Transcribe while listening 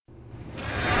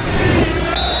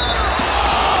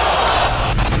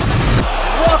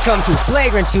Welcome to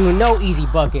Flagrant 2, no easy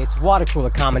buckets, water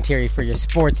cooler commentary for your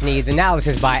sports needs,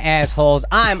 analysis by assholes.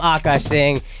 I'm Akash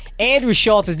Singh. Andrew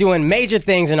Schultz is doing major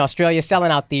things in Australia, selling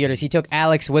out theaters. He took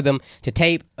Alex with him to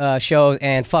tape shows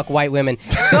and fuck white women.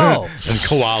 So and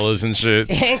koalas and shit.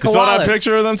 And you saw that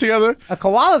picture of them together? A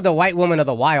koala's the white woman of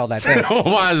the wild, I think.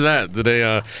 Why is that? Do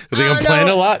they complain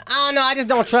a lot? I don't know. I just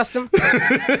don't trust them.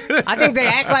 I think they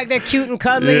act like they're cute and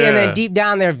cuddly, and then deep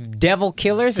down they're devil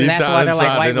killers, and that's why they're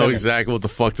like white they know women. exactly what the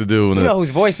fuck to do. You know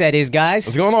whose voice that is, guys.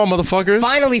 What's going on, motherfuckers?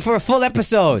 Finally, for a full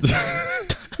episode.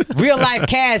 Real life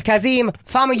Kaz, Kazim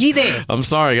Famayide. I'm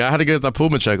sorry, I had to get that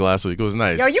Puma check last week. It was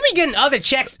nice. Yo, you be getting other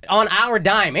checks on our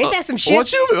dime. Ain't that some shit?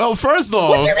 What you mean? Oh, first off.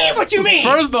 What you mean? What you mean?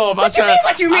 First off, what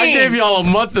you mean? I gave y'all a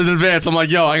month in advance. I'm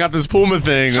like, yo, I got this Puma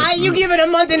thing. How you give it a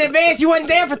month in advance? You wasn't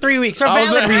there for 3 weeks for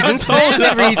valid reasons.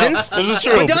 Valid reasons. This is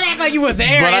true. But don't act like you were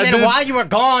there and then while you were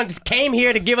gone, came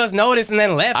here to give us notice and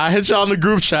then left. I hit y'all in the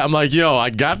group chat. I'm like, yo,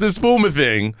 I got this Puma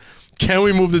thing. Can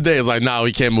we move the day? It's like, nah,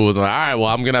 we can't move. It's like, all right, well,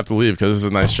 I'm going to have to leave because this is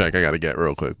a nice check I got to get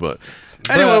real quick. But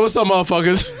anyway, what's up,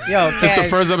 motherfuckers? Yo, Kaz, it's the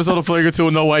first episode of Flagrant 2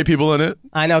 with no white people in it.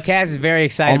 I know. Kaz is very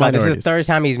excited about this. This is the third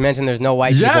time he's mentioned there's no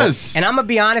white people. Yes. And I'm going to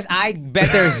be honest, I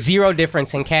bet there's zero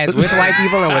difference in Kaz with white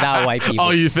people and without white people. Oh,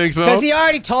 you think so? Because he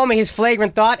already told me his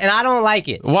flagrant thought, and I don't like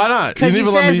it. Why not? Because he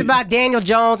says about Daniel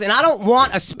Jones, and I don't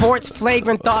want a sports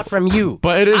flagrant thought from you.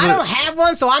 But it is. I don't have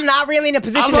one, so I'm not really in a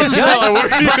position to judge.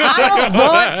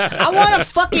 But I want a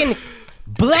fucking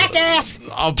black ass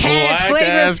Kaz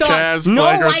flagrant thought. No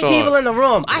white people in the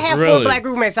room. I have 4 black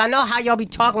roommates. I know how y'all be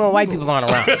talking when white people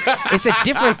aren't around. It's a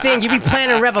different thing. You be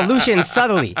planning revolution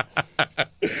subtly. That's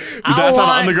how the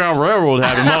Underground Railroad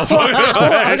happened,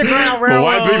 motherfucker. Underground Railroad.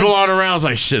 When white people aren't around, it's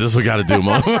like, shit, this is what we got to do,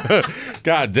 motherfucker.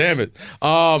 God damn it.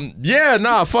 Yeah,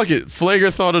 nah, fuck it.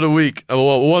 Flagrant thought of the week.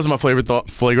 Well, it was my flagrant thought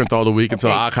of the week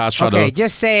until Akash tried to. Okay,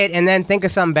 just say it and then think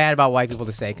of something bad about white people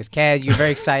to say. Because, Kaz, you're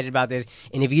very excited about this.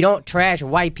 And if you don't trash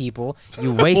white people,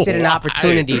 you wasted an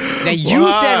opportunity that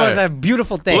you said was a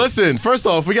beautiful thing. Listen, first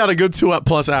off, we got a good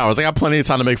 2+ hours. I got plenty of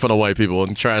time to make fun of white people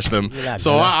and trash them.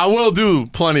 So I will do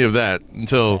plenty of that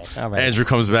until Andrew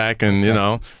comes back and, you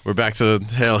know, we're back to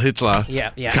Hail Hitler.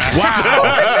 Yeah.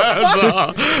 Wow.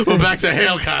 So, we're back to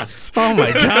Hailcast. Oh,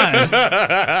 my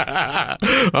God.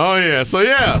 Oh, yeah. So,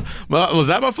 yeah. Was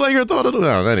that my flagrant thought of the week?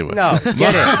 No, anyway. No,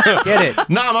 get it.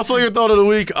 Nah, my flagrant thought of the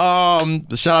week,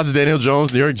 shout out to Daniel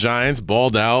Jones, New York Giants,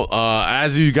 balled out.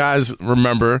 As you guys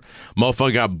remember,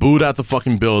 motherfucker got booed out the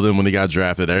fucking building when he got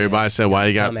drafted. Everybody said why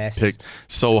he got picked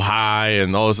so high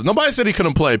and all this. Nobody said he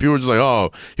couldn't play. People were just like,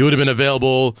 oh, he would have been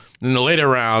available in the later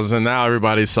rounds, and now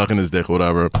everybody's sucking his dick or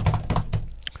whatever.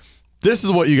 This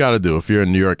is what you got to do if you're a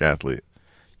New York athlete.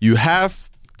 You have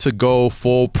to go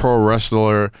full pro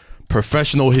wrestler,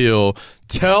 professional heel,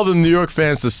 tell the New York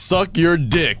fans to suck your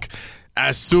dick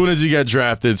as soon as you get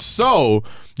drafted, so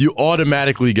you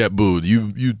automatically get booed.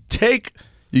 You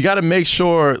got to make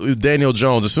sure with Daniel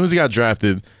Jones, as soon as he got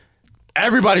drafted,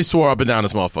 everybody swore up and down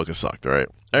this motherfucker sucked, right?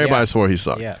 Everybody swore he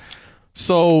sucked. Yeah.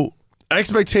 So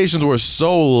expectations were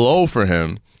so low for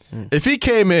him. If he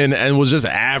came in and was just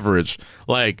average,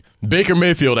 like Baker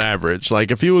Mayfield average, like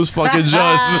if he was fucking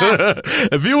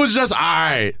if he was just all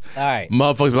right,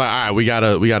 motherfuckers be like, all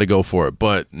right, we gotta go for it.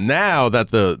 But now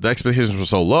that the expectations were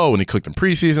so low, and he clicked in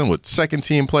preseason with second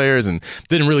team players and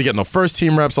didn't really get no first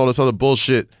team reps, all this other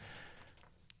bullshit.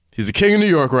 He's the king of New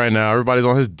York right now. Everybody's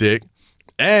on his dick,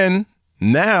 and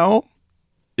now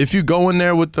if you go in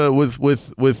there with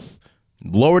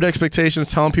lowered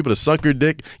expectations, telling people to suck your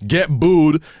dick, get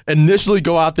booed, initially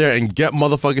go out there and get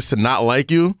motherfuckers to not like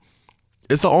you.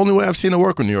 It's the only way I've seen it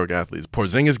work with New York athletes.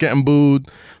 Porzingis getting booed.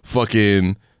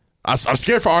 Fucking, I'm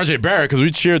scared for RJ Barrett because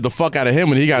we cheered the fuck out of him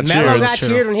when he got cheered. Melo got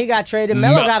cheered when he got traded.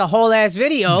 Melo got a whole ass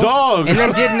video. Dog. And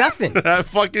then did nothing. That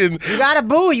fucking. You gotta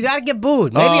boo. You gotta get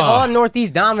booed. Maybe all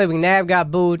Northeast Donovan McNabb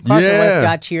got booed. Carson Wentz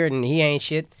got cheered and he ain't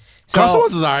shit. So, Carson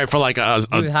Wentz was all right for like a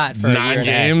 9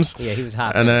 games. Yeah, he was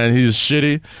hot. And then he's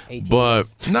shitty. But,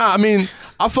 nah, I mean,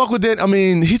 I fuck with it. I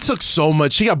mean, he took so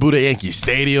much. He got booed at Yankee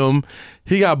Stadium.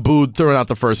 He got booed throwing out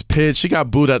the first pitch. He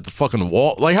got booed at the fucking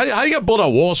wall. Like, how you got booed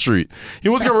at Wall Street? He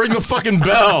was going to ring the fucking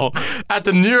bell at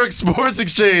the New York Sports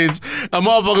Exchange. And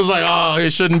motherfuckers like, oh,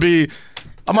 it shouldn't be.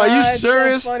 I'm like, are you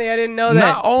serious? So funny, I didn't know that.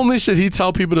 Not only should he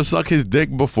tell people to suck his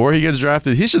dick before he gets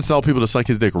drafted, he should tell people to suck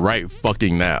his dick right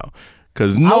fucking now.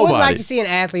 Because nobody. I would like to see an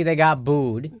athlete that got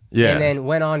booed and then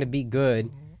went on to be good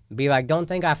Be like, don't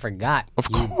think I forgot. Of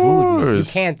you course.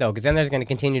 You can't, though, because then there's going to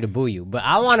continue to boo you. But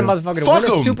I want a motherfucker to win a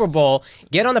Super Bowl,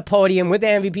 get on the podium with the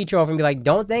MVP trophy, and be like,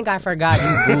 don't think I forgot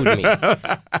you booed me.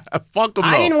 Fuck him,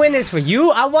 I didn't win this for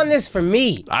you. I won this for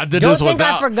me. I did don't this think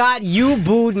without... I forgot you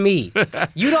booed me.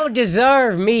 You don't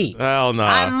deserve me. Hell no.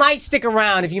 I might stick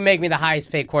around if you make me the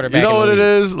highest paid quarterback. You know in the what league.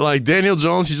 it is? Like Daniel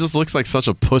Jones, he just looks like such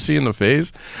a pussy in the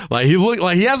face. Like he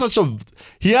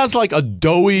has like a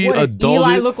doughy,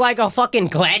 Eli look like a fucking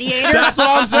gladiator? That's what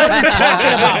I'm saying. What are you talking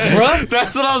about, bro?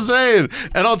 That's what I'm saying.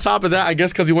 And on top of that, I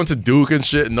guess because he went to Duke and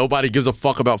shit, and nobody gives a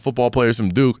fuck about football players from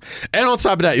Duke. And on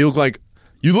top of that, you look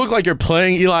like you're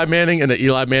playing Eli Manning in the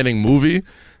Eli Manning movie.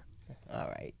 All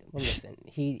right. Well, listen.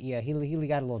 He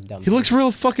got a little dumb. He looks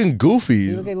real fucking goofy.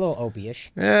 He looks a little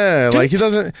Opie-ish. Yeah, like he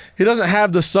doesn't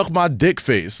have the suck my dick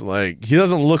face. Like he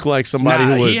doesn't look like somebody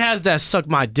who would. He has that suck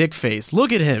my dick face.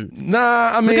 Look at him.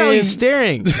 Nah, I mean, look how he's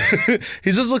staring.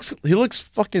 He looks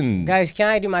fucking. Guys, can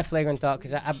I do my flagrant thought?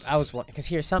 Because I was because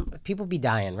here some people be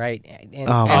dying, right? And,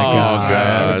 oh my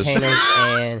gosh. Entertainers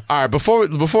and all right, before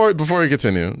we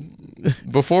continue.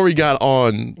 Before we got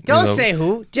on, don't say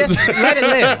who. Just let it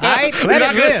live. All right, let it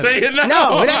live. Gonna say it now?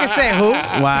 No, we're not gonna say who.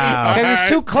 Wow, because it's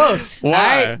too close.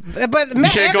 Why? Right? But you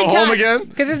can't go home again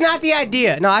because it's not the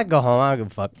idea. No, I'd go home. I don't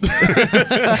give a fuck.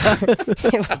 I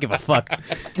don't give a fuck.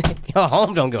 Your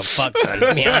home don't give a fuck, son.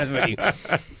 To be honest with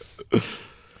you.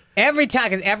 Every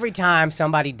time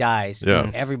somebody dies,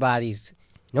 and everybody's,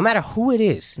 no matter who it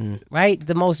is, right?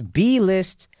 The most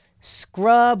B-list.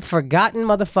 Scrub, forgotten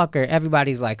motherfucker.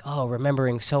 Everybody's like, oh,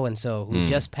 remembering so-and-so who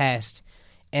just passed.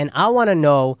 And I want to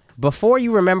know, before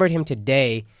you remembered him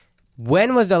today,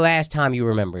 when was the last time you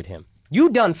remembered him?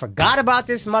 You done forgot about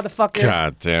this motherfucker?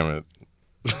 God damn it.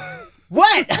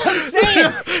 What? I'm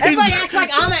saying, everybody acts like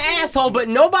I'm an asshole, but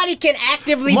nobody can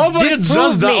actively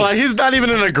disprove me. Like, he's not even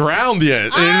in the ground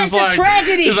yet. It's a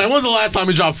tragedy. He's like, when's the last time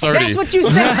he dropped 30? That's what you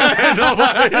said. When's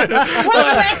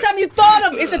the last time you thought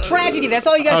of him? It's a tragedy. That's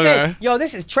all you gotta say. Yo,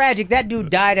 this is tragic. That dude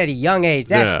died at a young age.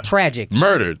 That's tragic.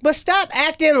 Murdered. But stop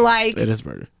acting like... It is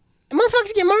murder.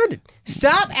 Motherfuckers get murdered.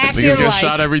 Stop acting Niggas get like...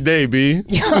 shot every day, B.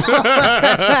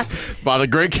 By the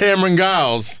great Cameron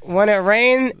Giles. When it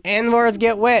rains, N-words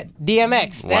get wet.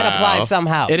 DMX. That applies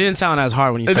somehow. It didn't sound as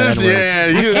hard when you said N-words. Yeah,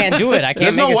 I can't do it. I can't.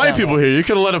 There's no white people here. You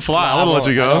could have let it fly. I would have let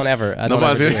you go. I don't ever.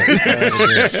 Nobody's here.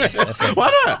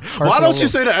 Why not? Why don't you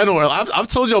say the N-word? I've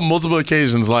told you on multiple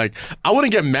occasions, like, I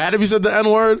wouldn't get mad if you said the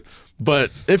N-word,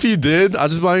 but if you did, I'd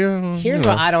just be like, Here's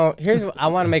what I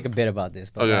want to make a bit about this.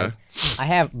 But okay. Like, I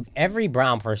have every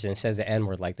brown person says the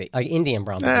N-word like Indian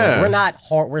brown people. We're not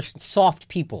hard. We're soft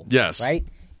people. Yes. Right?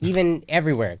 Even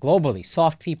everywhere, globally,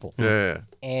 soft people. Yeah.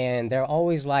 And they're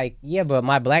always like, yeah, but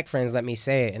my black friends let me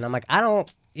say it. And I'm like,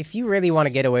 if you really want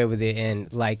to get away with it, and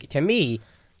like, to me,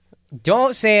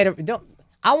 don't say it.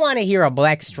 I want to hear a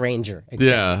black stranger.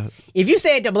 Yeah. If you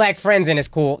say it to black friends and it's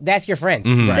cool, that's your friends.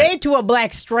 Mm-hmm. Say it to a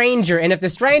black stranger, and if the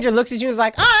stranger looks at you and is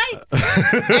like, all right,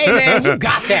 hey man, you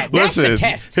got that. That's Listen, the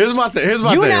test. Here's my thing,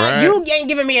 right? You ain't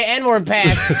giving me an N-word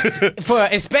pass for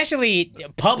especially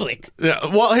public. Yeah.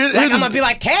 Well, here's I'm going to be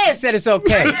like, Cass said it's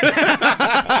okay. You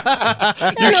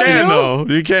can, though.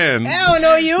 You can. I don't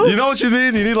know you. You know what you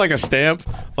need? You need like a stamp.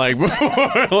 Like,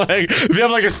 if you have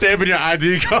like a stamp in your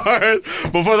ID card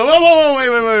before the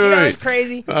wait. You know what's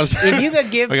crazy? If you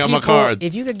could give I got my card.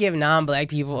 If you could give non-black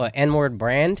people an N-word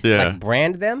brand, Yeah. like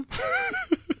brand them,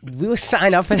 we would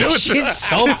sign up for that shit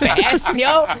so fast,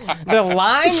 yo. The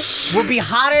line would be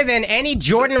hotter than any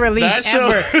Jordan release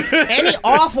ever. Any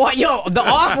Off-White, the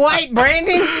Off-White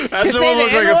branding. That shit would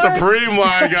look like a Supreme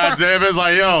line, goddamn. It's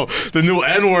like, yo, the new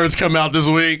N-words come out this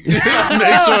week. Make sure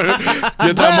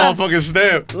get that motherfucking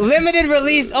stamp. Limited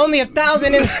release, only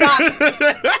 1,000 in stock.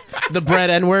 The bread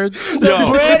N-words.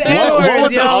 What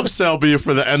would the upsell be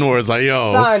for the N-words? Like,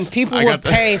 yo, son, people would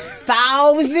pay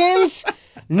thousands.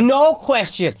 No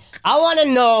question. I want to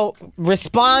know,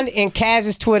 respond in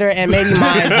Kaz's Twitter and maybe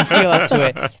mine if you feel up to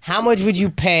it. How much would you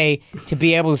pay to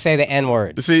be able to say the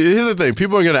N-word? See, here's the thing.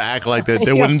 People are going to act like that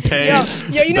they wouldn't pay you know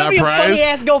that be a price.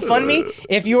 funny-ass GoFundMe?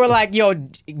 If you were like, yo,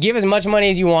 give as much money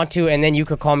as you want to, and then you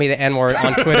could call me the N-word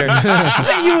on Twitter.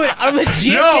 You would,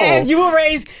 you would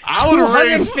raise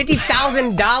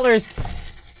 $250,000,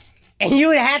 and you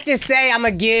would have to say, I'm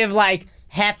going to give, like,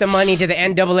 half the money to the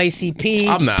NAACP.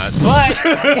 I'm not. But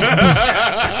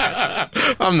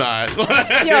I'm not.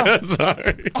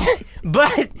 Sorry.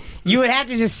 But you would have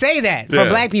to just say that for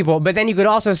black people. But then you could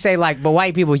also say, like, but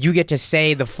white people, you get to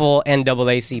say the full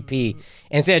NAACP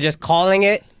instead of just calling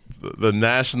it the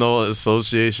National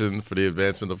Association for the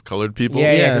Advancement of Colored People.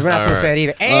 Yeah, because we're not supposed to say it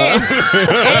either. And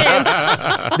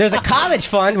there's a college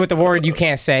fund with the word you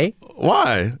can't say.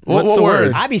 Why? What's What the word?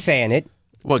 word? I be saying it.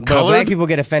 What, But colored? black people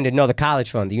get offended. No, the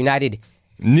college fund, the United.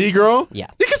 Negro? Yeah.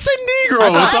 You can say Negro.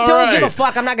 It's all I don't right. give a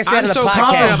fuck. I'm not gonna say it I'm on the so podcast.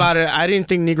 confident about it. I didn't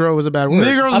think Negro was a bad word.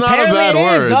 Negro's not a Apparently bad it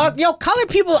is, word. dog. Yo, colored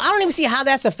people. I don't even see how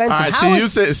that's offensive. All right,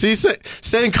 How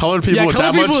saying colored people Yeah, with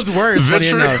colored that people much is worse, funny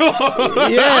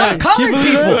vitriol. Yeah, colored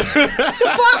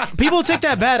people. people take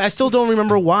that bad. I still don't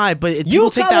remember why, but You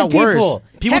people take that colored people. worse.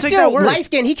 People Hector, take that worse. light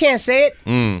skin. He can't say it.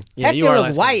 Yeah, Hector you are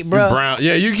look light-skinned. white, bro. Brown.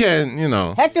 Yeah, you can,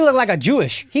 Hector look like a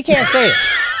Jewish. He can't say it.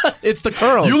 It's the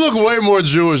curls. You look way more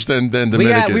Jewish than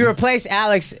Dominican. We replaced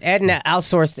Alex. Edna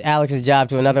outsourced Alex's job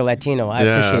to another Latino. I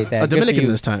appreciate that. a Good for Dominican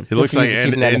you. this time. He looks for like you for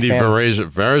keeping that in Andy the family.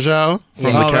 Verjao from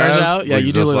Yeah. the Oh, Cavs. Verjao? Yeah, Looks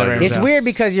you do just look like him. Verjao. It's weird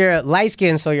because you're light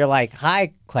skinned, so you're like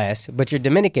high class, but you're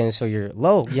Dominican, so you're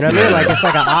low. You know what I mean? Like it's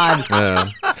like an odd.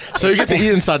 Yeah. So you get to eat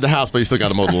inside the house, but you still got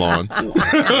to mow the lawn.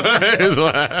 Is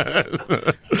what happens.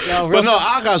 But no,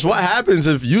 Akash, what happens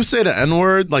if you say the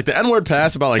N-word? Like the N-word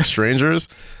pass about like strangers.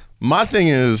 My thing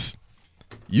is,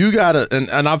 you gotta, and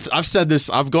I've said this.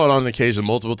 I've gone on occasion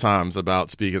multiple times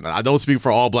about speaking. I don't speak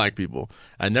for all black people.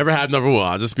 I never have, never will.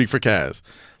 I just speak for Kaz.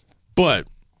 But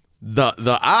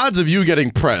the odds of you getting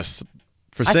pressed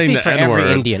for I saying speak the for N-word.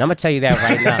 every Indian. I'm gonna tell you that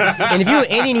right now. And if you're an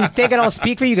Indian, you think I don't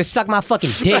speak for you, you can suck my fucking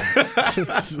dick.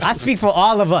 I speak for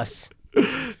all of us.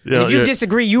 Yeah, If you yeah.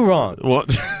 disagree, you wrong.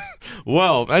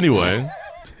 Well, anyway,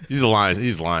 he's lying.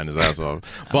 He's lying his ass off.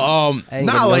 But ain't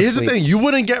nah, getting like no here's the sleep. thing: you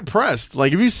wouldn't get pressed.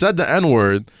 Like if you said the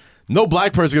N-word, no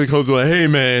black person gonna come to like, "Hey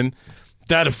man,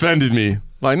 that offended me."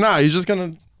 Like, nah, you're just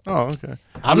gonna. Oh, okay.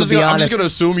 I'm just gonna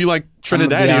assume you like I'm gonna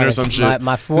be Trinidadian or honest, some shit.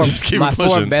 My four Just keep it four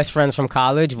pushing. best friends from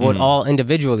college would all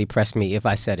individually press me if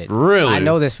I said it. Really? I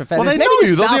know this for fact. Well, they Maybe know the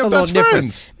you. Those are South your a little best different.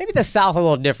 friends. Maybe the South a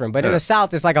little different, but in the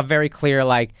South it's like a very clear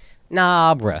like,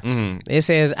 nah, bruh. It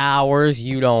says ours.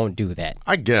 You don't do that.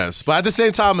 I guess, but at the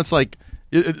same time, it's like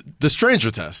the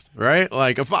stranger test, right?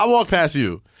 Like if I walk past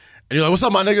you and you're like, "What's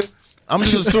up, my nigga?" I'm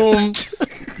just assume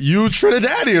you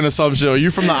Trinidadian or some shit. Or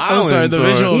you from the islands? sorry, the or-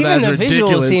 visual- Even that's the visual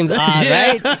ridiculous. seems odd,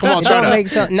 right? Come on, It try don't that. make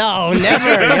sense. No, never,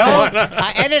 yo.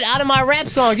 I edit out of my rap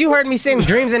songs. You heard me sing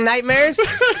 "Dreams and Nightmares."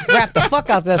 Rap the fuck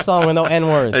out that song with no N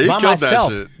words. Hey, you by killed that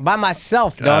myself. shit. By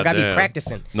myself, dog. I be Goddamn.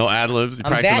 practicing. No ad libs. You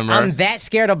practicing in the I'm mirror? that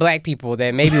scared of black people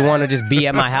that maybe want to just be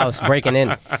at my house breaking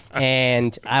in,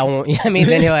 and I won't. I mean,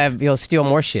 then he'll steal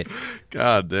more shit.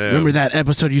 God damn. Remember that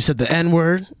episode you said the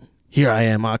N-word? Here I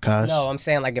am, Akash. No, I'm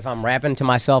saying like if I'm rapping to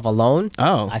myself alone,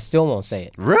 Oh. I still won't say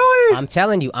it. Really? I'm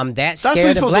telling you, I'm that That's when scared you're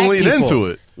of supposed black to lean people. into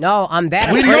it. No, I'm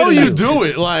that. We afraid know of you do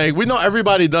it. Like we know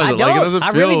everybody does I it. don't. Like it doesn't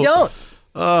I feel. really don't.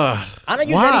 I don't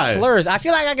use why? any slurs. I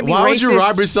feel like I could be Why racist. would you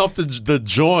rob yourself the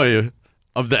joy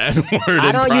of the N word?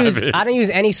 I don't use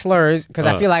any slurs because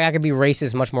I feel like I could be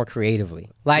racist much more creatively.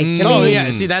 Like to Oh, me, yeah.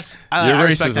 See, that's... You're I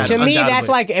respect racism. that. to me, undoubtedly. that's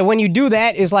like when you do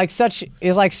that is like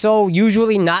so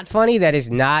usually not funny that is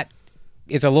not.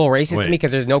 It's a little racist Wait. to me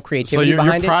because there's no So creativity you're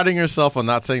behind it. priding yourself on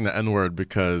not saying the N word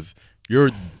because you're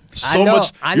so I know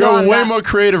much. I'm You're way not- more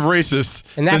creative racist.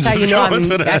 And that's than how you just know going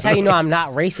to the that's how you N-word. know I'm not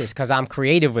racist because I'm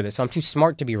creative with it. So I'm too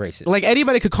smart to be racist. Like,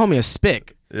 anybody could call me a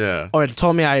spick. Yeah. Or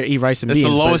told me I eat rice and It's beans.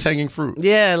 the but- lowest hanging fruit.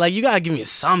 Yeah, like, you gotta give me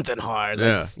something hard. Like,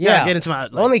 Yeah. you gotta get into my...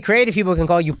 Like, only creative people can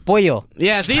call you pollo,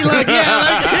 yeah, see? Like,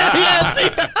 yeah, see?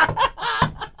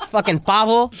 fucking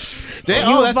pavo. Damn,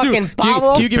 You oh, that's fucking too...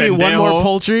 pavo? Can you give me one Pendejo. more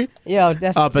poultry? Yo,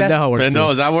 that's Oh, pendejo works Bendo, too.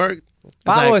 does that work?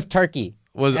 pavo like- is turkey.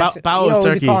 Was That's- Pao you is know, we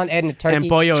be turkey. calling Edna turkey. And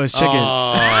pollo is chicken.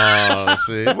 Oh,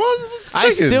 see. What's I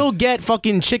chicken? still get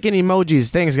fucking chicken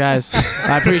emojis. Thanks, guys.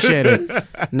 I appreciate it.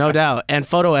 No doubt. And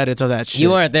photo edits of that shit.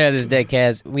 You weren't there this day,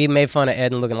 Kaz. We made fun of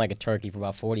Eden looking like a turkey for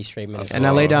about 40 straight minutes. and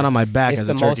I lay down on my back It's as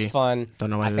the a turkey. most fun Don't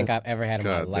know what I it think is. I've ever had in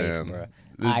God my life, damn.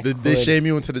 bro. Did they shame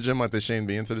you into the gym like they shamed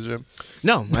me into the gym?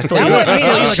 No, I still That eat wasn't I me,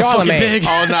 still that eat was like a fucking Charlamagne. pig.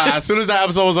 Oh, nah. As soon as that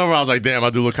episode was over, I was like, damn, I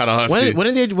do look kind of husky.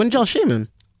 When did y'all shame him?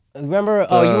 Remember?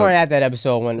 Oh, you weren't at that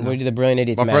episode when we did the Brilliant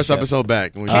Idiots My first mashup. episode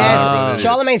back. When we did Kaz, Brilliant Idiots.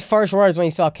 Charlamagne's first words when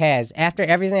he saw Kaz after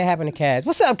everything that happened to Kaz.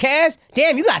 What's up, Kaz?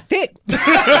 Damn, you got thick.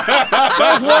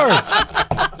 First words.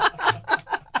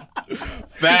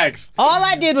 Facts. All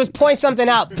I did was point something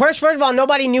out. First of all,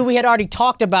 nobody knew we had already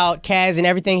talked about Kaz and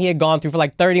everything he had gone through for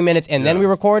like 30 minutes, and then we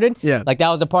recorded. Yeah. Like that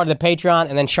was the part of the Patreon,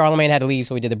 and then Charlamagne had to leave,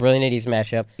 so we did the Brilliant Idiots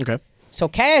mashup. Okay. So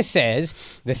Kaz says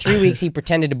the 3 weeks he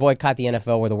pretended to boycott the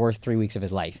NFL were the worst 3 weeks of his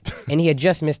life. And he had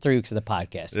just missed 3 weeks of the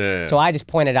podcast. Yeah. So I just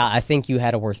pointed out, I think you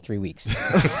had a worse 3 weeks.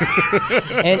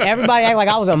 And everybody acted like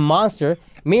I was a monster.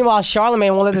 Meanwhile,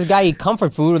 Charlamagne won't let this guy eat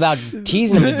comfort food without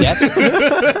teasing him to death.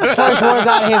 First words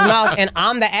out of his mouth, and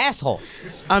I'm the asshole.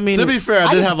 I mean, To be fair, I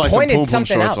I did just have like some pointed Pum Pum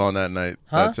something shorts out. on that night.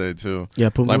 That day too. Yeah,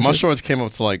 Pum Like Pum my shorts. shorts came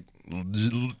up to like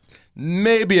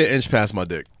maybe an inch past my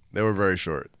dick. They were very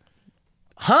short.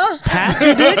 Huh?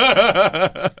 Pastor dick?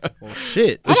 Well,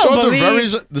 shit. The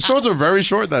shorts are very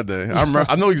short that day.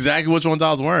 I know exactly which ones I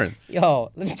was wearing.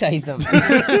 Yo, let me tell you something.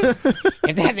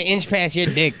 If that's an inch past your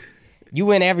dick, you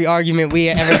win every argument we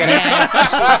ever gonna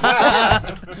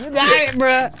have. You got it,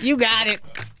 bruh. You got it.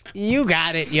 You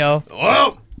got it, yo.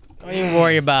 Whoa. Don't even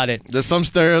worry about it. There's some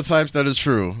stereotypes that are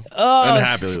true. Oh,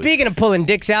 speaking of pulling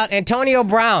dicks out, Antonio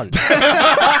Brown.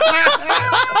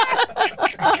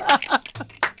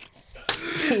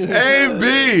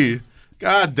 AB.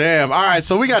 God damn. All right,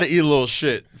 so we got to eat a little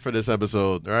shit for this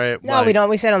episode, right? No, we don't.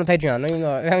 We said on the Patreon. Don't even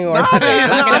know. Lock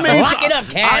it up,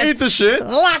 Cass. I eat the shit.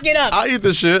 Lock it up. I eat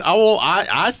the shit.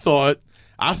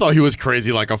 I thought he was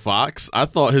crazy like a fox. I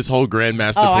thought his whole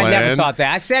grandmaster plan. I never thought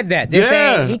that. I said that. They're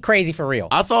saying he crazy for real.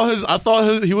 I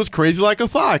thought he was crazy like a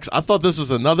fox. I thought this was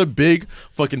another big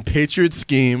fucking Patriot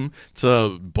scheme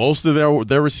to bolster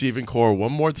their receiving core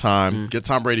one more time, get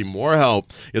Tom Brady more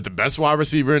help, get the best wide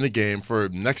receiver in the game for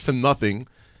next to nothing,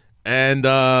 and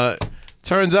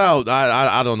turns out,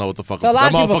 I don't know what the fuck. So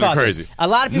that motherfucker crazy. A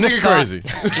lot of people nigga crazy.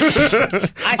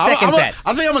 I second that.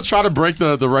 I think I'm gonna try to break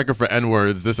the record for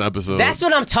N-words this episode. That's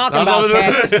what I'm talking about,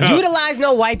 Cat. Yeah. Utilize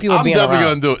no white people being around. I'm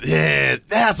definitely gonna do it. Yeah,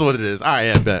 that's what it is. All right,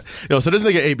 yeah, bet. Yo, so this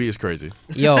nigga AB is crazy.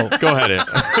 Yo. Go ahead, Ant.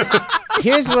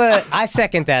 Here's what I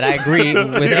second that. I agree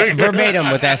with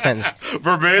verbatim with that sentence.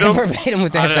 Verbatim? Verbatim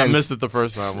with that sentence. I missed it the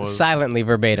first time. Silently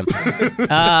verbatim.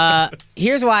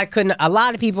 Here's why I couldn't. A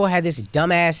lot of people had this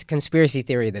dumbass conspiracy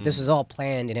theory that this was all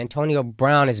planned and Antonio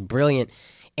Brown is brilliant,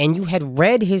 and you had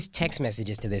read his text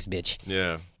messages to this bitch.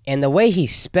 Yeah. And the way he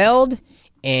spelled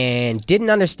and didn't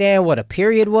understand what a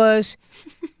period was,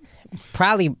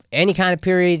 probably any kind of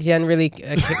period, he doesn't really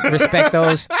respect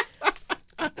those.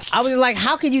 I was like,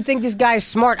 how could you think this guy is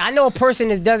smart? I know a person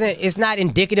is not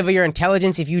indicative of your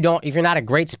intelligence if you're not a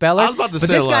great speller. I was about to say,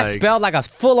 this guy spelled like a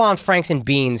full-on Franks and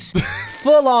Beans.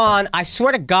 Full-on, I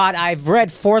swear to God, I've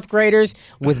read fourth graders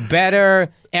with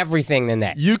better everything than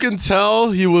that. You can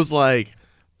tell he was like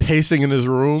pacing in his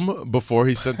room before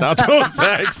he sent out those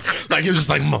texts. Like he was just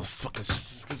like, motherfucker.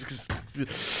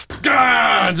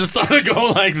 Just started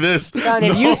going like this. God,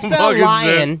 if you spell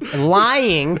lying,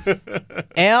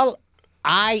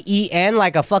 L-I-E-N,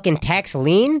 like a fucking tax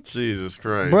lien. Jesus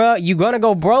Christ. Bruh, you gonna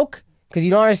go broke because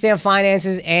you don't understand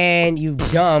finances, and you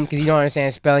dumb because you don't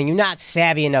understand spelling. You're not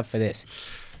savvy enough for this.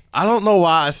 I don't know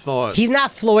why I thought he's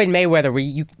not Floyd Mayweather.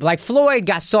 Floyd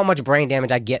got so much brain damage.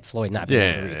 I get Floyd not being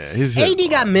able to read. AD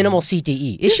got minimal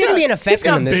CTE. It shouldn't be an effect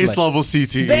on him this much. Base level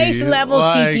CTE. Base level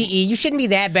CTE. You shouldn't be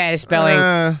that bad at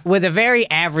spelling with a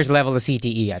very average level of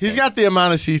CTE. I think. He's got the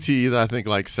amount of CTE that I think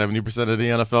like 70% of the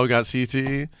NFL got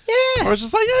CTE. Yeah. Or it's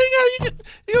just like, you get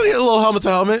a little helmet to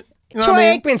helmet. You know Troy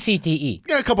Aikman CTE.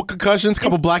 Got a couple concussions,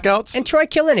 couple blackouts. And Troy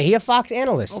killing it. He a Fox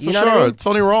analyst. For sure. What I mean?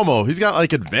 Tony Romo. He's got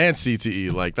like advanced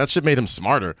CTE. Like that shit made him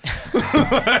smarter.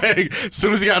 Like, as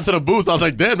soon as he got into the booth, I was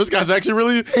like, damn, this guy's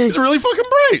actually he's really fucking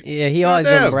bright. Yeah, he always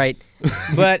been bright.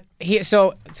 But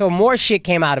so more shit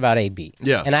came out about AB.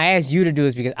 Yeah. And I asked you to do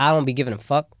this because I don't be giving a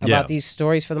fuck about these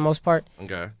stories for the most part.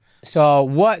 Okay. So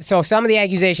some of the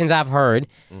accusations I've heard,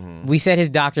 we said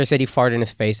his doctor said he farted in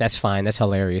his face. That's fine. That's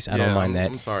hilarious. I don't mind that.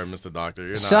 I'm sorry, Mr.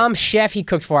 Doctor. Some chef he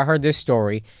cooked for, I heard this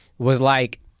story, was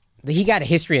like, he got a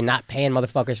history of not paying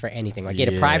motherfuckers for anything. Like he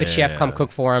had a private chef come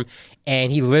cook for him,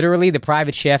 and he literally, the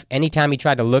private chef, anytime he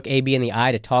tried to look AB in the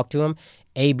eye to talk to him,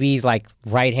 AB's like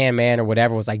right-hand man or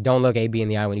whatever was like, don't look AB in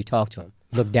the eye when you talk to him.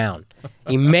 Look down.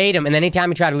 He made him, and then anytime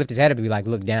he tried to lift his head up, he'd be like,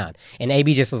 look down. And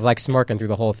AB just was like smirking through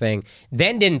the whole thing.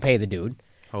 Then didn't pay the dude.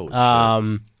 Holy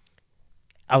shit.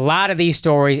 A lot of these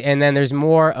stories, and then there's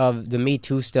more of the Me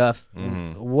Too stuff.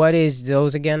 What is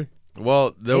those again?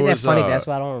 Well, Isn't that funny? That's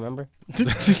why I don't remember. You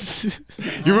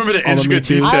remember the intricate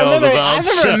details I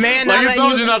remember man. Like I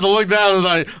told you not to look down. It was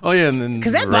like, oh yeah, and then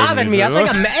because that bothered me. I was like,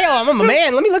 I'm a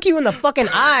man. Let me look you in the fucking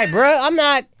eye, bro. I'm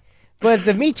not. But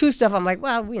the Me Too stuff, I'm like,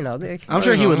 well, you know. I'm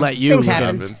sure he would let you. Things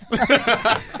happen.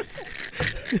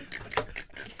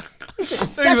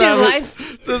 That's his life.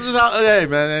 This is how, hey,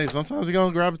 man, sometimes you're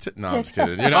going to grab a tip. No, I'm just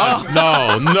kidding. No.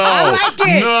 I like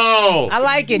it. No. I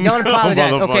like it. Don't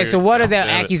apologize. Okay, so what are the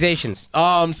accusations?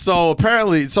 So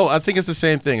apparently, I think it's the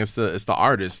same thing. It's the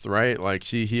artist, right? Like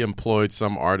he employed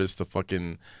some artist to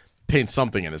fucking paint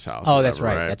something in his house. Oh, that's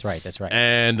right. That's right.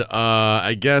 And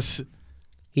I guess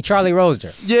he Charlie Rosed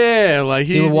her. Yeah, like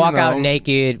he would walk out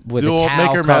naked with a towel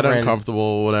make her mad, covering.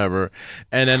 uncomfortable, whatever.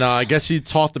 And then I guess he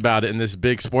talked about it in this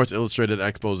big Sports Illustrated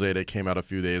expose that came out a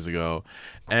few days ago.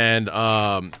 And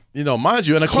mind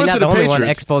you, and according to the Patriots, one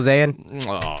exposeing.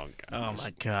 Oh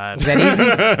my God! Is that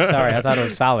easy? Sorry, I thought it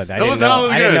was solid. I didn't know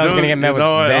it was going to get met with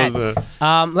that.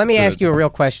 Let me ask you a real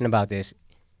question about this.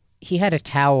 he had a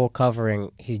towel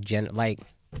covering his like.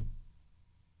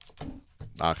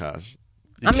 Akash,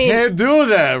 you can't do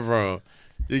that, bro.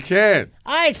 You can't.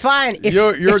 All right, fine.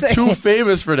 You're too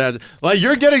famous for that. Like,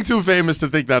 you're getting too famous to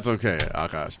think that's okay,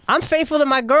 Akash. I'm faithful to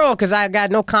my girl because I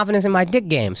got no confidence in my dick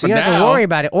game. So you don't have to worry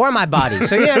about it, or my body.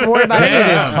 So you don't have to worry about any of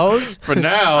this, hoes. For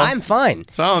now. I'm fine. I'm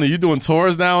telling you doing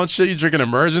tours now and shit. You drinking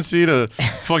Emergency to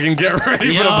fucking get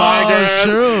ready for the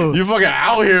podcast. True. You fucking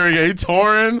out here again. You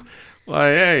touring.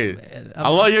 Like, hey, I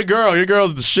love your girl. Your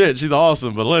girl's the shit. She's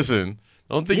awesome. But listen.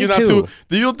 You don't think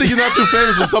you're not too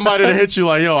famous for somebody to hit you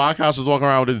like, yo, Akash was walking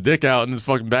around with his dick out in his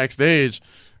fucking backstage.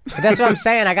 But that's what I'm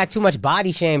saying. I got too much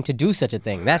body shame to do such a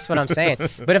thing. That's what I'm saying.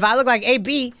 But if I look like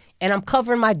AB and I'm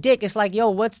covering my dick, it's like,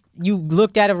 yo, you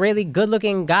looked at a really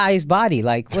good-looking guy's body.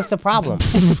 Like, what's the problem?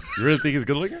 You really think he's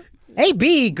good-looking?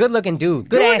 AB, good-looking dude.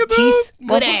 Good-ass teeth.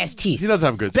 Good-ass teeth. He does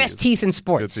have good teeth. Best teeth in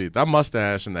sports. Good teeth. That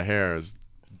mustache and the hair is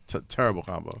terrible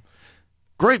combo.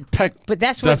 Great peck But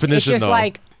that's what definition, it's just though.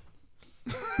 like.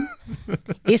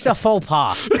 It's a faux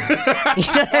pas. You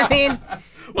know what I mean?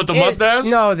 With the mustache?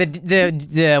 No,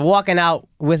 the walking out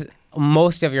with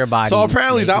most of your body. So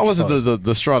apparently that wasn't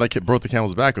the straw that broke the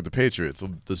camel's back with the Patriots. So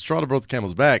the straw that broke the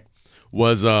camel's back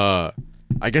was, I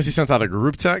guess he sent out a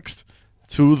group text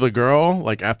to the girl,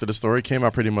 like after the story came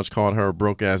out, pretty much calling her a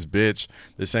broke ass bitch.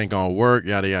 This ain't gonna work,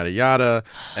 yada yada yada.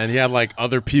 And he had like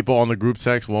other people on the group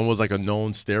text. One was like a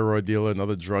known steroid dealer,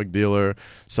 another drug dealer,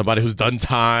 somebody who's done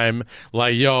time.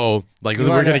 Like, yo, like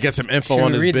we're gonna get some info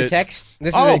on this read bitch. The text?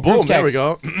 This is a boom, text. there we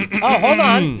go. Oh, hold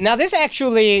on. Now this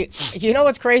actually, you know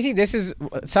what's crazy? This is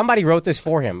somebody wrote this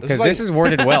for him because this is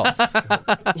worded well.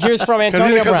 Here's from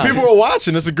Antonio Brown. Because people were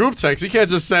watching. It's a group text. You can't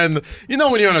just send. You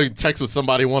know when you're on a text with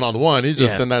somebody one-on-one, you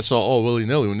just send that show willy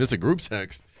nilly. When it's a group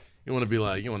text, you want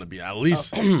to be at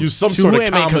least use some sort of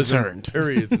commas and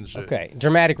periods and shit. Okay,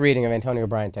 dramatic reading of Antonio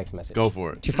Brown text message. Go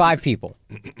for it. To 5 people.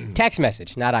 Text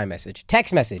message, not iMessage.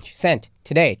 Text message sent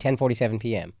today, 10:47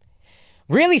 p.m.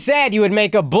 Really sad you would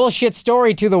make a bullshit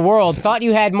story to the world. Thought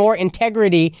you had more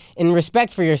integrity and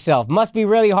respect for yourself. Must be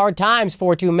really hard times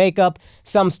for to make up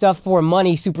some stuff for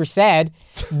money. Super sad.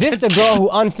 This the girl who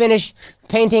unfinished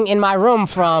painting in my room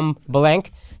from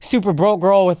blank. Super broke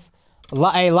girl with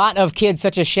a lot of kids.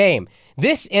 Such a shame.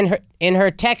 This in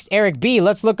her text, Eric B.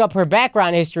 Let's look up her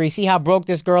background history. See how broke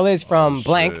this girl is from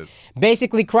blank. Shit.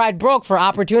 Basically cried broke for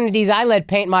opportunities I let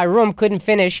paint my room. Couldn't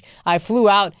finish. I flew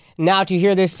out. Now to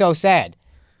hear this so sad.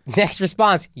 Next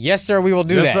response, yes, sir, we will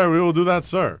do that. Yes, sir, we will do that,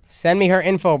 sir. Send me her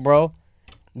info, bro.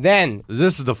 Then.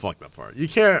 This is the fucked up part. You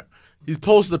can't. He's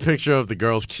posted a picture of the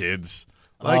girl's kids.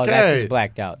 Like, that's hey, just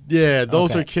blacked out. Yeah,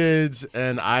 those are kids.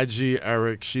 And IG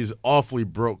Eric, she's awfully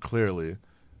broke, clearly.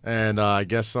 And I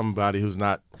guess somebody who's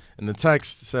not in the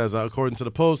text says, according to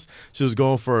the post, she was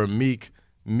going for a Meek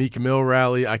Mill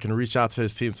rally. I can reach out to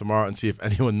his team tomorrow and see if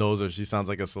anyone knows her. She sounds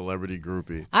like a celebrity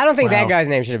groupie. I don't think that guy's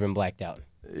name should have been blacked out.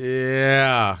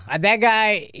 Yeah. That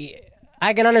guy,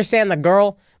 I can understand the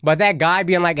girl, but that guy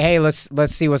being like, hey, let's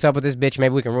see what's up with this bitch.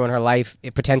 Maybe we can ruin her life,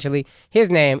 potentially. His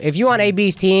name, if you on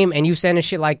AB's team and you sending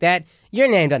shit like that, your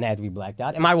name doesn't have to be blacked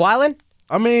out. Am I wildin'?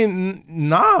 I mean,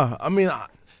 nah. I mean,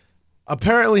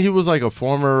 apparently he was like a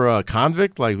former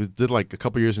convict, like who did like a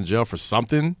couple years in jail for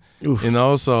something. Oof. You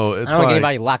know, so it's I don't get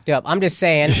anybody locked up. I'm just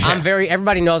saying,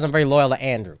 everybody knows I'm very loyal to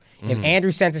Andrew. If Andrew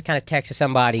sent this kind of text to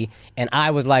somebody and I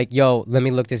was like, yo, let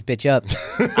me look this bitch up,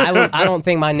 I don't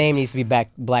think my name needs to be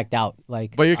blacked out.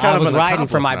 Like, but you're kind of riding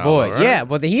for my boy. Right? Yeah,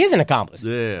 but he is an accomplice.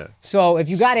 Yeah. So if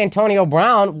you got Antonio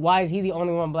Brown, why is he the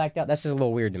only one blacked out? That's just a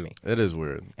little weird to me. It is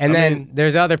weird. And then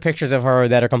there's other pictures of her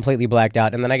that are completely blacked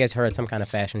out. And then I guess her at some kind of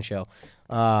fashion show.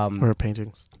 Her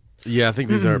paintings. Yeah, I think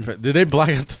these are. Did they black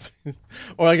out the?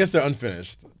 Or I guess they're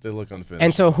unfinished. They look unfinished.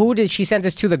 And so who did she send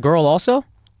this to? The girl also?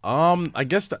 I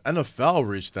guess the NFL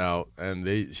reached out and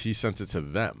she sent it to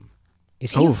them.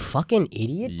 Is he a fucking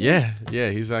idiot? Yeah,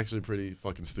 he's actually pretty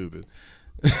fucking stupid.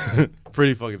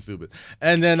 Pretty fucking stupid.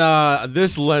 And then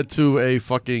this led to a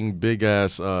fucking big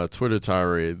ass Twitter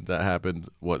tirade that happened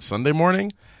Sunday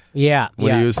morning? Yeah.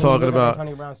 When he was talking about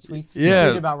Antonio Brown's tweets. Yeah.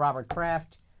 He tweeted about Robert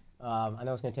Kraft. I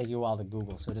know it's going to take you a while to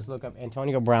Google, so just look up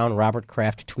Antonio Brown, Robert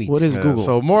Kraft tweets. What is Google?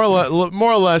 So more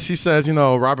or less, he says,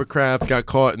 Robert Kraft got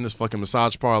caught in this fucking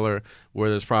massage parlor where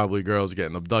there's probably girls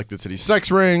getting abducted to these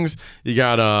sex rings. You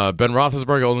got Ben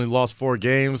Roethlisberger only lost 4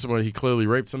 games when he clearly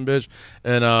raped some bitch.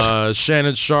 And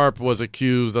Shannon Sharp was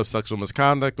accused of sexual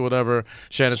misconduct or whatever.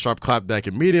 Shannon Sharp clapped back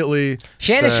immediately.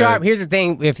 Shannon Sharp, here's the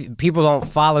thing. If people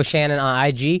don't follow Shannon on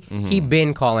IG, he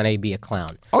been calling AB a clown.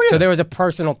 Oh, yeah. So there was a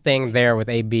personal thing there with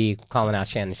AB AB calling out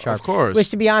Shannon Sharp. Of course. Which,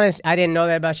 to be honest, I didn't know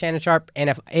that about Shannon Sharp.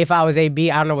 And if I was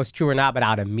AB, I don't know what's true or not, but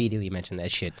I would immediately mention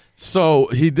that shit. So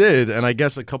he did, and I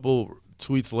guess a couple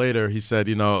tweets later, he said,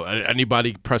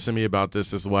 anybody pressing me about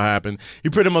this is what happened. He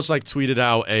pretty much like tweeted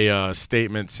out a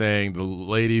statement saying the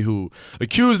lady who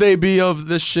accused AB of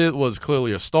this shit was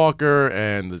clearly a stalker,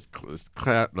 and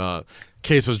the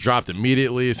case was dropped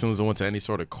immediately as soon as it went to any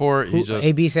sort of court.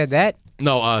 AB said that?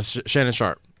 No, Shannon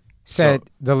Sharp. Said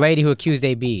the lady who accused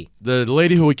AB. The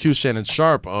lady who accused Shannon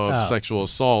Sharp of sexual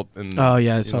assault and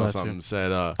I saw that something too.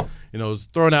 said was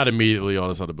thrown out immediately, all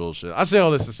this other bullshit. I say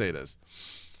all this to say this.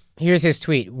 Here's his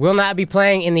tweet. Will not be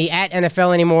playing in the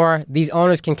 @NFL anymore. These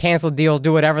owners can cancel deals,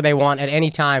 do whatever they want at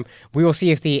any time. We will see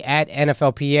if the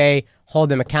 @NFLPA hold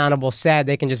them accountable. Said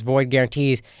they can just void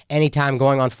guarantees anytime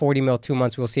going on 40 mil 2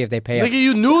 months. We'll see if they pay us. Nigga,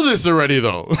 you knew this already,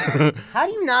 though. How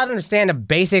do you not understand a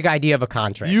basic idea of a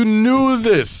contract? You knew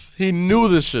this. He knew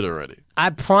this shit already. I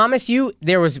promise you,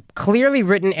 there was clearly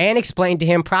written and explained to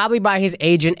him, probably by his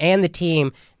agent and the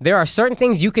team, there are certain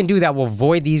things you can do that will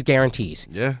void these guarantees.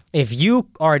 Yeah. If you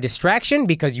are a distraction,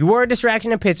 because you were a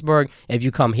distraction in Pittsburgh, if you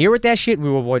come here with that shit, we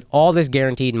will void all this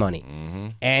guaranteed money. Mm-hmm.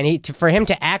 And for him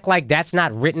to act like that's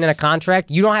not written in a contract,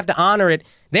 you don't have to honor it.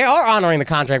 They are honoring the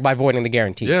contract by voiding the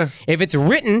guarantee. Yeah. If it's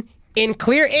written in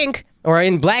clear ink, or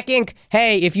in black ink,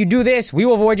 hey, if you do this, we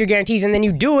will void your guarantees, and then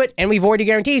you do it, and we void your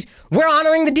guarantees, we're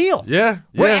honoring the deal. Yeah.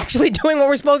 We're actually doing what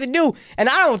we're supposed to do. And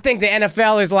I don't think the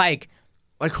NFL is like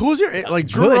who's your,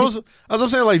 Drew Rosen, as I'm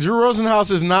saying, Drew Rosenhaus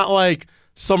is not like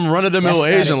some run-of-the-mill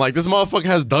Asian. Like, this motherfucker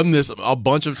has done this a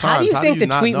bunch of times. How do you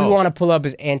think the tweet we want to pull up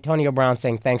is Antonio Brown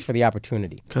saying thanks for the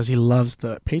opportunity? Because he loves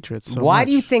the Patriots so Why much.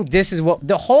 do you think this is what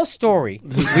the whole story?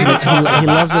 he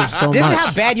loves them so much. This is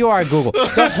how bad you are at Google.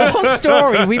 The whole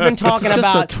story we've been talking it's just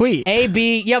about. A tweet.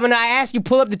 AB. Yeah, when I asked you,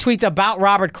 pull up the tweets about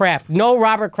Robert Kraft. No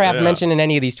Robert Kraft mentioned in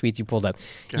any of these tweets you pulled up.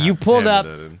 You pulled up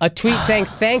a tweet saying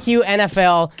thank you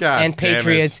NFL and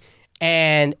Patriots.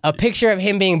 And a picture of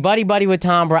him being buddy-buddy with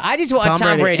Tom Brady. I just want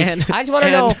Tom Brady. I just want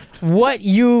to know what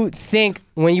you think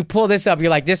when you pull this up. You're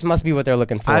like, this must be what they're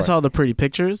looking for. I saw the pretty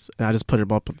pictures, and I just put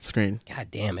them up on the screen. God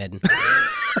damn, Ed.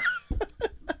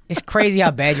 It's crazy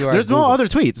how bad you are. There's no other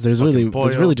tweets. There's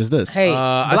really just this. Hey,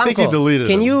 I think he deleted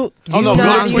Can them. you? Oh, no, go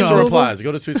to tweets and replies.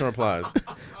 Go to tweets and replies.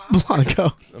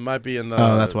 Blanco. It might be in the...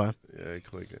 Oh, that's why. Yeah,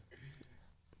 click it.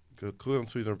 Click on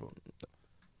tweets and replies.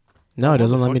 No, it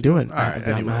doesn't let me do it. All right,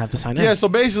 anyway. I have to sign in. Yeah, so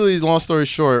basically, long story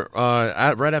short,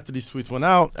 right after these tweets went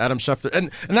out, Adam Schefter,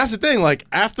 and that's the thing,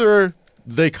 after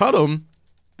they cut him,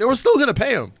 they were still going to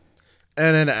pay him.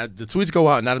 And then the tweets go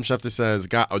out, and Adam Schefter says,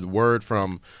 got a word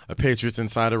from a Patriots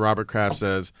insider, Robert Kraft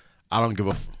says, I don't give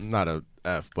a, not a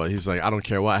F, but he's like, I don't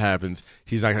care what happens.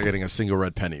 He's not getting a single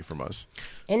red penny from us.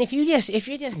 And if you're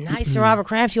just nice to Robert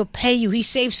Kraft, he'll pay you. He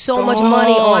saves so much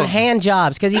money on hand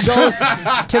jobs because he goes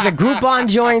to the Groupon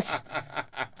joints.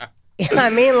 You know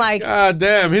what I mean? God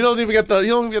damn, he don't even get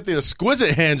the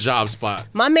exquisite hand job spot.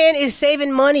 My man is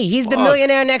saving money. He's the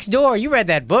millionaire next door. You read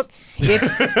that book.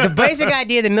 It's the basic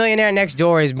idea of the millionaire next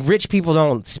door is rich people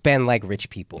don't spend like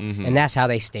rich people. Mm-hmm. And that's how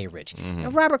they stay rich. Mm-hmm.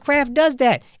 And Robert Kraft does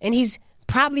that. And he's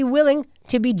probably willing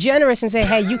to be generous and say,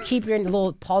 hey, you keep your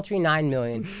little paltry $9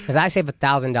 million because I save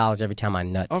 $1,000 every time I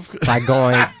nut by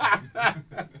going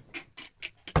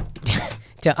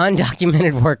to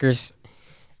undocumented workers.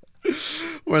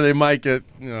 Where they might get,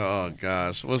 oh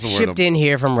gosh, what's the word? Shipped in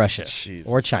here from Russia Jesus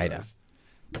or China. Christ.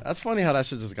 That's funny how that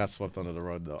shit just got swept under the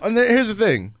rug, though. And here's the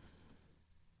thing.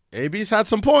 AB's had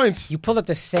some points. You pulled up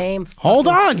the same. Hold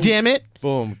on, damn it.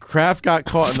 Boom. Kraft got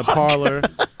caught in the parlor.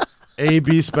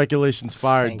 AB speculations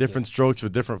fired. Different strokes for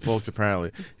different folks,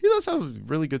 apparently. He does have a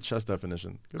really good chest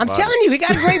definition. Good I'm body. telling you, he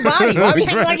got a great body. Why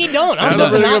would you act like he don't? I'm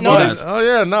That's supposed to a not really know good this. body.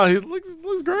 Oh, yeah, no, he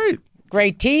looks great.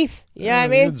 Great teeth. You know what I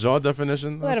mean? Good jaw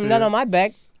definition. Let him nut on my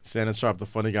back. Shannon Sharp, the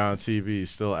funny guy on TV,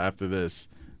 still after this.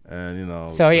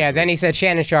 And, So, yeah, then he said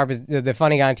Shannon Sharp is the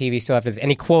funny guy on TV still after this. And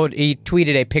he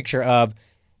tweeted a picture of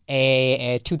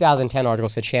a 2010 article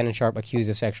said Shannon Sharp accused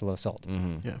of sexual assault.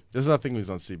 Mm-hmm. Yeah. This is, I think, he was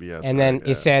on CBS. And then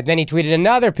he said, then he tweeted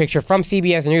another picture from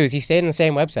CBS News. He stayed on the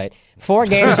same website. 4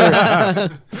 games.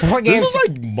 This is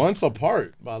like months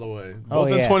apart, by the way. Both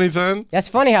in 2010. That's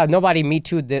funny how nobody Me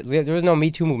Too. There was no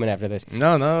Me Too movement after this.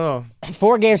 No.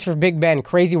 4 games for Big Ben.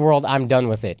 Crazy world. I'm done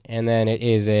with it. And then it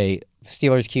is a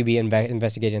Steelers QB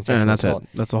investigating sexual assault.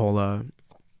 That's a whole.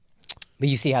 But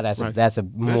you see how that's a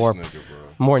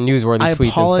more newsworthy tweet.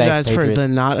 I apologize than for the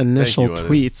not initial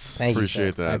tweets. Thank appreciate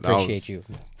you, that. I appreciate you.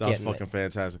 That was fucking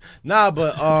fantastic. Nah,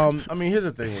 but I mean, here's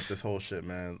the thing with this whole shit,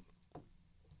 man.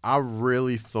 I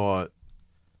really thought,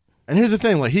 and here's the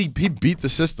thing, he beat the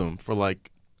system for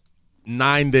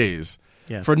 9 days.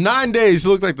 Yeah. For 9 days, he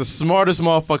looked like the smartest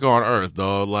motherfucker on earth,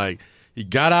 though. Like, he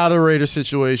got out of the Raiders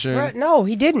situation. Right, no,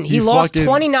 he didn't. He lost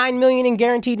 $29 million in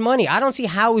guaranteed money. I don't see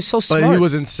how he was so smart. But he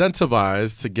was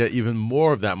incentivized to get even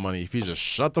more of that money if he just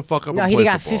shut the fuck up and play football. No,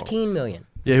 he got $15 million.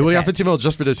 Yeah, he would have got $15 million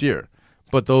just for this year.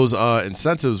 But those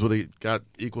incentives would have got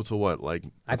equal to what? Like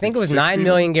I think it was $9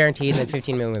 million guaranteed and then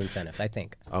 $15 million with incentives, I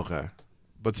think. Okay.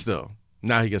 But still,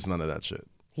 now he gets none of that shit.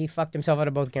 He fucked himself out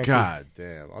of both guarantees. God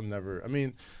damn. I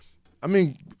mean, I'm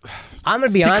going to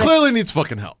be honest. He clearly needs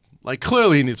fucking help. Like,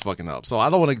 clearly he needs fucking help. So I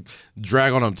don't want to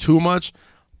drag on him too much,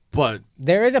 but...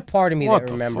 There is a part of me that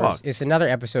remembers. Fuck? It's another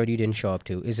episode you didn't show up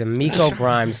to. Is Miko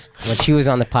Grimes, when she was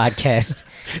on the podcast.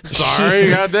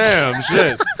 Sorry, goddamn,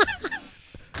 shit.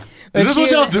 Is this what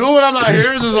y'all do when I'm not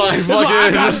here? It's just like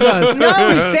fucking...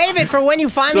 No, we save it for when you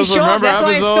finally show up. That's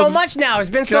why it's so much now. It's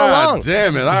been so long.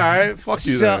 Damn it. All right. Fuck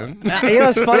you then. You know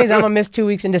what's funny is I'm going to miss 2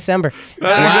 weeks in December.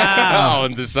 Wow. Oh,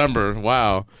 in December.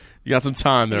 Wow. You got some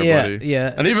time there, buddy.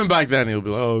 Yeah. And even back then, he'll be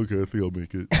like, oh, okay, I think I'll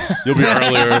make it. You'll be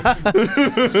earlier.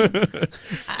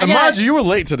 And mind you were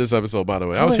late to this episode, by the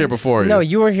way. I was here before you. No,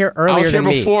 you were here earlier than me. I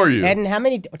was here before you. And how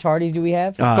many tardies do we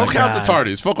have? Don't count the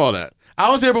tardies. Fuck all that. I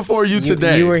was here before you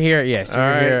today. You were here, yes. You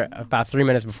were here about 3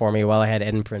 minutes before me while I had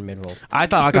Ed Print mid-roll. I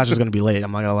thought Akash was going to be late.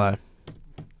 I'm not going to lie.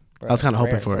 I was kind of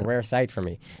hoping for it. It's a rare sight for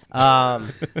me.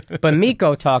 But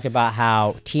Miko talked about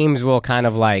how teams will kind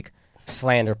of like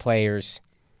slander players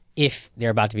if they're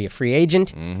about to be a free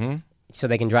agent, so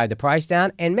they can drive the price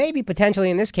down. And maybe potentially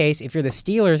in this case, if you're the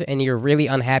Steelers and you're really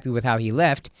unhappy with how he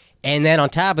left, and then on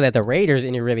top of that, the Raiders,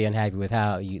 and you're really unhappy with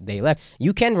how they left,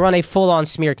 you can run a full-on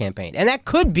smear campaign. And that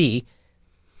could be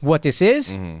what this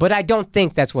is, but I don't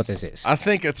think that's what this is. I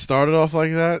think it started off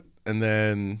like that, and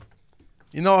then...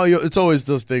 You know, it's always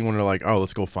this thing when they're like, oh,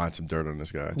 let's go find some dirt on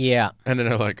this guy. Yeah. And then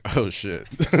they're like, oh, shit.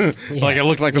 Like, it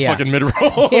looked like the fucking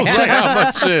mid-roll. Like, how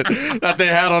much shit that they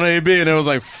had on AB. And it was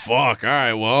like, fuck, all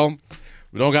right, well,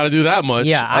 we don't got to do that much.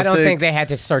 Yeah, I don't think they had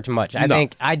to search much.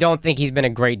 I don't think he's been a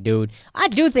great dude. I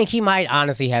do think he might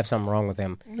honestly have something wrong with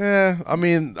him. Yeah, I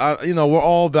mean, we're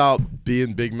all about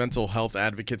being big mental health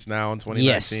advocates now in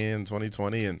 2019 and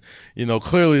 2020. And,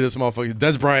 clearly this motherfucker,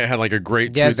 Des Bryant had like a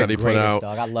great tweet that he put out.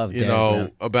 Dog. I love Des,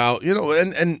 about,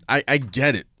 and I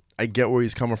get it. I get where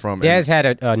he's coming from. Des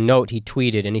had a note he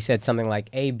tweeted, and he said something like,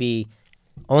 AB,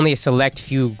 only a select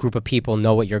few group of people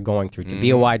know what you're going through to be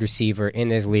a wide receiver in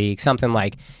this league. Something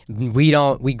like we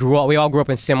all grew up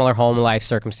in similar home life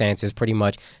circumstances, pretty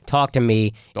much. Talk to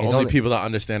me. The only people that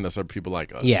understand us are people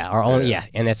like us. Yeah,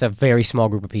 and that's a very small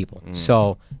group of people.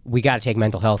 So we got to take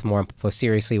mental health more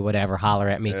seriously. Whatever, holler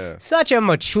at me. Yeah. Such a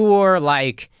mature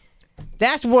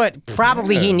That's what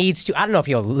probably he needs to. I don't know if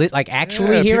he'll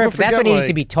actually hear it, but that's what he needs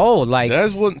to be told.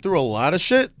 Des went through a lot of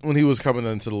shit when he was coming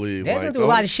into the league. Des went through a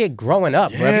lot of shit growing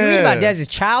up. Yeah. Bro. If you read about Des's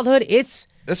childhood, it's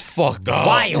fucked up.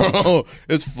 Wild. Bro.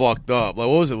 It's fucked up. Like,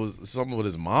 what was it? Was something with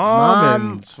his mom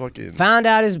and fucking found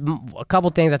out a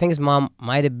couple things. I think his mom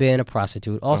might have been a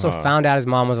prostitute. Also found out his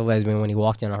mom was a lesbian when he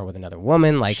walked in on her with another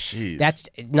woman. That's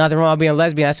nothing wrong with being a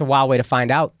lesbian. That's a wild way to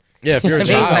find out. Yeah, if you're a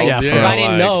child. If I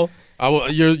didn't know.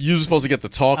 You're supposed to get the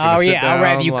talk. Oh yeah, I'd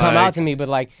rather you come out to me. But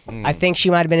I think she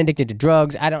might have been addicted to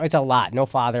drugs. It's a lot. No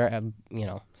father,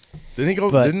 Didn't he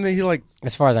go? Didn't he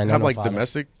as far as I know, have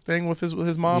domestic thing with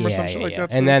his mom or some shit like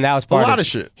that? Too? And then that was part a lot of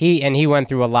shit. He went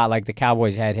through a lot. Like the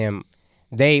Cowboys had him.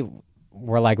 They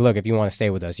were like, look, if you want to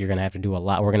stay with us, you're gonna have to do a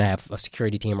lot. We're gonna have a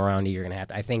security team around you. You're gonna have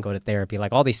to, I think, go to therapy.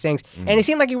 Like all these things. And it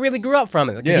seemed like he really grew up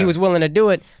from it because he was willing to do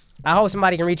it. I hope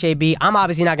somebody can reach AB. I'm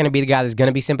obviously not going to be the guy that's going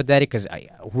to be sympathetic because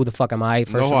who the fuck am I,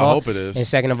 first of all? I hope it is. And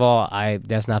second of all,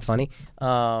 that's not funny.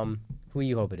 Who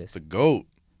you hope it is? The GOAT.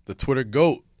 The Twitter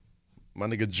GOAT. My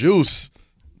nigga Juice.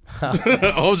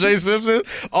 OJ Simpson.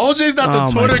 OJ's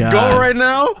not the Twitter GOAT right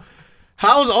now?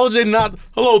 How is OJ not?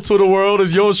 Hello, Twitter world.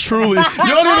 It's yours truly. You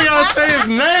don't even got to say his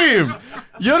name.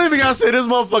 You don't even gotta say this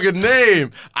motherfucking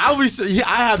name. I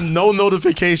have no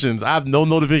notifications. I have no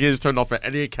notifications turned off for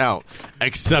any account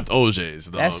except OJ's.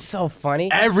 Dog. That's so funny.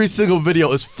 Every single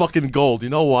video is fucking gold. You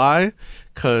know why?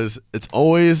 Because it's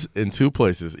always in two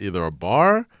places, either a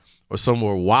bar or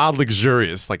somewhere wild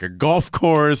luxurious, like a golf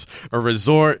course, a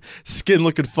resort, skin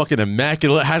looking fucking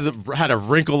immaculate, hasn't had a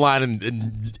wrinkle line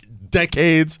in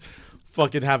decades,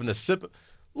 fucking having a sip.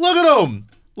 Look at him.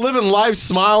 Living life,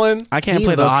 smiling. I can't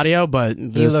play the audio, but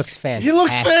he looks fantastic. He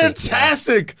looks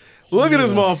fantastic. Look at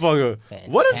this motherfucker.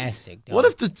 Fantastic. What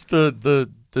if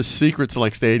the secret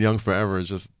to staying young forever is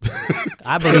just?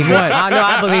 I believe what? No,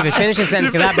 I believe it. Finish the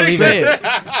sentence because I believe it.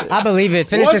 I believe it.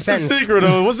 Finish the sentence. What's the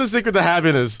secret? What's the secret to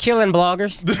happiness? Killing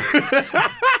bloggers.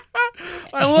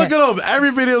 Like, look at him.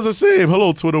 Every video's the same.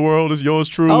 Hello, Twitter world. It's yours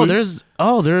truly.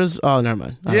 Never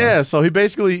mind. Yeah, so he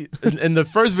basically, in the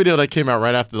first video that came out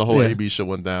right after the whole AB shit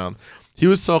went down, he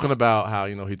was talking about how,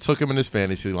 he took him in his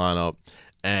fantasy lineup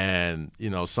and,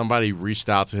 somebody reached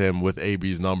out to him with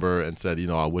AB's number and said,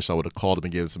 I wish I would have called him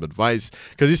and gave him some advice.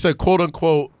 Because he said, quote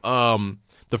unquote,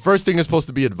 the first thing you're supposed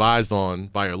to be advised on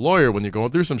by your lawyer when you're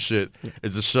going through some shit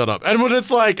is to shut up. And when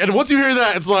it's like, and once you hear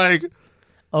that, it's like,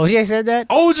 OJ said that?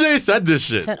 OJ said this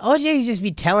shit. OJ just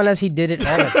be telling us he did it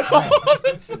all the time.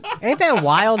 Ain't that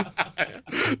wild?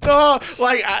 No,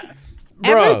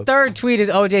 every third tweet is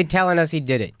OJ telling us he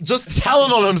did it. Just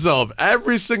telling on himself.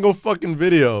 Every single fucking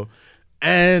video.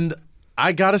 And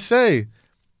I gotta say,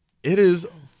 it is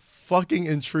fucking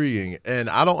intriguing. And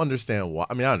I don't understand why.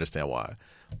 I mean, I understand why.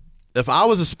 If I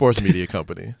was a sports media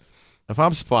company, if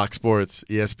I'm Fox Sports,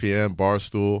 ESPN,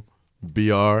 Barstool,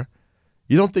 BR,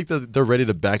 you don't think that they're ready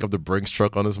to back up the Brinks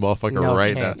truck on this motherfucker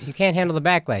right now? You can't handle the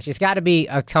backlash. It's got to be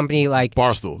a company like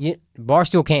Barstool.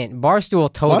 Barstool can't.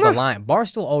 Barstool toes the line.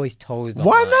 Barstool always toes the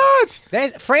line. Why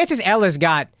not? Francis Ellis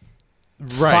got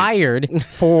fired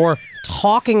for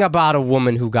talking about a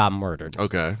woman who got murdered.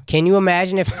 Okay. Can you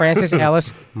imagine if Francis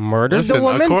Ellis murdered the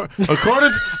woman?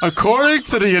 According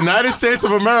to the United States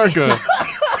of America,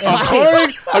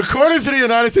 according to the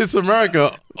United States of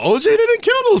America, OJ didn't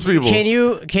kill those people.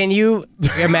 Can you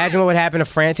imagine what would happen to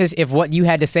Francis if what you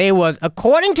had to say was,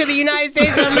 according to the United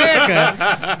States of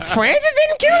America, Francis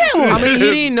didn't kill that woman? I mean, he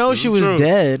didn't know she was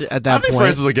dead at that point. I think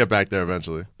Francis will get back there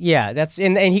eventually. Yeah,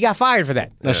 and he got fired for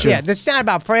that. Yeah, that's not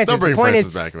about Francis. They'll bring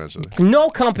Francis back eventually. No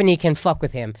company can fuck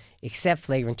with him except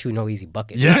Flagrant 2 No Easy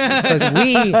Buckets. Yeah.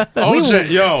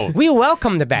 Because we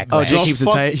welcome the backlash. OJ keeps it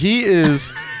tight. He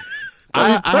is...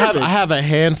 I have a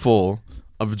handful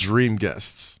of dream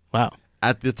guests. Wow.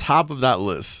 At the top of that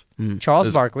list.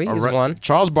 Charles Barkley is one.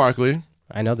 Charles Barkley.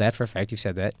 I know that for a fact. You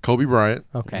said that. Kobe Bryant.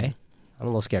 Okay. I'm a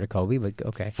little scared of Kobe, but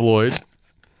okay. Floyd.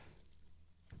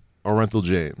 Orenthal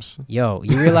James. Yo,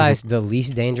 you realize the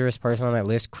least dangerous person on that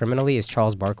list criminally is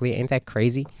Charles Barkley? Ain't that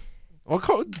crazy? Well,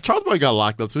 Charles Barkley got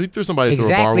locked up, so he threw somebody through a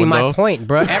bar window. Exactly my point,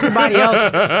 bro. Everybody else,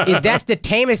 that's the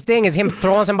tamest thing is him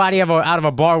throwing somebody out of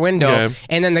a bar window. Okay.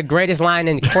 And then the greatest line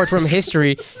in courtroom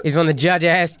history is when the judge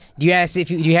asked, do you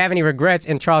have any regrets?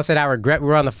 And Charles said, I regret we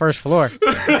were on the first floor.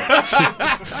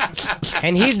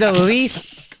 And he's the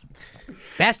least...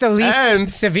 That's the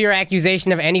least severe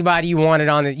accusation of anybody you wanted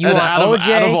on it. Out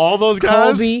of all those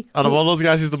guys,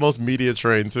 he's the most media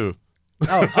trained too.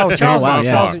 Charles!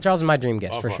 Charles is my dream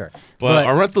guest for sure. But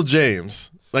Orenthal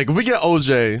James, if we get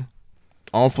OJ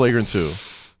on Flagrant 2,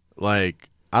 I'd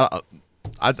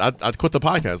quit the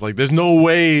podcast. There's no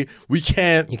way we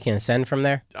can't. You can't ascend from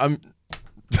there.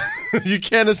 You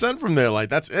can't ascend from there.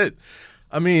 That's it.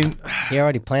 I mean, you're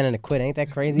already planning to quit. Ain't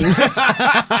that crazy?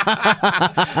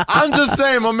 I'm just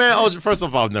saying, my man OJ. First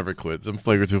of all, I've never quit. I'm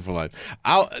Flagrant 2 for life.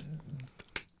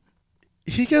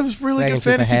 He gives really good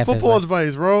fantasy football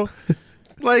advice, bro.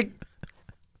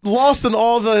 Lost in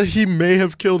all the he may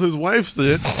have killed his wife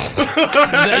shit.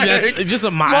 That's just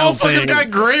a mild thing. Motherfucker's got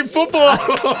great football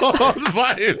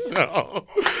advice. So.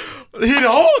 He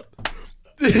don't.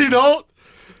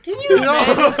 Can you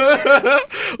imagine?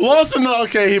 Lost in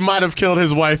the, he might have killed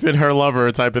his wife and her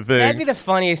lover type of thing. That'd be the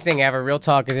funniest thing ever, real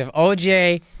talk, is if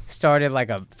OJ started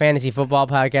a fantasy football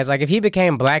podcast. If he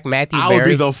became Black Matthew Berry. I would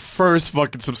be the first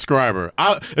fucking subscriber.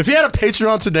 If he had a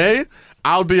Patreon today,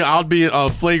 I'll be a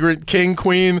flagrant king,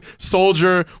 queen,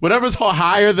 soldier, whatever's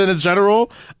higher than a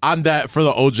general. I'm that for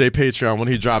the OJ Patreon when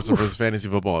he drops it for his fantasy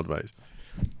football advice.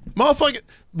 Motherfucker,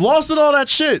 lost in all that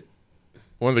shit.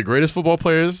 One of the greatest football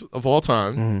players of all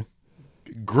time.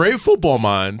 Mm-hmm. Great football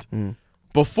mind. Mm.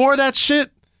 Before that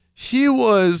shit, he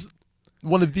was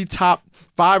one of the top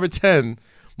 5 or 10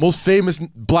 most famous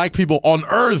black people on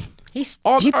earth. He's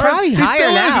probably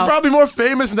higher now. He's probably more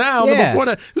famous now than before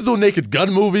that. He was doing Naked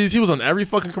Gun movies. He was on every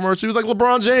fucking commercial. He was like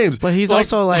LeBron James. But he's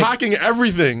also hacking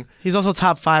everything. He's also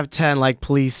top 5-10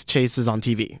 police chases on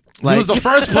TV. He was the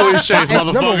first police chase,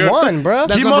 motherfucker. That's number one, bro.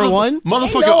 That's number one?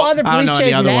 Motherfucker. No other police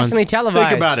chase nationally televised.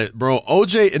 Think about it, bro.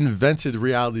 OJ invented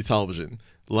reality television.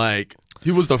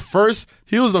 He was the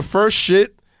first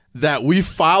shit that we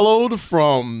followed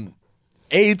from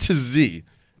A to Z,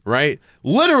 right?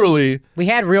 Literally. We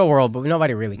had Real World, but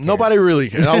nobody really cared. Nobody really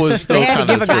cared. I was still they had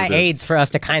to give a guy scripted. AIDS for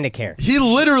us to kind of care. He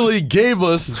literally gave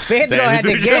us... Pedro had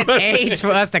to get AIDS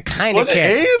for us to kind of care.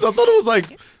 Was it AIDS? I thought it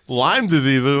was Lyme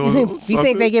disease. You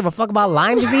think they gave a fuck about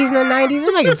Lyme disease in the 90s? They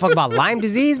don't give a fuck about Lyme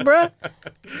disease, bro.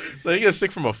 So you get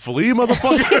sick from a flea,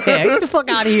 motherfucker? Yeah, get the fuck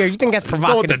out of here. You think that's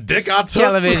provocative? The dick I took?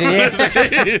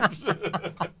 Television,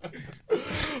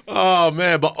 Oh,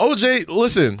 man. But OJ,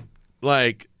 listen,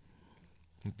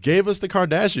 gave us the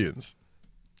Kardashians.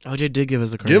 OJ did give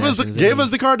us the Kardashians. Gave us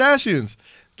the Kardashians.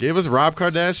 Gave us Rob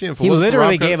Kardashian. He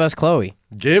literally gave us Khloe.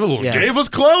 Gave us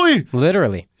Khloe.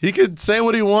 Literally. He could say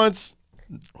what he wants.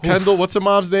 Kendall, what's her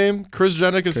mom's name? Kris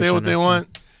Jenner can say what they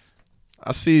want.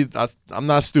 I'm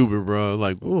not stupid, bro.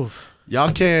 Like,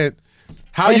 y'all can't.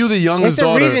 How you the youngest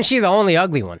daughter? It's the reason she's the only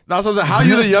ugly one. That's what I'm saying. How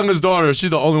you the youngest daughter? She's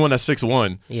the only one that's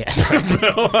 6'1". Yeah.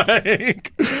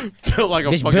 built like a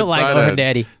Bitch fucking built like her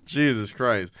daddy. Jesus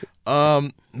Christ.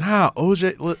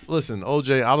 OJ. Listen,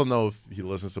 OJ. I don't know if he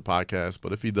listens to podcasts,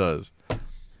 but if he does,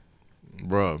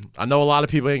 bro, I know a lot of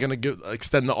people ain't gonna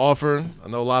extend the offer. I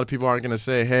know a lot of people aren't gonna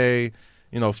say, hey,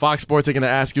 Fox Sports ain't gonna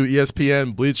ask you,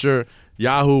 ESPN, Bleacher,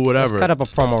 Yahoo, whatever. Let's cut up a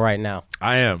promo right now.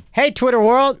 I am. Hey, Twitter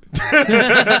world.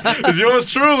 It's yours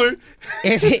truly.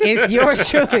 It's yours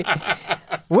truly.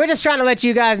 We're just trying to let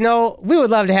you guys know we would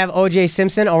love to have OJ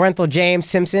Simpson, Orenthal James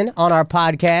Simpson, on our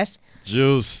podcast.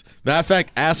 Juice. Matter of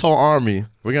fact, Asshole Army.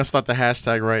 We're going to start the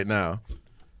hashtag right now.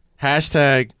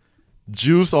 Hashtag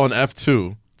Juice on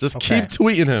F2. Just keep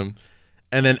tweeting him.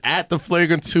 And then at the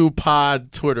Flagrant 2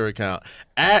 Pod Twitter account.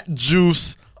 Hashtag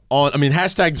Juice on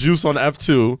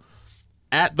F2.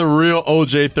 At the real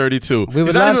OJ32.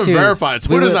 He's not even verified.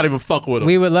 Twitter's not even fucking with him.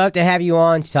 We would love to have you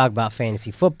on to talk about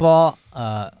fantasy football,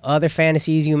 other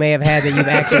fantasies you may have had that you've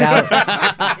acted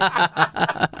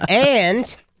out.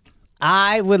 And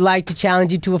I would like to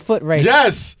challenge you to a foot race.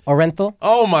 Yes. Orenthal.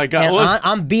 Oh, my God.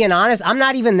 I'm being honest. I'm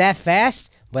not even that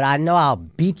fast, but I know I'll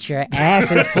beat your ass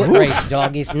in a foot race,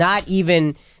 dog. It's not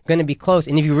even going to be close.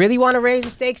 And if you really want to raise the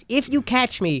stakes, if you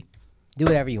catch me, do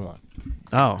whatever you want.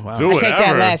 Oh, wow. I take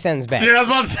that last sentence back. Yeah, I was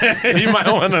about to say, you might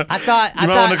want to. I thought I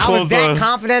was that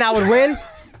confident I would win,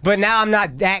 but now I'm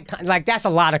not that. That's a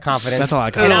lot of confidence. That's a lot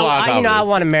of confidence. And I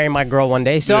want to marry my girl one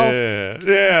day. So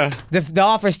yeah. The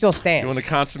offer still stands. You want to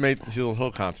consummate?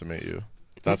 He'll consummate you.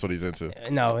 That's what he's into.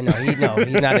 No, he's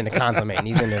not into consummating.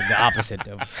 He's into the opposite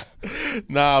of.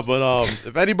 Nah, but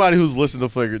if anybody who's listened to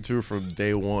Flagrant 2 from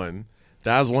day one,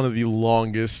 that was one of the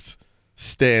longest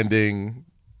standing,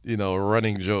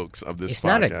 running jokes of this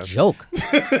podcast. It's not a joke.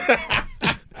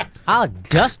 I'll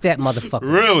dust that motherfucker.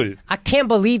 Really? I can't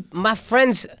believe my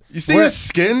friends. You see his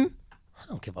skin? I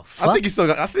don't give a fuck. I think he still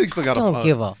got.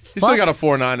 Give a fuck. He still got a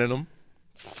 4.9 in him.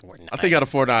 4.9. I think he got a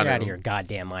 4.9 in him. Get out of your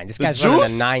goddamn mind. This guy's running a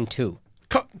 9.2.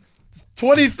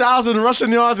 20,000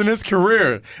 rushing yards in his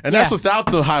career, and that's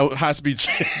without the high speed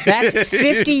chain. That's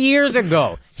 50 years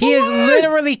ago. He has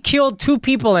literally killed 2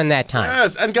 people in that time.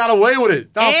 Yes, and got away with it.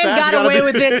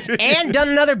 With it, and done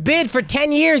another bid for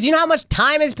 10 years. You know how much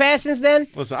time has passed since then?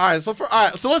 Listen, all right, so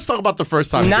let's talk about the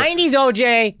first time. 90s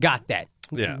OJ got that.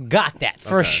 Yeah. Got that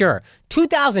for sure.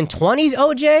 2020s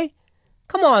OJ?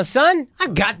 Come on, son. I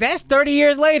got that. That's 30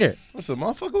 years later. Listen,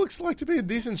 motherfucker looks like to be in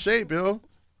decent shape, yo.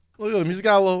 Look at him. He's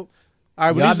got a little...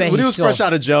 All right, when he was fresh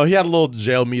out of jail, he had a little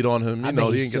jail meat on him. He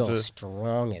didn't get to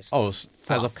strong as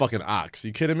as a fucking ox.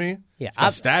 You kidding me? Yeah,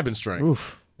 stabbing strength.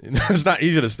 Oof. It's not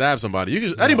easy to stab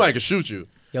somebody. Anybody can shoot you.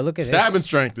 Yo, look at stabbing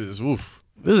strength is oof.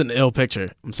 This is an ill picture.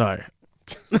 I'm sorry.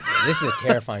 This is a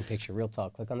terrifying picture. Real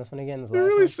talk. Click on this one again. We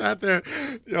really sat there.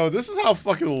 Yo, this is how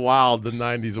fucking wild the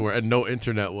 90s were and no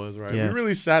internet was, right? Yeah. We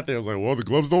really sat there and was like, well, the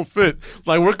gloves don't fit.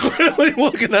 Like, we're clearly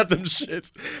looking at them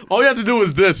shits. All you have to do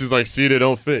is this. He's like, see, they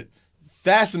don't fit.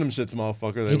 Fasten them shits,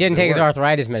 motherfucker. He didn't take his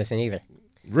arthritis medicine either.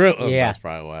 Really? Yeah. That's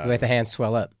probably why. He let the hands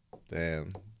swell up.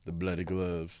 Damn. The bloody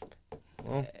gloves.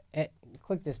 Well.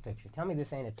 Click this picture. Tell me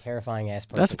this ain't a terrifying ass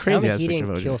picture. That's a crazy ass picture. He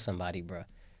didn't kill somebody, bro.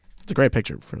 It's a great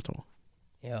picture, first of all.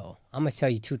 Yo, I'm going to tell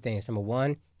you 2 things. Number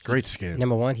 1. Great skin.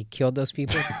 Number 1, he killed those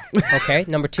people. Okay.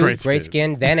 Number 2, great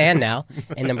skin then and now.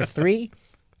 And number 3,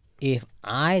 if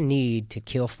I need to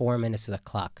kill 4 minutes of the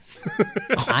clock,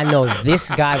 I know this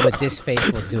guy with this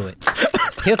face will do it.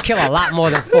 He'll kill a lot more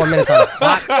than 4 minutes on the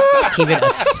clock. Keep it a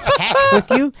stack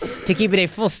with you to keep it a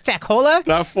full stack. Hola.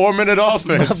 That 4-minute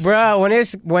offense, bro.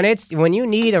 When you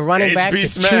need a running back to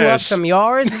chew up some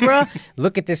yards, bro.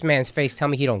 Look at this man's face. Tell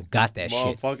me he don't got that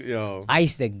shit. Yo.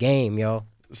 Ice the game, yo.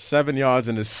 7 yards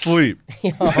in his sleep.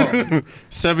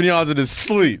 7 yards in his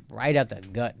sleep. Right up the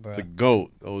gut, bro. The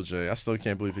GOAT, OJ. I still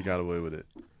can't believe he got away with it.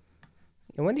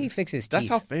 And when did he fix his teeth? That's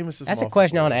how famous this. That's a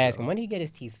question I want to ask him. When did he get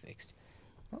his teeth fixed?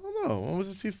 I don't know. When was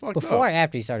his teeth fucked Before up? or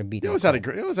after he started beating? He always had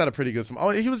a pretty good.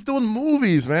 He was doing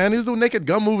movies, man. He was doing Naked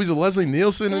Gun movies with Leslie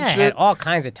Nielsen and shit. He had all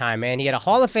kinds of time, man. He had a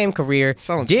Hall of Fame career.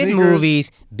 Selling did sneakers.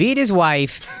 Movies, beat his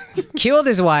wife, killed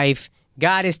his wife,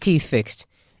 got his teeth fixed.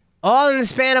 All in the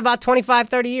span of about 25,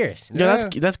 30 years. Yeah,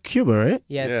 that's Cuba, right?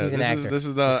 Yeah, he's an actor. This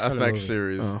is the FX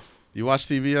series. Oh. You watch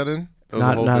TV, Eden?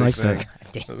 Not like that.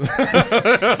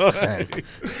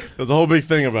 There's a whole big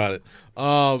thing about it.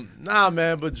 Nah,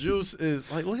 man, but Juice is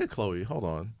like, look at Chloe. Hold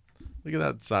on. Look at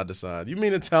that side to side. You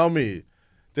mean to tell me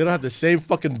they don't have the same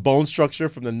fucking bone structure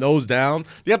from the nose down?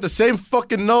 They have the same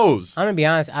fucking nose. I'm going to be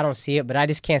honest, I don't see it, but I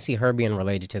just can't see her being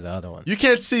related to the other one. You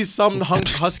can't see some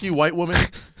husky white woman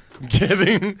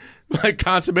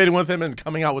consummating with him and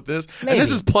coming out with this? Maybe. And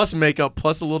this is plus makeup,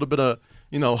 plus a little bit of,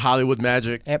 Hollywood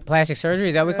magic. Plastic surgery?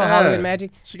 Is that what we call Hollywood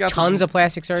magic? She got tons of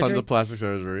plastic surgery? Tons of plastic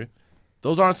surgery.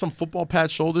 Those aren't some football pad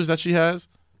shoulders that she has?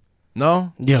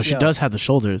 No? Yeah, she does have the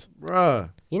shoulders. Bruh.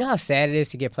 You know how sad it is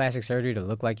to get plastic surgery to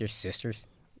look like your sisters?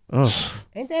 Oh.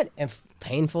 Ain't that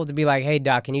painful to be like, hey,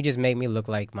 doc, can you just make me look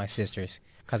like my sisters?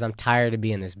 Because I'm tired of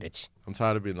being this bitch. I'm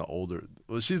tired of being the older.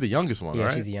 Well, she's the youngest one, right?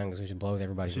 Yeah, she's the youngest, which blows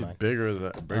everybody's mind. She's bigger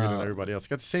than everybody else.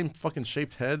 Got the same fucking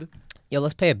shaped head. Yo,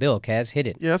 let's pay a bill, Kaz. Hit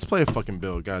it. Yeah, let's play a fucking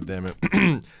bill. God damn it.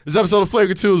 This episode of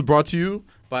Flagrant 2 is brought to you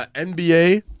by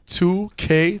NBA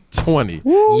 2K20.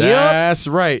 Woo. That's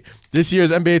right. This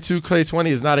year's NBA 2K20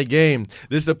 is not a game.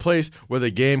 This is the place where the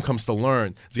game comes to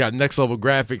learn. It's got next level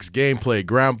graphics, gameplay,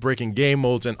 groundbreaking game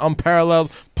modes, and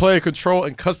unparalleled player control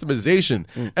and customization.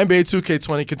 NBA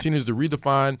 2K20 continues to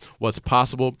redefine what's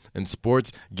possible in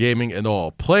sports, gaming, and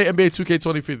all. Play NBA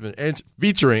 2K20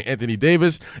 featuring Anthony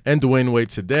Davis and Dwayne Wade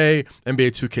today. NBA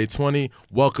 2K20,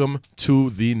 welcome to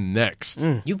the next.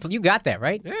 You got that,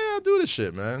 right? Yeah, I do this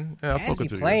shit, man. Yeah, I be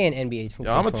playing NBA 2K20.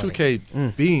 Yo, I'm a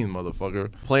 2K fiend, motherfucker.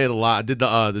 Play it a lot. I did the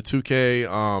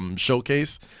 2K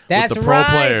showcase with the pro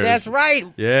players. That's right.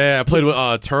 Yeah, I played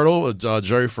with Turtle,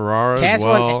 Jerry Ferrara as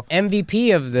well. Won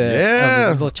MVP of the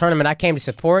little tournament. I came to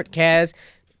support Kaz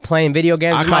playing video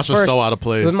games. I was so out of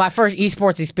place. It was my first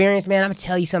esports experience, man. I'm gonna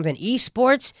tell you something.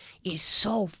 Esports is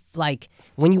so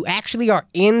when you actually are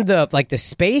in the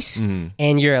space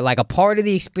and you're like a part of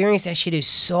the experience, that shit is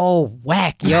so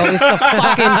whack, yo. It's the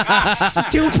fucking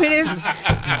stupidest,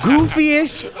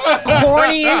 goofiest,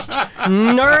 corniest,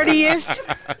 nerdiest,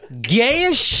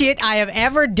 gayest shit I have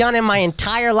ever done in my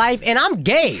entire life, and I'm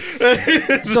gay.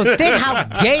 So think how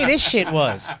gay this shit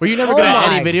was. Were you never good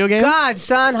at any video game? God,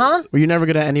 son, huh? Were you never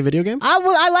good at any video game?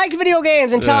 I liked video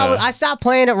games until I stopped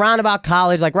playing it around about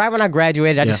college. Like right when I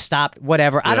graduated, I just stopped.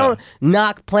 Whatever. I don't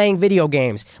knock playing video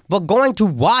games, but going to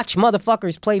watch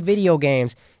motherfuckers play video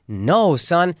games, no,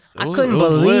 son. I couldn't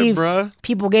believe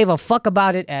people gave a fuck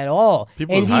about it at all.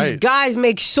 And these guys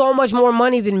make so much more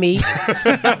money than me.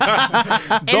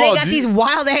 And they got these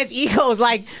wild ass egos.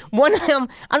 Like one of them,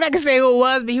 I'm not gonna say who it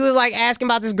was, but he was like asking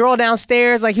about this girl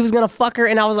downstairs, like he was gonna fuck her,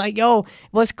 and I was like, yo,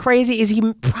 what's crazy is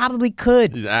he probably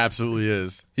could. He absolutely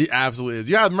is. He absolutely is.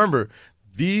 Yeah, remember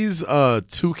these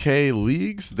 2K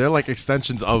leagues, they're like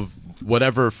extensions of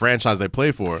whatever franchise they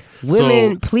play for.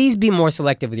 Women, please be more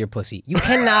selective with your pussy. You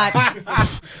cannot.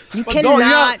 You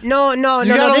cannot. No.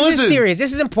 This is serious.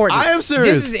 This is important. I am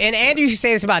serious. And Andrew used to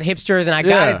say this about hipsters, and I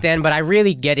got it then, but I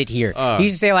really get it here. He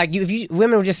used to say, like, if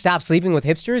women would just stop sleeping with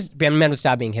hipsters, men would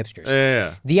stop being hipsters.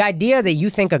 Yeah. The idea that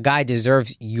you think a guy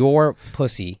deserves your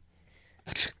pussy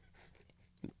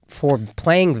for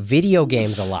playing video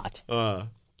games a lot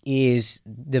is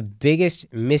the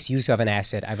biggest misuse of an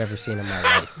asset I've ever seen in my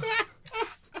life.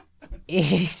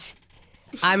 It's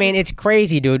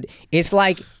crazy, dude. It's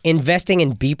like investing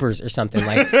in beepers or something.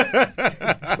 Like,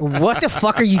 what the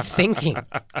fuck are you thinking?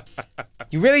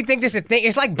 You really think this is a thing?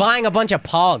 It's like buying a bunch of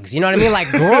pogs. You know what I mean? Like,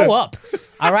 grow up.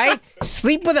 All right?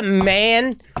 Sleep with a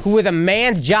man with a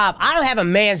man's job. I don't have a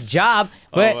man's job,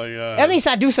 but at least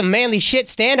I do some manly shit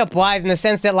stand-up wise in the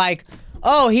sense that, like,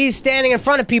 oh, he's standing in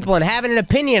front of people and having an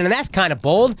opinion, and that's kind of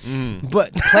bold.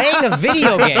 But playing a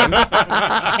video game, and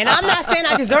I'm not saying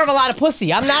I deserve a lot of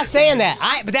pussy. I'm not saying that.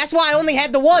 But that's why I only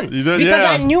had the one. Because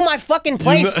I knew my fucking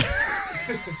place.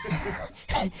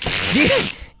 Do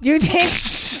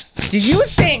you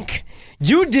think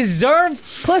you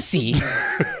deserve pussy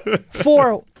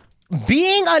for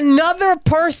being another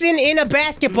person in a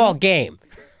basketball game?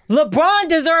 LeBron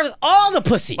deserves all the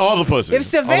pussy. All the pussy. If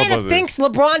Savannah thinks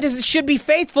LeBron should be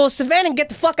faithful, Savannah, get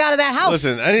the fuck out of that house.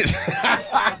 Listen,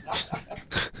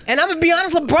 and I'm going to be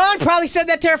honest, LeBron probably said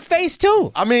that to her face,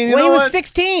 too. I mean, when he was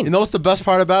 16. You know what's the best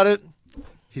part about it?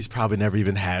 He's probably never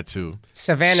even had to.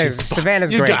 Savannah's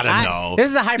great. You gotta know. This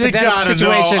is a hypothetical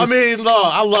situation. Know. I mean, look,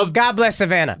 I love. God bless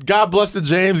Savannah. God bless the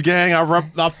James gang.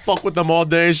 I fuck with them all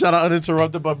day. Shout out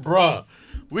Uninterrupted, but bruh,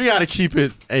 we gotta keep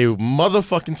it a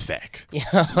motherfucking stack.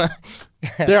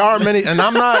 There aren't many, and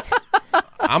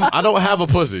I don't have a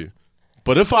pussy,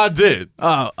 but if I did,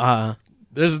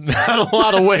 there's not a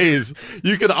lot of ways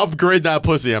you can upgrade that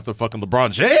pussy after fucking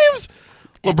LeBron James.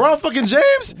 LeBron fucking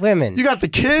James? Women. You got the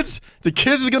kids? The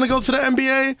kids is going to go to the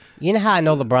NBA? You know how I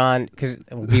know LeBron? Because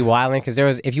be wilding.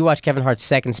 Because if you watch Kevin Hart's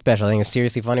second special, I think it's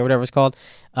Seriously Funny, or whatever it's called,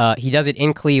 he does it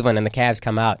in Cleveland and the Cavs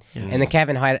come out. And the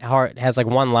Kevin Hart has like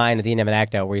one line at the end of an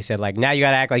act out where he said like, now you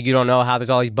got to act like you don't know how there's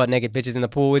all these butt naked bitches in the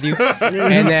pool with you.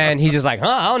 And then he's just like,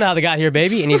 I don't know how they got here,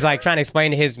 baby. And he's like trying to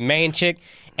explain to his main chick.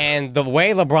 And the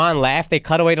way LeBron laughed, they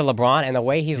cut away to LeBron, and the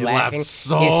way he's laughing is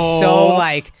so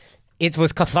like... It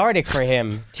was cathartic for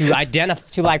him to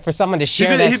identify, like for someone to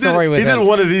share that story with him. He did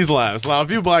one of these laughs. Now, if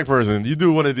you're a black person, you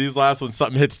do one of these laughs when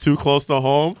something hits too close to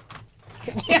home.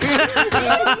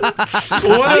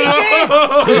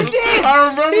 I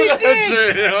remember that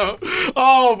shit, yo.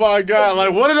 Oh my god!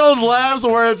 Like one of those laughs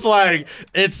where it's like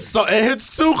it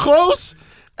hits too close.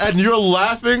 And you're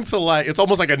laughing to like, it's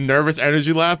almost like a nervous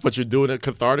energy laugh, but you're doing it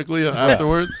cathartically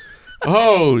afterward.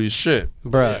 Holy shit.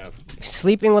 Bruh. Yeah.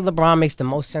 Sleeping with LeBron makes the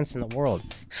most sense in the world.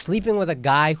 Sleeping with a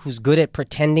guy who's good at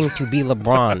pretending to be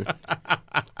LeBron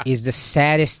is the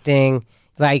saddest thing.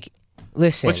 Like,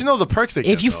 listen. But you know the perks they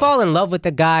get, if you fall in love with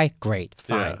the guy, great,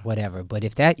 fine, whatever. But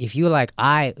if you're like,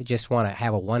 I just want to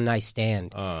have a one night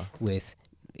stand with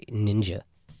Ninja.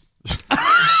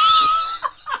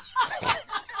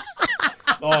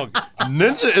 Oh,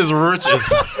 Ninja is rich as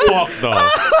fuck, though.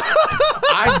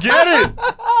 I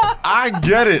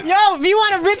get it. Yo, if you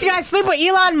want a rich guy, sleep with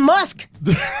Elon Musk.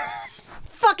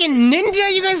 Fucking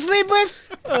Ninja you gonna sleep with?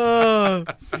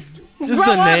 Just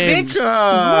Grow the up, name. bitch.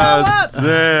 God Grow up.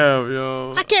 damn,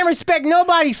 yo. I can't respect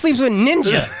nobody who sleeps with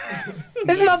Ninja.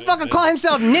 This motherfucker call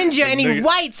himself Ninja and he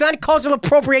white, son. Cultural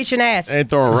appropriation ass.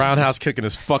 Ain't throw a roundhouse kick in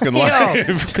his fucking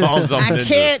life. Call himself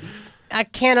Ninja. I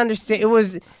can't understand. It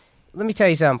was... Let me tell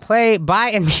you something.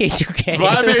 Buy NBA 2K.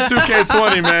 Buy NBA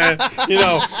 2K20, man. You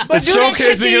know, it's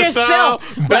showcasing your style,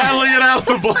 battling it out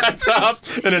with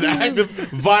blacktop in an active,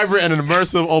 vibrant, and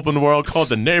immersive open world called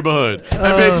The Neighborhood.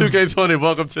 NBA 2K20,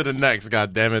 welcome to the next,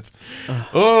 goddammit.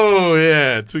 Oh,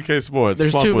 yeah, 2K Sports.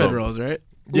 There's two mid-rolls, right?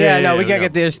 Yeah, we gotta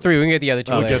get there's three. We can get the other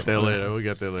two We'll later. get there later. We'll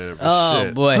get there later. Oh,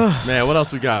 shit. boy. Man, what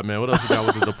else we got, man? What else we got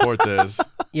with the Deportes?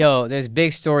 Yo, there's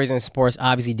big stories in sports.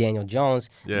 Obviously, Daniel Jones,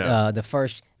 the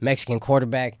first Mexican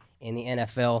quarterback in the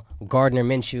NFL, Gardner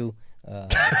Minshew.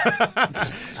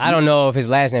 I don't know if his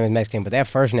last name is Mexican, but that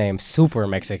first name, super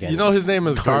Mexican. You know his name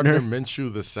is Gardner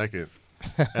Minshew II.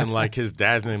 And like his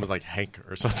dad's name is like Hank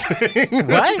or something.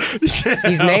 What? Yeah,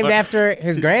 he's named after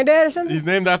his granddad or something? He's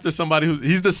named after somebody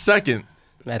he's the second.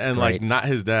 That's and great. like not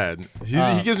his dad. He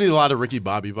gives me a lot of Ricky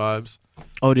Bobby vibes.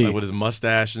 OD. Like with his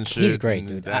mustache and shit. He's great,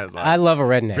 His dude. dad's like, I love a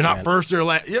redneck. if you're not man. first, you're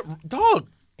last. Yeah, dog.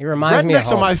 He reminds me of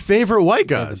Rednecks are my favorite white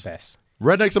guys. the best.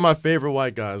 Rednecks are my favorite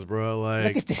white guys, bro. Like,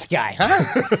 Look at this guy,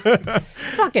 huh?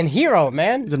 Fucking hero,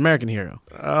 man. He's an American hero.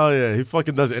 oh yeah, he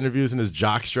fucking does interviews in his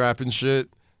jock strap and shit.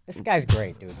 This guy's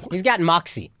great, dude. He's got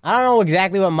moxie. I don't know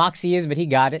exactly what moxie is, but he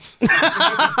got it.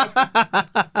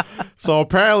 So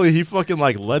apparently he fucking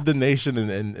like led the nation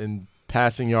in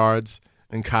passing yards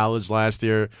in college last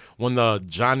year. Won the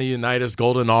Johnny Unitas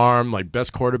Golden Arm, like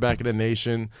best quarterback in the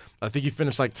nation. I think he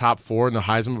finished like top 4 in the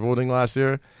Heisman voting last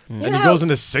year. And he goes in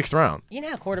the 6th round. You know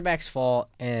how quarterbacks fall,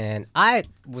 and I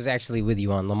was actually with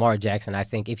you on Lamar Jackson. I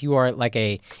think if you are like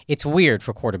it's weird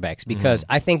for quarterbacks because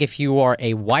I think if you are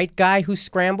a white guy who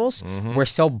scrambles, we're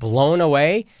so blown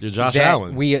away. You're Josh that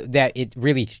Allen. That it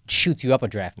really shoots you up a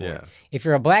draft board. Yeah. If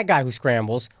you're a black guy who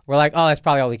scrambles, we're like, oh, that's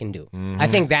probably all we can do. I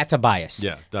think that's a bias.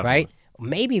 Yeah, definitely. Right?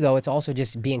 Maybe, though, it's also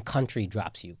just being country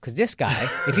drops you. Because this guy,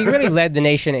 if he really led the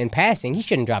nation in passing, he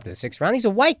shouldn't drop to the 6th round. He's a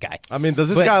white guy. I mean, does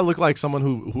this guy look like someone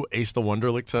who aced the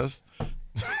Wonderlic test?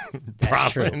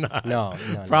 That's Probably true. not. No.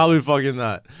 Probably fucking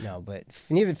not. No, but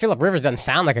neither Phillip Rivers doesn't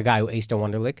sound like a guy who aced a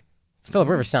Wonderlic. Phillip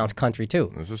Rivers sounds country,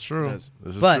 too. This is true. This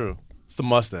is But- true. It's the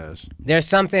mustache. There's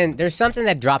something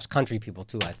that drops country people,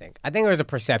 too, I think. I think there's a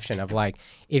perception of, like,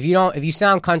 if you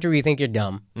sound country, we think you're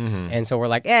dumb. And so we're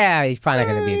like, he's probably not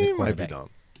going to be a good He might quarterback. be dumb.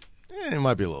 Yeah, he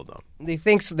might be a little dumb.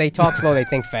 They talk slow, they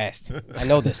think fast. I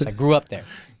know this. I grew up there.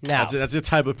 Now, That's your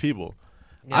type of people.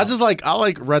 I like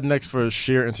rednecks for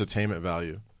sheer entertainment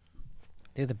value.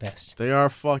 they're the best. They are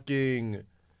fucking.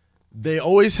 They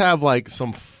always have like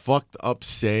some fucked up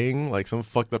saying, like some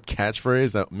fucked up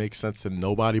catchphrase that makes sense to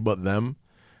nobody but them.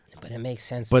 But it makes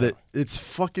sense. But it's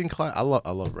fucking I love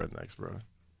rednecks, bro.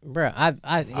 Bro,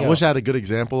 I wish I had a good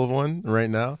example of one right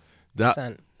now.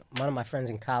 Son, one of my friends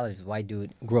in college, a white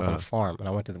dude, grew up on a farm,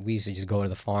 and we used to just go to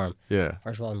the farm. Yeah.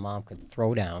 First of all, his mom could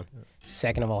throw down.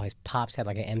 Second of all, his pops had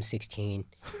like an M16.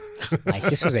 Like,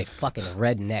 this was a fucking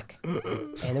redneck.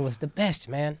 And it was the best,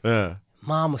 man. Yeah.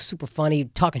 Mom was super funny,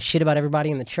 talking shit about everybody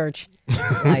in the church.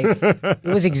 Like, it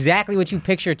was exactly what you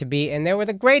picture it to be, and they were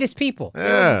the greatest people. They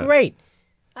were great.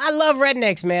 I love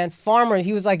rednecks, man. Farmer.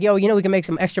 He was like, yo, we can make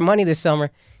some extra money this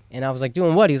summer. And I was like,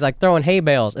 doing what? He was like, throwing hay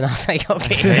bales. And I was like,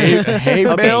 okay.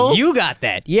 Hay bales? You got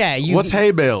that. Yeah. What's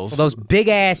hay bales? Those big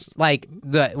ass, like,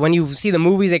 when you see the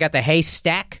movies, they got the hay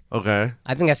stack. Okay.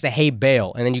 I think that's the hay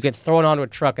bale. And then you get thrown onto a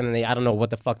truck, and then I don't know what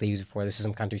the fuck they use it for. This is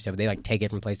some country stuff. They, like, take it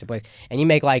from place to place. And you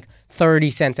make, like,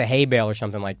 30 cents a hay bale or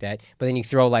something like that. But then you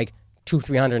throw, like,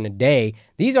 200-300 in a day.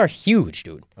 These are huge,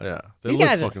 dude. Yeah, they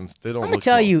don't. I'm gonna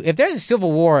tell you, if there's a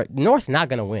civil war, North not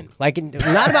gonna win. Like,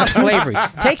 not about slavery.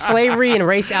 Take slavery and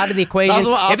race out of the equation.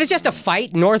 If it's just a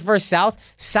fight, North versus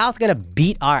South gonna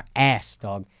beat our ass,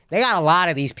 dog. They got a lot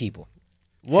of these people.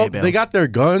 Well, they got their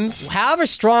guns. However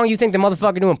strong you think the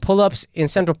motherfucker doing pull-ups in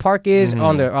Central Park is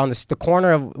on the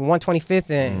corner of 125th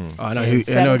and I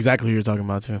know exactly who you're talking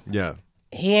about too. Yeah,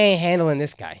 he ain't handling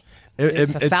this guy.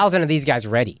 It's 1,000 of these guys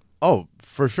ready. Oh,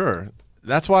 for sure.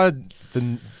 That's why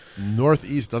the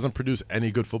Northeast doesn't produce any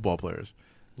good football players.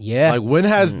 Yeah. Like, when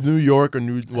has New York or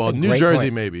New Jersey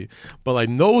point. Maybe, but like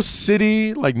no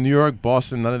city like New York,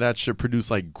 Boston, none of that shit produce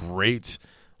like great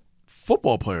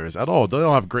football players at all. They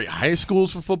don't have great high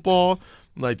schools for football.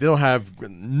 Like, they don't have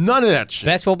none of that shit.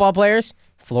 Best football players?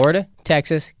 Florida,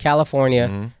 Texas,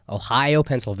 California, Ohio,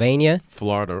 Pennsylvania.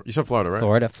 Florida. You said Florida, right?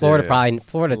 Florida, probably.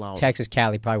 Florida, Texas,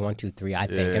 Cali, probably 1, 2, 3, I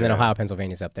think. And then Ohio,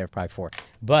 Pennsylvania's up there, probably 4.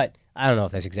 But I don't know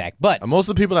if that's exact. But most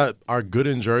of the people that are good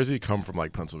in Jersey come from,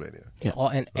 like, Pennsylvania. Yeah.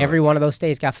 And every one of those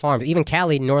states got farms. Even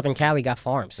Cali, northern Cali got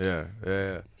farms.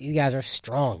 Yeah. These guys are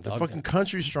strong, dog. They're fucking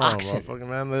country strong, motherfucking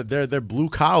man. They're blue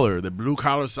collar. They're blue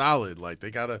collar solid. Like, they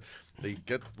get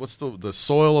what's the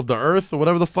soil of the earth or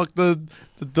whatever the fuck the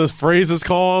phrase is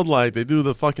called. Like, they do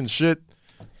the fucking shit.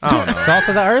 I don't know. Salt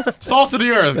of the earth? Salt of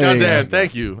the earth. Goddamn.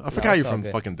 Thank you. I forgot you're from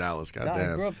fucking Dallas.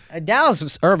 Goddamn. Dallas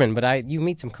was urban, but you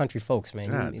meet some country folks,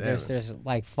 man. There's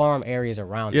like farm areas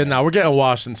around. Yeah, we're getting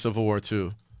washed in Civil War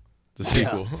 2, the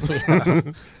sequel.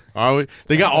 Are we?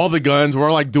 They got all the guns.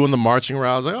 We're like doing the marching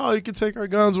rounds. Like, oh, you can take our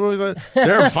guns.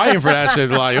 They're fighting for that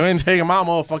shit. Like, you ain't taking my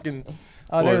motherfucking.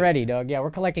 Oh, they're ready, dog. Yeah, we're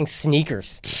collecting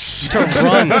sneakers to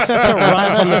run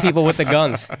from the people with the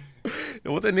guns.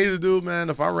 What they need to do, man,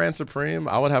 if I ran Supreme,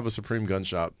 I would have a Supreme gun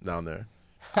shop down there.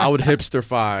 I would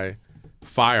hipsterify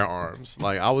firearms.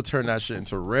 Like, I would turn that shit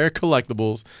into rare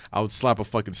collectibles. I would slap a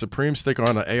fucking Supreme sticker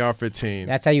on an AR-15.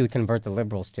 That's how you would convert the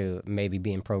liberals to maybe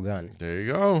being pro-gun. There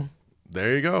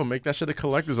you go. Make that shit a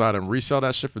collector's item. Resell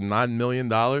that shit for $9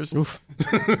 million. Oof.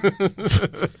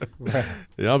 Yeah,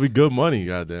 that'll be good money,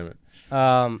 goddammit.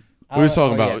 What are we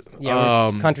talking about?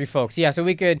 Yeah, country folks. Yeah, so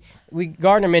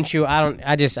Gardner Minshew.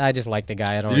 I just like the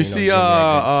guy. I don't. Did you see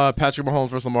Patrick Mahomes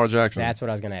versus Lamar Jackson? That's what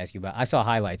I was going to ask you about. I saw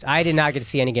highlights. I did not get to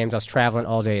see any games. I was traveling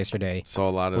all day yesterday. Saw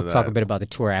a lot of that. We'll talk a bit about the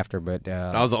tour after, but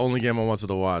that was the only game I wanted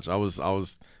to watch. I was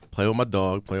playing with my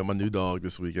dog, playing with my new dog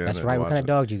this weekend. That's right. What kind of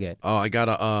dog did you get? Oh, I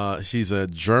got she's a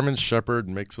German Shepherd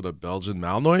mixed with a Belgian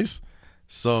Malinois.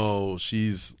 So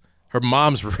her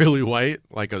mom's really white,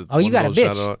 like a. Oh, you got a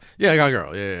bitch. Yeah, I got a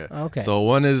girl. Yeah. Okay. So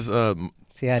one is the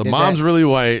mom's really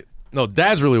white. No,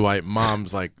 dad's really white.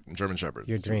 Mom's like German Shepherd.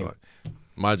 Your dream.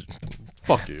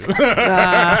 Fuck you. God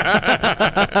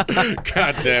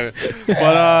damn it.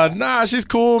 But she's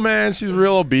cool, man. She's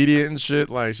real obedient and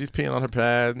shit. Like, she's peeing on her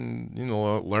pad and, learning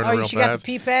real fast. Oh, she got the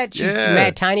pee pad? She's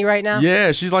mad tiny right now?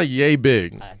 Yeah, she's like yay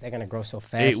big. They're going to grow so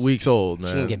fast. 8 weeks old, man.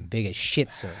 She's going to get big as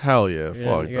shit soon. Hell yeah. You're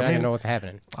not going to know what's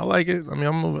happening. I like it. I mean,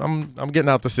 I'm getting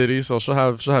out the city, so she'll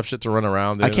have shit to run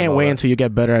around in. I can't wait until you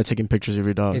get better at taking pictures of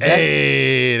your dog.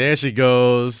 Hey, there she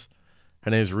goes. Her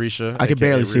name's Risha. I can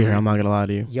barely see her. I'm not going to lie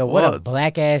to you. Yo, what a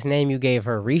black-ass name you gave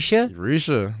her. Risha?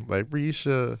 Risha. Like,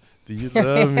 Risha, do you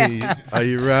love me? Are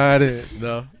you riding?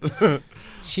 No.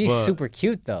 She's super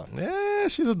cute, though. Yeah,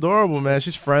 she's adorable, man.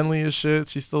 She's friendly as shit.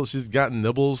 She's got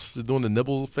nibbles. She's doing the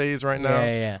nibble phase right now.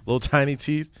 Yeah. Little tiny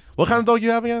teeth. What kind of dog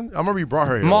you have again? I remember you brought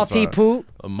her here. Maltipoo.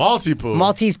 A Maltipoo.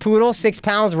 Maltese poodle, 6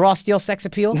 pounds, raw steel sex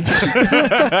appeal. His name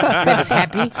is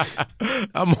Happy.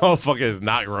 That motherfucker is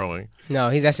not growing. No,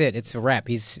 that's it. It's a wrap.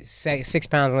 He's 6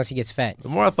 pounds unless he gets fat. The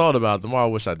more I thought about it, the more I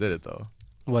wish I did it, though.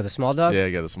 What, the small dog? Yeah,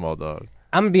 get a small dog.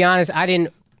 I'm going to be honest,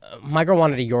 my girl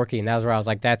wanted a Yorkie, and that was where I was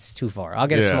like, that's too far. I'll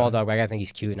get a small dog, but I gotta think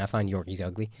he's cute, and I find Yorkies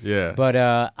ugly. Yeah. But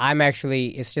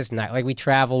it's just not, like, we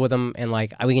travel with him, and,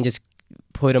 like, we can just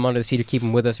put him under the seat or keep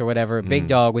him with us or whatever. Big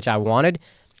dog, which I wanted.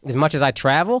 As much as I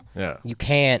travel, you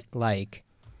can't,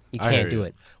 do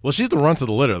it. Well, she's the runt of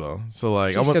the litter, though. So,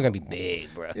 like, she's still gonna be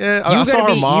big, bro. Yeah, I saw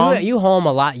her mom. You home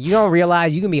a lot. You don't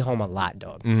realize you can be home a lot,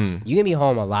 dog. Mm-hmm. You can be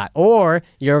home a lot, or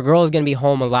your girl is gonna be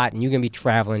home a lot, and you're gonna be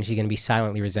traveling. And she's gonna be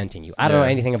silently resenting you. I don't know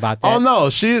anything about that. Oh no,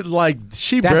 she That's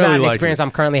barely not an experience I'm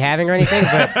currently having or anything.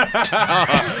 But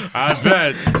I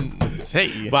bet.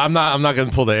 But I'm not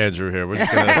gonna pull the Andrew here. We're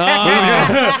just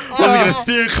gonna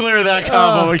steer clear of that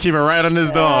combo and keep it right on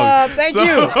this dog. Thank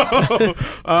you.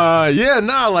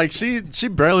 Like she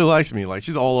barely likes me. Like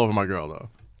she's all over my girl though.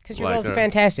 Because your girls are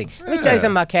fantastic. Let me tell you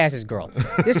something about Cass's girl.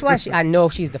 This is why I know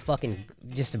she's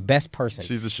just the best person.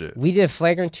 She's the shit. We did a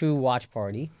Flagrant 2 watch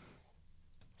party.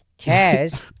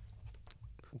 Cass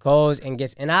goes and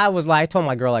gets, and I was like, I told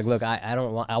my girl, like, look, I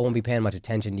won't be paying much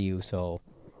attention to you, so.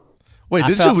 Wait,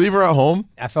 did you leave her at home?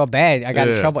 I felt bad. I got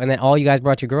in trouble, and then all you guys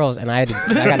brought your girls, and I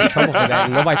got in trouble for that.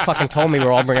 And nobody fucking told me we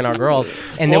were all bringing our girls.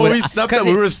 And we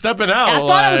were stepping out. I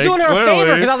thought I was doing her a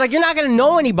favor because I was like, you're not gonna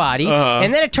know anybody.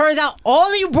 And then it turns out all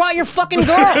of you brought your fucking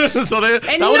girls. So that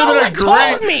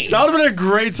told me. That would have been a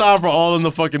great time for all in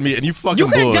the fucking meet, and you fucking. You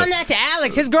could have done that to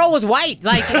Alex. His girl was white.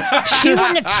 Like she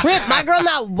wouldn't have tripped. My girl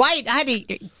not white. I had to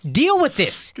deal with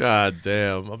this. God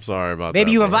damn. I'm sorry about that.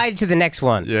 Maybe you invited to the next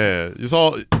one. Yeah. It's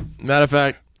all. Matter of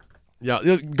fact.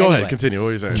 Yeah, go ahead. Continue. What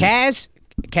were you saying?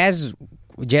 Kaz's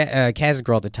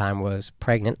girl at the time was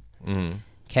pregnant. Mm-hmm.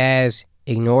 Kaz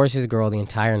ignores his girl the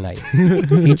entire night.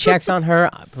 He checks on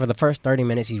her for the first 30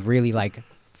 minutes. He's really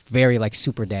very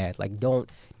super dad. Like,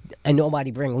 and nobody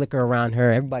bring liquor around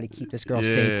her. Everybody keep this girl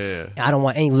safe. I don't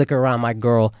want any liquor around my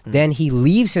girl. Mm-hmm. Then he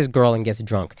leaves his girl and gets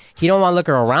drunk. He don't want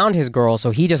liquor around his girl, so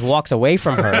he just walks away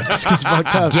from her.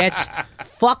 Gets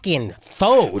fucking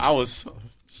thawed. I was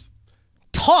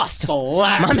tossed.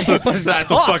 My man was at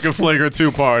the fucking Flagrant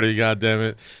 2 party,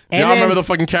 goddammit. Y'all remember the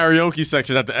fucking karaoke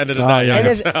section at the end of the night.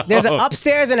 And there's an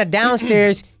upstairs and a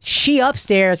downstairs. She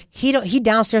upstairs, he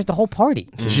downstairs the whole party.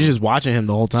 So she's just watching him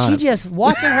the whole time. She just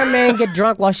watching her man get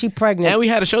drunk while she pregnant. And we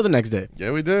had a show the next day.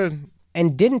 Yeah, we did.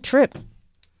 And didn't trip.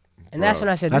 And that's when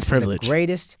I said, this is the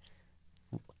greatest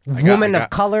woman of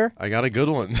color. I got a good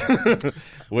one.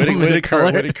 Way to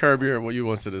curb what you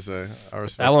wanted to say. I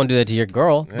respect. I won't do that to your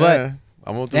girl, but... I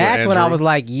won't do That's when I was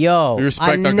like, yo, we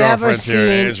respect our girlfriends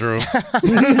here, Andrew.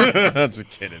 Just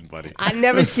kidding, buddy. I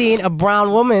never seen a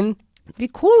brown woman be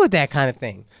cool with that kind of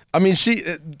thing. I mean, she,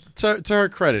 to her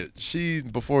credit,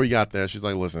 before we got there, she's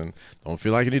like, listen, don't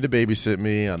feel like you need to babysit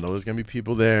me. I know there's going to be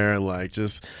people there. Like,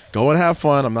 just go and have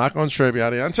fun. I'm not going to trip you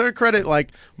out of here. And to her credit,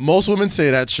 like, most women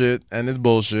say that shit, and it's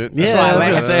bullshit. That's why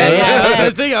I was saying.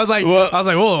 That's the thing. I was like,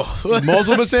 whoa. Most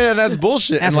women say that, and that's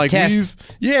bullshit. That's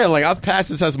and, like, I've passed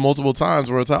this test multiple times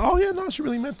where it's like, oh, yeah, no, she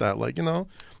really meant that. Like,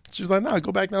 she was like, nah,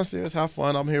 go back downstairs, have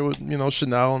fun. I'm here with,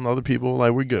 Chanel and other people.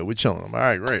 Like, we're good. We're chilling. I'm all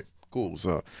right, great. Cool.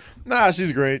 So,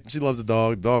 she's great. She loves the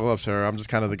dog. Dog loves her. I'm just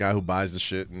kind of the guy who buys the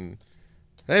shit. And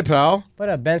hey, pal. What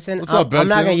up, Benson? What's up, Benson?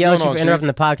 I'm not gonna yell at you for interrupting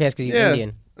the podcast because you're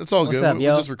Indian. It's all good.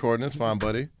 We're just recording. It's fine,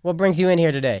 buddy. What brings you in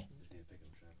here today?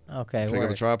 Okay. Pick up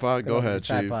a tripod. Go ahead,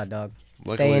 Chief. Tripod, dog.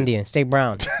 Stay Indian. Stay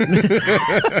brown.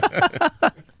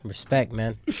 Respect,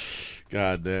 man.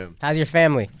 God damn. How's your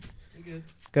family?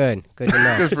 Good. Good to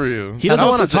know. Good for you. He doesn't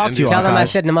want to talk to you. Tell them I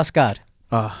said namaskar.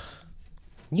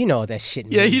 You know what that shit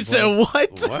means. Yeah, he said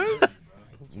what? What?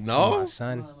 No, come on,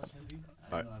 son.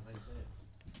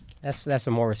 That's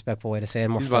a more respectful way to say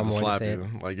it. He's about to slap you.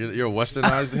 Like you're a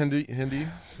westernized Hindi.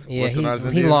 Yeah,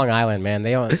 he Long Island, man.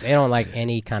 They don't like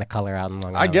any kind of color out in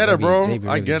Long Island. I get it, bro.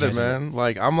 I get it, man.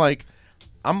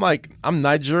 I'm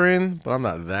Nigerian, but I'm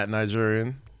not that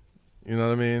Nigerian. You know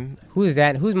what I mean? Who's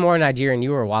that? Who's more Nigerian,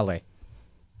 you or Wale?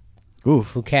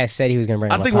 Oof. Who Cass said he was going to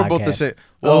bring I think we're both the same.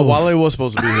 Well, Wale was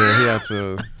supposed to be here. He had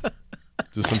to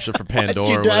do some shit for Pandora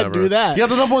or whatever. Do that? He had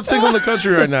the #1 single in the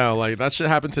country right now. Like, that shit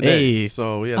happened today. Hey.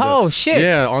 So, shit.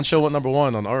 Yeah, on show with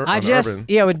 #1 on Urban.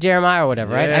 Yeah, with Jeremiah or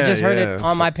whatever, right? I just heard it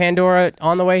on my Pandora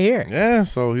on the way here. Yeah,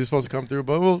 so he's supposed to come through,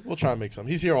 but we'll try and make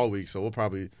something. He's here all week, so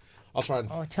I'll try and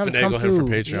finagle him for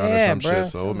Patreon or some shit,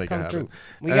 so we'll make it happen.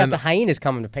 We got the hyenas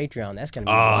coming to Patreon. That's gonna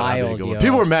be wild. Yo.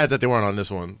 People were mad that they weren't on this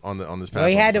one on this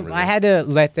past. Well, I had to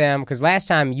let them because last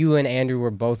time you and Andrew were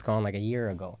both gone like a year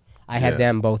ago. I had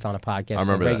them both on a podcast. I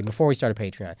remember that. Before we started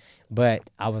Patreon. But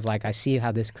I was like, I see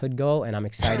how this could go, and I'm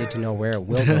excited to know where it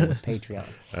will go with Patreon.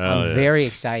 I'm very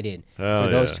excited for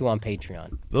those two on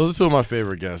Patreon. Those are two of my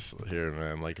favorite guests here,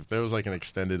 man. Like, if there was like an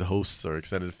extended hosts or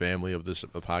extended family of the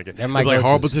podcast, like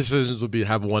Horrible Decisions would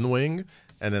have one wing,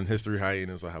 and then History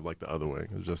Hyenas would have like the other wing.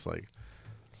 It was just like.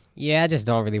 Yeah, I just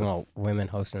don't really want women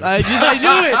hosting. I knew it.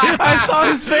 I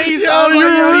saw his face. You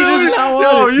really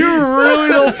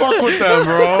don't fuck with them,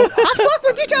 bro. I fuck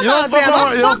with you talking about them.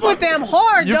 I fuck with them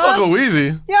hard, you dog. You fuck with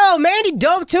Weezy. Yo, Mandy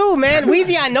dope too, man.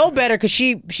 Weezy I know better because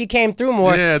she came through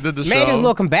more. Yeah, did the show. Mandy was a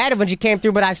little combative when she came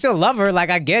through, but I still love her. Like,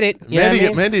 I get it. Mandy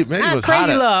was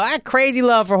crazy love. I had crazy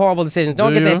love for Horrible Decisions.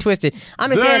 Don't get that twisted.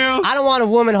 I'm just saying, I don't want a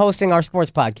woman hosting our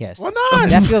sports podcast. Why not?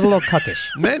 That feels a little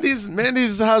cuckish.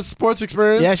 Mandy's has sports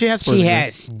experience. Yeah, she has sports She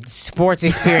experience. has sports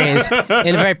experience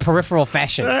in a very peripheral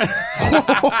fashion.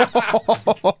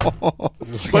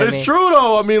 But it's true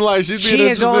though. I mean, like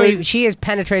She has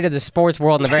penetrated the sports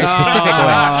world in a very specific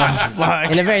way.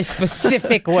 In a very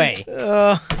specific way.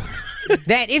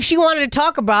 That if she wanted to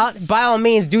talk about, by all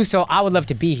means, do so. I would love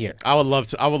to be here. I would love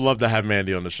to have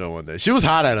Mandy on the show one day. She was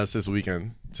hot at us this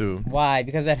weekend too. Why?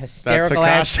 Because that hysterical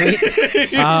ass Tekashi.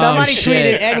 tweet. Oh, Somebody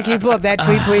shit. tweeted. Ed, can you pull up that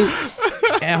tweet, please?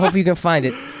 I hope you can find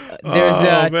it. There's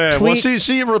Oh a man. tweet. Well,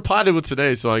 she replied it with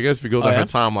today, so I guess if you go down her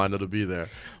timeline, it'll be there.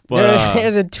 But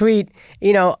There's a tweet.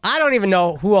 You know, I don't even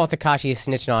know who all Tekashi is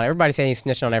snitching on. Everybody's saying he's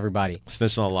snitching on everybody.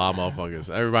 snitching on a lot of motherfuckers.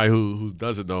 Everybody who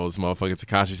doesn't know is motherfucking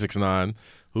Tekashi 6ix9ine,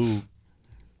 who,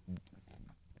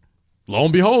 lo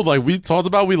and behold, like we talked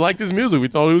about, we liked his music. We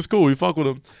thought it was cool. We fuck with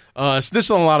him.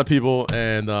 Snitched on a lot of people,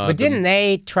 and But didn't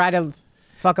they try to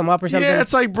fuck him up or something? Yeah,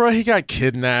 it's like, bro, he got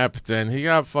kidnapped and he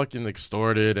got fucking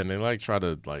extorted, and they like try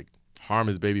to like harm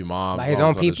his baby mom. By his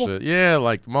own people? Shit. Yeah,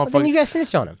 like Well, motherfucker. then you got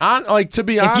snitched on him. To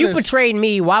be If honest, you betrayed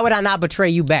me, why would I not betray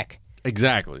you back?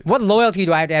 exactly. What loyalty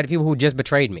do I have to add to people who just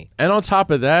betrayed me? And on top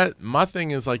of that, my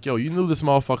thing is like, yo, you knew this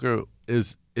motherfucker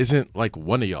isn't like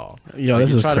one of y'all. Yo, Like,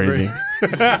 this you is try to crazy. So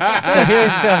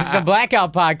here's the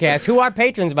Blackout Podcast, who are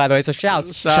patrons, by the way, so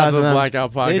shouts. Shout out to the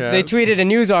Blackout Podcast. They tweeted a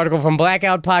news article from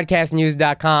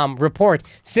blackoutpodcastnews.com. Report,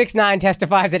 6ix9ine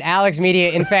testifies that Alex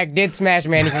Media, in fact, did smash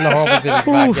Mandy from the Horrible Decisions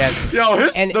podcast. Yo,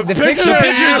 And the picture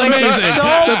picture is amazing. So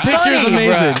The picture is funny,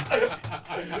 amazing. bruh.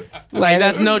 Like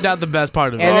that's no doubt the best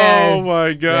part of it. And then- Oh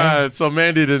my god! So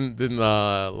Mandy didn't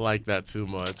like that too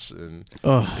much, and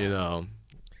Ugh. you know,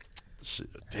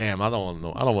 damn, I don't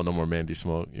want no more Mandy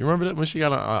smoke. You remember that when she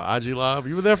got on IG Live?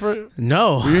 You were there for it?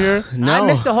 No. Were you here? No. I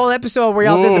missed the whole episode where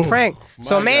y'all did Whoa. the prank.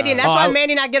 So My Mandy, God. and that's Oh, why I-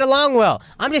 Mandy and I get along well.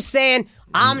 I'm just saying,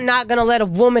 I'm not going to let a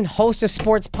woman host a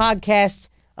sports podcast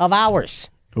of ours.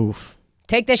 Oof.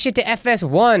 Take that shit to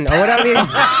FS1 or whatever these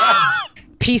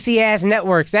PC-ass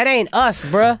networks. That ain't us,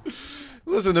 bruh.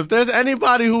 Listen, if there's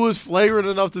anybody who is flagrant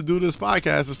enough to do this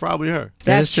podcast, it's probably her.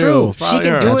 That's is true. true. It's She probably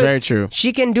can her. do That's it. very true.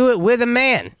 She can do it with a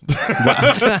man. you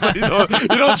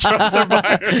don't trust her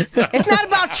by herself. It's not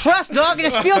about trust, dog. It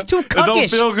just feels too It don't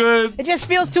cuckish. feel good. It just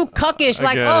feels too cuckish.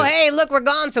 Like, get oh, it. hey, look, we're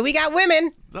gone, so we got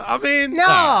women. I mean, No,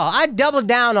 I double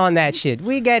down on that shit.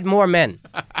 We get more men.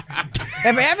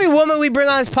 Every woman we bring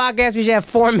on this podcast, we should have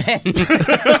 4 men.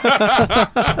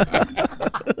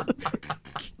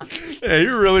 Hey,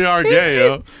 you really are gay,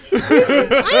 yo.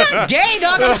 I'm not gay,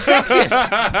 dog. I'm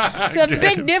sexist. It's a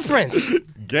big difference.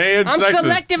 Gay and I'm sexist.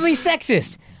 selectively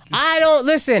sexist. I don't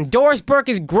listen. Doris Burke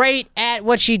is great at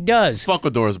what she does. Fuck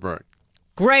with Doris Burke.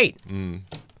 Great.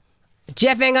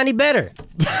 Jeff Van Gundy better.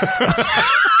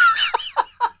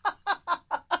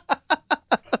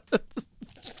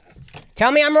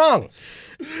 Tell me I'm wrong.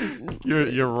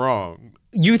 You're wrong.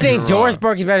 You think Doris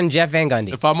Burke is better than Jeff Van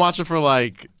Gundy? If I'm watching for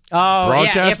like Oh, yeah.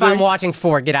 If broadcasting? I'm watching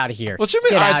 4, get out of here. What you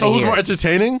mean? Get All right, outta so who's here. more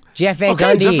entertaining? Jeff Van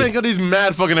Okay, Jeff Gundy. Van Gundy's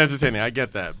mad fucking entertaining. I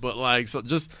get that, but like, so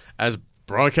just as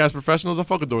broadcast professionals, I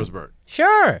fuck with Doris Burke.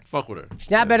 Sure. Fuck with her.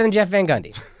 She's not better than Jeff Van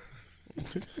Gundy.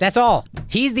 That's all.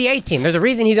 He's the A team. There's a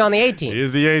reason he's on the A team. He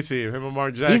is the A team. Him and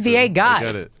Mark Jackson. He's the A guy. I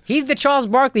get it. He's the Charles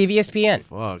Barkley of ESPN.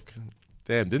 Fuck.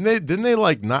 Damn. Didn't they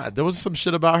like not? There was some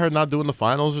shit about her not doing the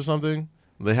finals or something.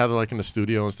 They had her like in the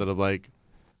studio instead of like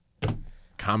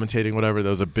commentating whatever. There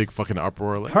was a big fucking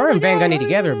uproar. Like, Her oh my and Van God, Gundy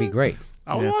together would be great.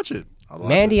 I'll watch it. I'll watch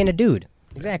Mandy it. and a dude.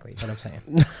 Exactly. That's what I'm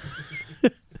saying.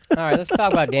 All right, let's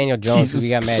talk about Daniel Jones because we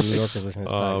got mad New Yorkers listening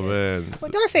to this Oh podcast. man.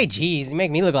 Well, don't say geez. You make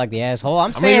me look like the asshole. I'm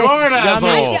I mean, saying you are an asshole.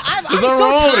 I'm There's so nothing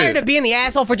wrong with tired it. of being the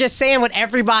asshole for just saying what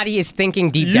everybody is thinking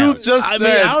deep You down. just I mean,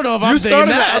 said. I don't know if you I'm saying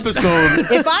started that. the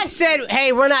episode. If I said,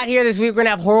 hey, we're not here this week, we're going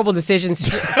to have horrible decisions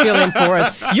fill in for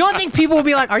us, you don't think people will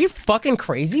be like, are you fucking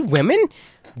crazy? Women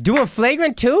doing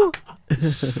flagrant too?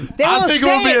 They I won't think it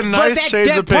say would be a nice but change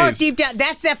that of part pace. deep down,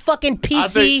 that's that fucking PC.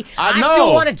 think- I know.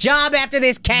 still want a job after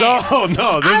this cast. No. I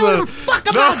don't give a fuck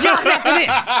about jobs after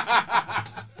this.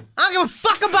 I don't give a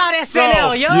fuck about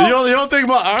SNL, yo. You don't think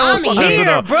about? I'm here,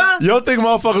 bruh. You don't think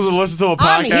motherfuckers will listen to a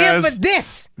podcast? I'm here for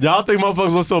this. Y'all think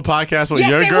motherfuckers listen to a podcast with Yes,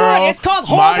 your they girl, would. It's called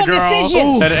my Horrible girl,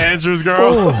 Decisions. and Andrew's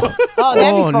girl? Oh,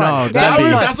 that'd be Oh, fun. no, That'd that'd be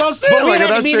be- fun. that's what I'm saying. But we Like, have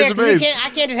to that's be there change 'cause we of can't. I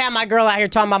can't just have my girl out here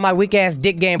talking about my weak ass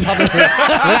dick game publicly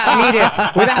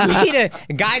without me to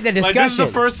guide the Like, this is discussion.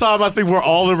 the first time I think we're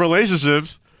all in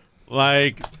relationships.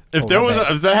 Like, if there my was,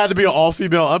 bad. if there had to be an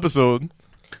all-female episode,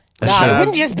 Nah, it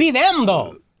wouldn't just be them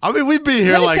though. I mean, we'd be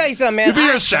here. Let me like, tell you something, man. You'd be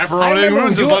I here chaperoning. We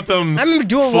wouldn't just let them. I remember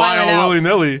doing fly Wildin' on Out.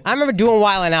 willy-nilly. I remember doing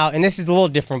Wildin' Out, and this is a little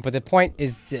different, but the point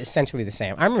is essentially the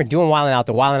same. I remember doing Wildin' Out.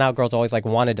 The Wildin' Out girls always like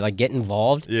wanted to like get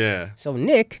involved. Yeah. So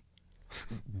Nick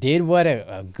did what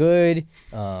a good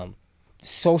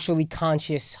socially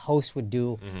conscious host would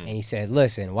do. And he said,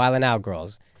 listen, Wildin' Out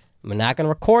girls, we're not going to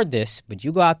record this, but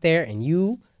you go out there and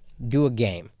you do a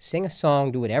game. Sing a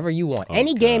song, do whatever you want.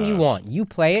 Any game you want, you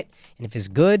play it, and if it's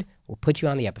good, we'll put you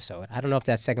on the episode. I don't know if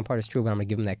that second part is true, but I'm going to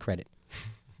give them that credit.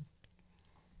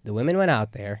 The women went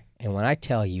out there, and when I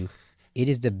tell you, it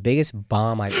is the biggest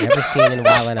bomb I've ever seen in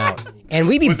Wildin' Out. And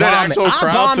we be was bombing.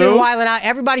 I bombed too? in Wildin' Out.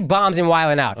 Everybody bombs in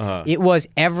Wildin' Out. It was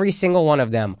every single one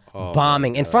of them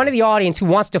bombing in front of the audience who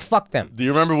wants to fuck them. Do you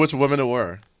remember which women it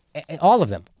were? All of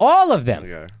them. All of them.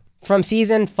 Okay. From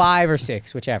season 5 or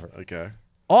 6, whichever. Okay.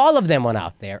 All of them went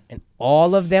out there, and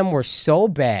all of them were so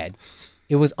bad.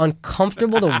 It was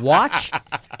uncomfortable to watch,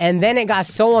 and then it got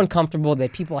so uncomfortable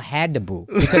that people had to boo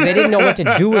because they didn't know what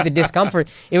to do with the discomfort.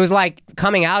 It was like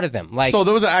coming out of them. Like, so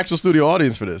there was an actual studio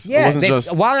audience for this. Yeah, it wasn't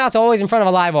just Wild 'N Out's always in front of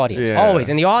a live audience, Yeah. always,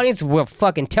 and the audience will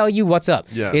fucking tell you what's up.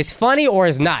 Yes. It's funny or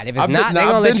it's not. If it's not, they're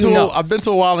gonna I've let been you to know. I've been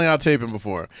to a Wild 'N Out taping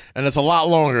before, and it's a lot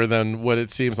longer than what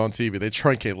it seems on TV. They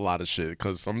truncate a lot of shit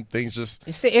because some things just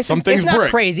some things it's not break.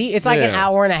 crazy. It's like an Yeah.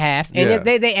 hour and a half, and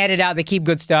Yeah. they edit out. They keep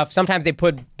good stuff. Sometimes they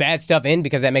put bad stuff in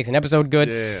because that makes an episode good.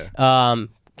 Yeah.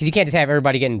 Because you can't just have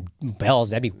everybody getting bells.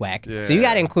 That'd be whack. Yeah. So you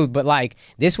got to include. But like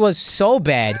this was so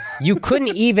bad, you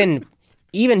couldn't even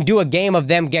do a game of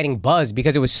them getting buzzed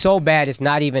because it was so bad. It's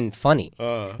not even funny.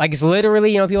 Like it's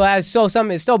literally, people have it's so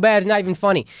bad. It's not even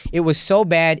funny. It was so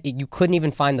bad you couldn't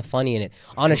even find the funny in it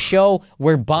on a show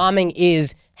where bombing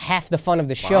is half the fun of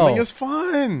the show. Bombing is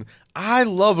fun. I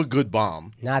love a good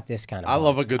bomb. Not this kind of I bomb.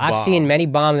 love a good I've bomb. seen many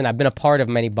bombs, and I've been a part of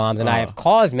many bombs, and I have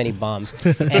caused many bombs.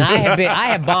 And I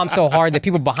have bombed so hard that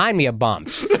people behind me have bombed.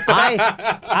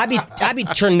 I be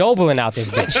Chernobyling out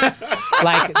this bitch.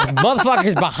 Like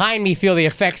motherfuckers behind me feel the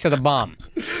effects of the bomb.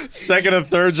 Second and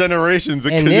third generations.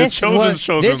 And this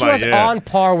was yeah. on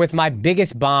par with my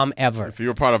biggest bomb ever. If you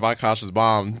were part of Akash's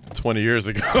bomb 20 years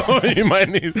ago, you might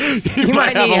have need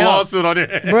a help. lawsuit on your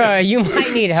head. Bruh, you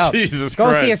might need help. Jesus Go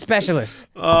Christ. see a specialist.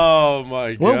 Oh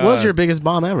my God. What was your biggest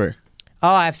bomb ever? Oh,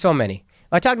 I have so many.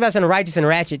 I talked about some Righteous and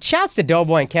Ratchet. Shouts to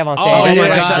Doughboy and Kev on stage. Oh, my yeah,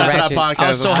 God. shout out to that Ratchet. podcast. I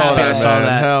was so saw happy that, I saw man.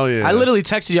 that. Hell yeah. I literally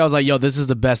texted you. I was like, yo, this is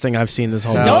the best thing I've seen this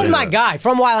whole Hell night. That was yeah. my guy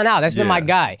from Wild 'N Out. That's been Yeah. my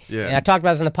guy. Yeah. And I talked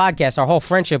about this in the podcast. Our whole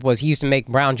friendship was he used to make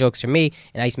brown jokes to me,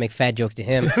 and I used to make fat jokes to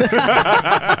him.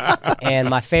 And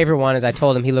my favorite one is I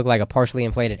told him he looked like a partially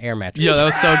inflated air mattress. Yo, that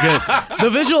was so good. The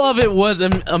visual of it was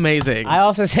amazing. I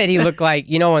also said he looked like,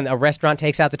 when a restaurant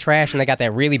takes out the trash and they got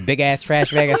that really big-ass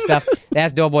trash bag of stuff?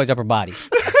 That's Doughboy's upper body.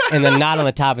 And the knot on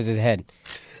the top is his head.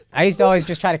 I used to always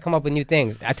just try to come up with new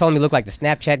things. I told him he looked like the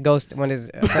Snapchat ghost when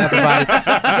his upper body.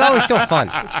 It was always so fun.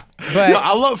 But Yo,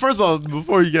 I love. First of all,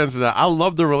 before you get into that, I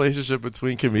love the relationship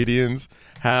between comedians.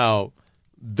 How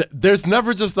there's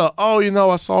never just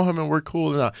I saw him and we're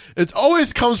cool. And it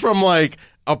always comes from like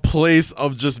a place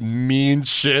of just mean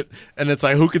shit, and it's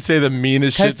like who could say the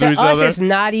meanest shit to to each us, other? it's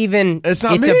not even. It's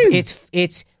not mean.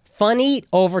 It's funny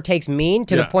overtakes mean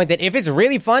to the point that if it's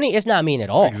really funny, it's not mean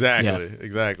at all. Exactly.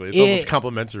 It's almost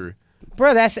complimentary.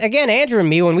 Bro, that's, again, Andrew and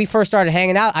me, when we first started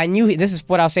hanging out, I knew, this is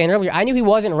what I was saying earlier, I knew he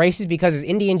wasn't racist because his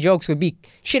Indian jokes would be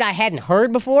shit I hadn't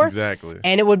heard before. Exactly.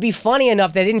 And it would be funny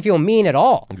enough that it didn't feel mean at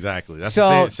all. Exactly. That's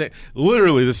So- the same,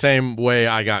 literally the same way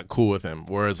I got cool with him.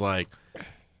 Whereas like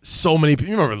so many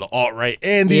people, you remember the alt-right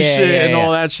Andy shit and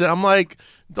all that shit. I'm like,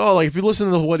 dog, like if you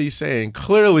listen to what he's saying,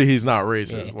 clearly he's not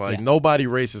racist. Nobody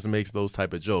racist makes those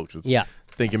type of jokes. It's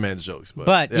thinking man's jokes.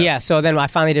 But so then I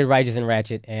finally did Righteous and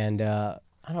Ratchet, and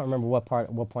I don't remember what point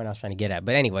I was trying to get at.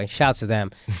 But anyway, shouts to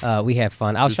them. We had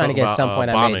fun. I was trying to get at some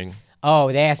point bombing. I made.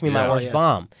 Oh, they asked me my Yes. worst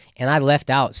bomb, and I left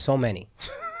out so many.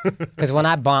 Because when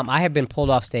I bomb, I have been pulled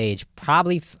off stage.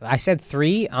 Probably, I said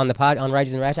 3 on the pod on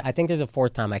Righteous and Ratchet. I think there's a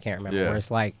 4th time I can't remember. Yeah. Where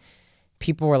it's like,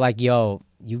 people were like, "Yo,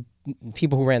 you."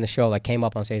 People who ran the show like came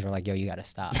up on stage and were like, "Yo, you got to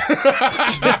stop."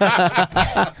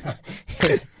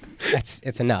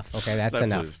 It's enough. Okay, that's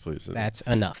enough. Please. That's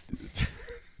enough.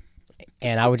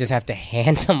 And I would just have to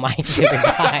hand the mic to the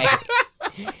guy.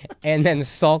 And then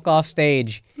sulk off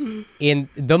stage in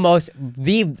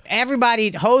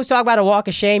everybody hoes talk about a walk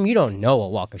of shame. You don't know a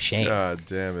walk of shame. God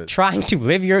damn it. Trying to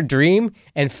live your dream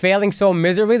and failing so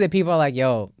miserably that people are like,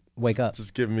 "Yo, wake up.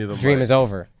 Just give me the Dream mic. is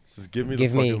over. Just give me the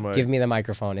fucking mic. Give me the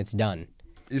microphone. It's done."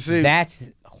 You see, That's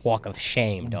walk of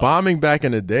shame, dog. bombing back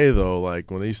in the day though, like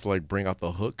when they used to like bring out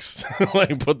the hooks,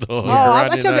 like put the hook Oh,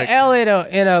 around I your took neck. an L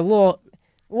in a little.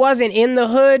 Wasn't in the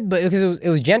hood, but because it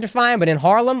was gentrifying, but in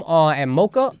Harlem at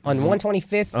Mocha on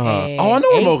 125th. Oh, and I know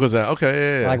where 8th, Mocha's at.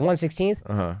 Okay, yeah. Like 116th.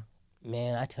 Uh-huh.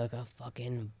 Man, I took a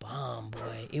fucking bomb,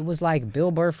 boy. It was like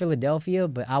Bill Burr, Philadelphia,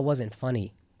 but I wasn't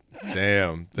funny.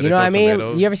 Damn. You know what I mean?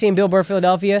 Tomatoes? You ever seen Bill Burr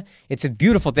Philadelphia? It's a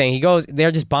beautiful thing. He goes,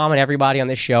 they're just bombing everybody on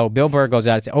this show. Bill Burr goes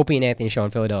out. It's an Opie and Anthony show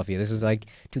in Philadelphia. This is like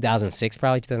 2006,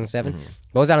 probably 2007.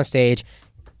 Goes out on stage.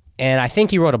 And I think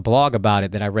he wrote a blog about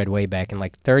it that I read way back. And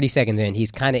like 30 seconds in,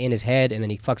 he's kind of in his head, and then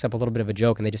he fucks up a little bit of a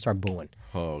joke, and they just start booing.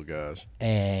 Oh, gosh.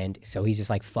 And so he's just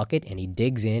like, fuck it, and he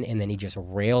digs in, and then he just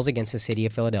rails against the city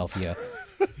of Philadelphia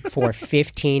for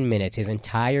 15 minutes, his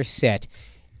entire set.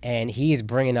 And he is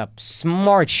bringing up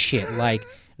smart shit, like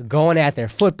going at their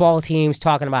football teams,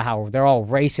 talking about how they're all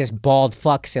racist, bald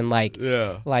fucks, and like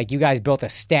you guys built a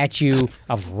statue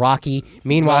of Rocky.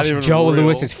 Meanwhile, Joe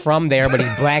Louis is from there, but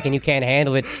he's black and you can't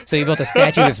handle it, so you built a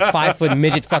statue of this 5-foot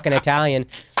midget fucking Italian.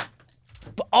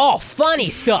 All funny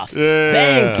stuff. Yeah.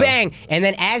 Bang, bang. And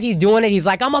then as he's doing it, he's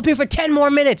like, I'm up here for 10 more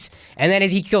minutes. And then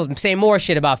as he kills, say more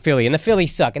shit about Philly. And the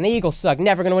Phillies suck. And the Eagles suck.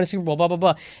 Never going to win a Super Bowl, blah, blah,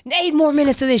 blah. 8 more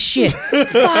minutes of this shit.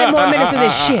 5 more minutes of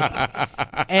this shit.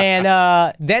 And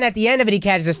then at the end of it, he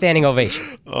catches a standing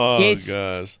ovation. Oh,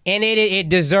 gosh. And it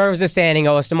deserves a standing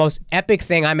ovation. It's the most epic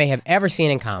thing I may have ever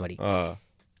seen in comedy.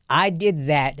 I did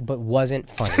that, but wasn't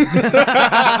funny.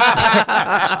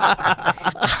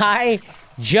 I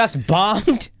just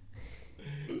bombed.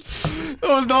 There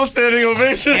was no standing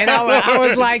ovation. And I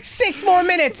was like, 6 more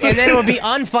minutes, and then it would be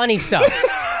unfunny stuff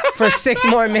for 6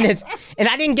 more minutes. And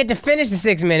I didn't get to finish the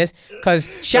 6 minutes because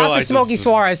shouts to Smokey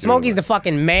Suarez. Smokey's the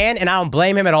fucking man, and I don't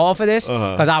blame him at all for this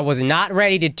because I was not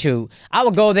ready to. I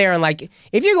would go there and like,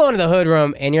 if you're going to the hood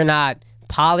room and you're not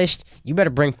polished, you better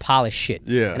bring polished shit.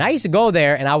 Yeah. And I used to go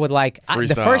there and I would like,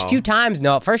 the first few times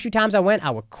I went, I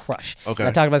would crush. Okay. And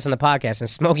I talked about this on the podcast, and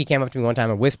Smokey came up to me one time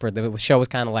and whispered the show was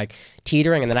kind of like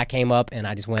teetering, and then I came up and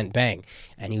I just went bang.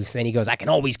 And then he goes, I can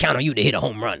always count on you to hit a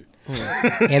home run.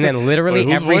 And then literally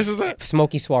whose voice is that?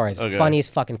 Smokey Suarez,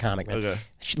 funniest fucking comic, man. Okay.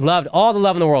 Loved all the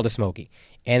love in the world of Smokey.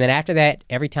 And then after that,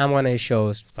 every time one of his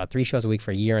shows, about 3 shows a week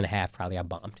for a year and a half, probably I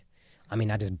bombed. I mean,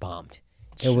 I just bombed.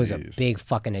 It was a big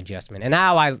fucking adjustment. And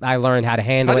now I learned how to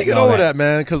handle it. How do you get over that,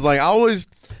 man? Because, like,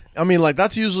 like,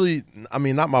 that's usually,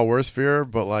 not my worst fear,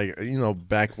 but, like,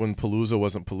 back when Palooza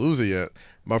wasn't Palooza yet,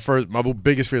 my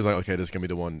biggest fear is, like, okay, this is going to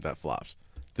be the one that flops.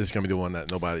 This is going to be the one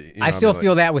that nobody... I still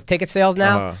feel that with ticket sales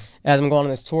now, as I'm going on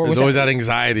this tour. There's always that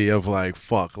anxiety of, like,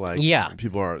 fuck, like,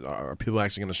 people are people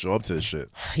actually going to show up to this shit?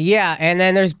 Yeah, and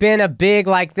then there's been a big,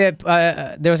 like, there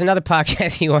was another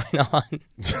podcast you weren't on.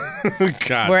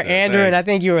 God, where Andrew, and I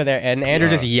think you were there, and Andrew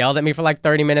just yelled at me for, like,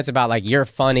 30 minutes about, like, you're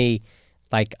funny.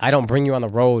 Like, I don't bring you on the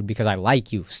road because I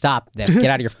like you. Stop that. Get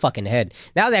out of your fucking head.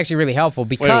 That was actually really helpful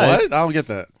because... Wait, what? I don't get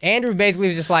that. Andrew basically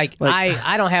was just like,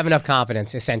 I don't have enough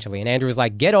confidence, essentially. And Andrew was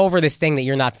like, get over this thing that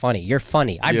you're not funny. You're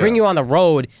funny. I bring you on the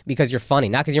road because you're funny,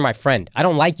 not because you're my friend. I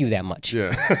don't like you that much.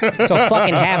 Yeah. So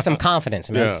fucking have some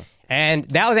confidence, man. Yeah. And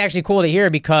that was actually cool to hear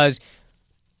because...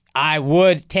 I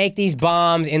would take these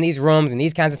bombs in these rooms and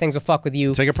these kinds of things will fuck with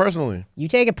you. Take it personally. You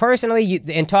take it personally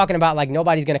and talking about like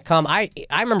nobody's going to come. I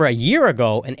remember a year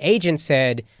ago, an agent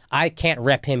said, I can't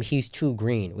rep him. He's too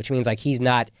green, which means like he's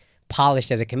not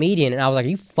polished as a comedian. And I was like, are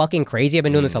you fucking crazy? I've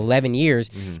been doing this 11 years.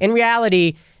 In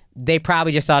reality, they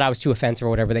probably just thought I was too offensive or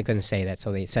whatever. They couldn't say that,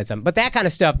 so they said something. But that kind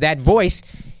of stuff, that voice...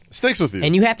 sticks with you.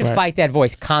 And you have to fight that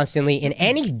voice constantly in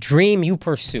any dream you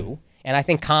pursue. And I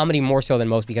think comedy more so than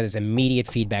most because it's immediate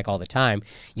feedback all the time.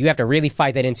 You have to really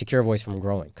fight that insecure voice from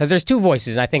growing. Because there's 2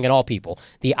 voices, I think, in all people.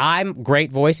 The I'm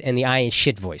great voice and the I ain't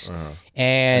shit voice.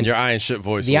 And your I ain't shit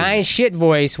voice. The I ain't shit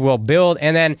voice will build.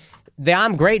 And then the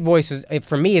I'm great voice,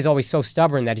 for me, is always so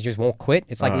stubborn that it just won't quit.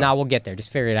 It's like, nah, we'll get there.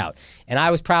 Just figure it out. And I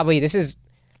was probably, this is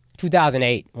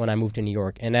 2008 when I moved to New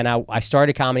York. And then I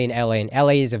started comedy in L.A. And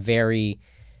L.A. is a very...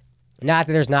 Not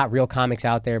that there's not real comics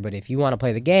out there, but if you want to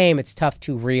play the game, it's tough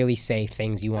to really say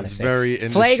things you want to say. Very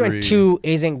industry. Flagrant 2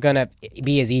 isn't going to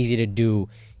be as easy to do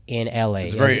in LA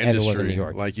as it was in New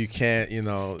York. Like you can't, and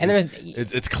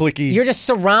it's clicky. You're just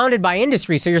surrounded by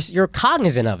industry, so you're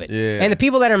cognizant of it. Yeah. And the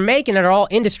people that are making it are all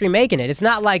industry making it. It's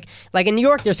not like in New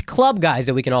York, there's club guys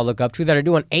that we can all look up to that are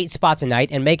doing 8 spots a night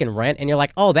and making rent, and you're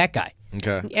like, oh, that guy.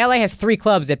 Okay. LA has 3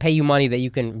 clubs that pay you money that you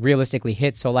can realistically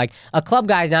hit. So, like, a club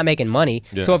guy is not making money.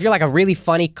 Yeah. So if you're like a really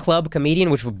funny club comedian,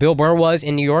 which Bill Burr was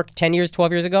in New York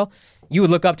 12 years ago, you would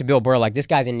look up to Bill Burr like, this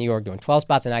guy's in New York doing 12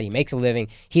 spots a night. He makes a living.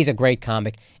 He's a great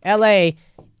comic. LA,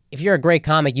 if you're a great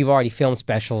comic, you've already filmed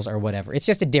specials or whatever. It's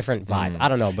just a different vibe. I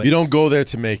don't know. But you don't go there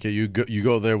to make it. You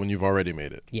go there when you've already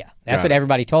made it. Yeah. That's what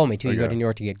everybody told me, too. You go to New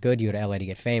York to get good. You go to LA to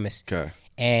get famous. Okay.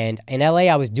 And in LA,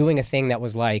 I was doing a thing that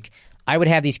was like, I would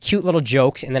have these cute little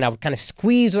jokes, and then I would kind of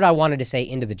squeeze what I wanted to say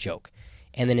into the joke.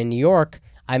 And then in New York,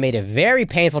 I made a very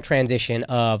painful transition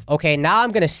of, okay, now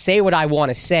I'm going to say what I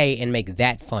want to say and make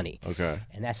that funny. Okay.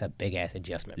 And that's a big-ass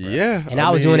adjustment, bro. Yeah. And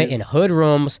I was doing it in hood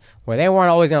rooms where they weren't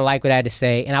always going to like what I had to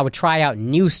say, and I would try out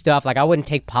new stuff. Like, I wouldn't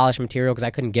take polished material because I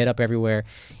couldn't get up everywhere.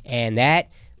 And that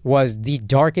was the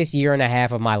darkest year and a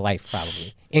half of my life,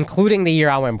 probably, including the year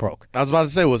I went broke. I was about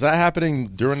to say, was that happening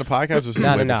during the podcast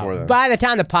or way before that? By the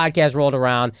time the podcast rolled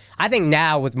around, I think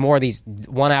now with more of these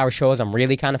 1 hour shows, I'm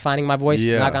really kind of finding my voice,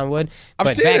 knock on wood.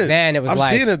 But back then, it was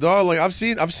I've seen it, dog. Like, I've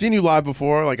seen you live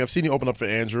before. Like, I've seen you open up for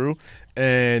Andrew.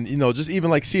 And, you know, just even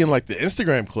like seeing like the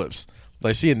Instagram clips,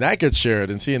 like seeing that get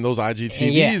shared and seeing those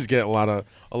IGTVs get a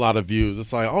lot of views.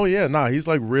 It's like, oh yeah, he's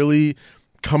like really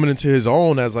coming into his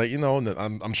own as like, you know,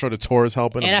 I'm sure the tour is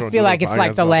helping. And I feel like it's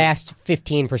like the last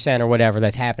 15% or whatever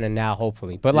that's happening now,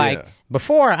 hopefully. But like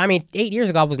before, I mean, 8 years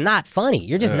ago, I was not funny.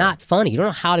 You're just not funny. You don't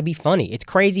know how to be funny. It's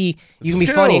crazy. You can be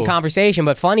funny in conversation,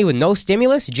 but funny with no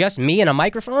stimulus, just me and a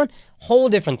microphone, whole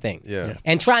different thing. Yeah.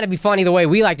 And trying to be funny the way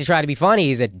we like to try to be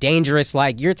funny is a dangerous,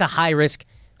 like, it's a high risk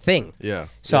thing. Yeah.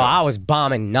 So I was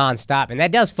bombing nonstop, and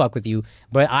that does fuck with you,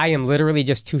 but I am literally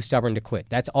just too stubborn to quit.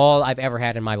 That's all I've ever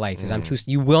had in my life is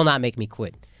you will not make me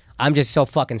quit. I'm just so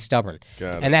fucking stubborn.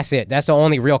 And that's it. That's the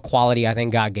only real quality I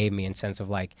think God gave me in sense of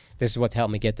like, this is what's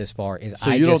helped me get this far is so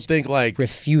you don't think like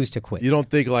refuse to quit. You don't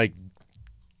think like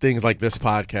things like this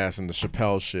podcast and the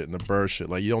Chappelle shit and the Burr shit,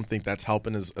 like you don't think that's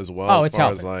helping as well? Oh, as it's far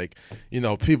helping. as like, you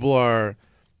know, people are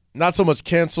not so much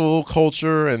cancel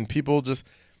culture and people just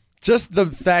the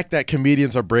fact that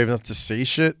comedians are brave enough to say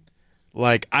shit,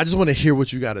 like, I just want to hear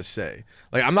what you got to say.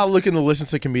 Like, I'm not looking to listen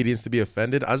to comedians to be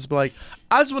offended. I just be like,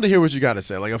 I just want to hear what you got to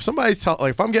say. Like, if somebody's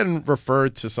if I'm getting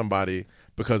referred to somebody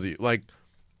because of you, like,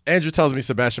 Andrew tells me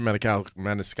Sebastian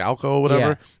Maniscalco or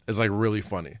whatever is like really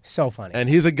funny. So funny. And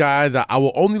he's a guy that I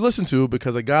will only listen to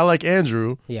because a guy like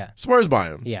Andrew swears by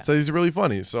him. Yeah. So he's really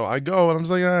funny. So I go and I'm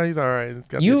just like, he's all right.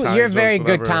 You're a very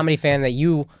good comedy fan that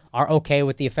you are okay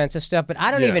with the offensive stuff, but I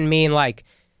don't even mean like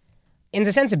in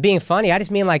the sense of being funny. I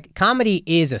just mean like comedy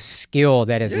is a skill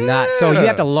that is not, so you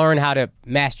have to learn how to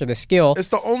master the skill. It's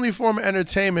the only form of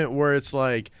entertainment where it's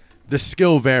like the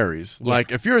skill varies.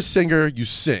 Like if you're a singer, you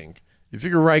sing. If you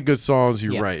can write good songs,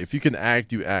 you write. If you can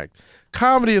act, you act.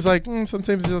 Comedy is like,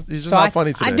 sometimes it's just not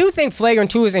funny today. I do think Flagrant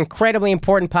 2 is an incredibly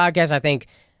important podcast. I think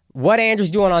what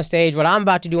Andrew's doing on stage, what I'm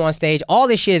about to do on stage, all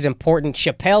this shit is important.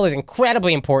 Chappelle is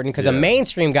incredibly important because a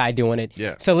mainstream guy doing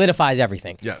it solidifies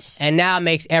everything. Yes. And now it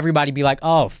makes everybody be like,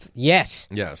 oh, yes.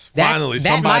 Yes. Finally,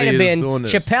 somebody is doing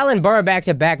this. Chappelle and Burr back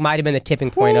to back might have been the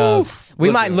tipping point we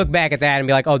might look back at that and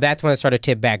be like, oh, that's when it started to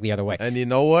tip back the other way. And you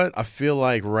know what? I feel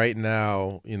like right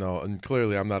now, you know, and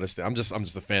clearly I'm not I'm just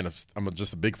a fan of,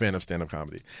 just a big fan of stand-up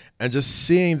comedy. And just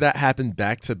seeing that happen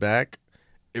back to back,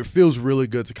 it feels really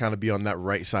good to kind of be on that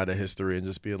right side of history and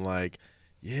just being like,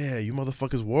 yeah, you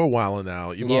motherfuckers were wilding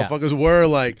out. You motherfuckers were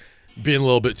like being a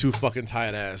little bit too fucking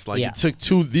tight ass. Like you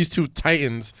took these two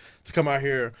titans to come out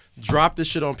here, drop this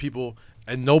shit on people,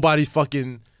 and nobody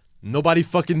fucking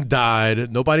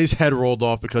died. Nobody's head rolled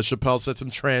off because Chappelle said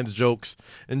some trans jokes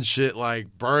and shit. Like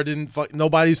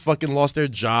nobody's fucking lost their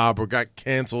job or got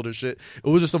canceled or shit. It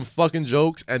was just some fucking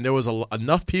jokes, and there was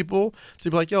enough people to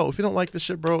be like, yo, if you don't like this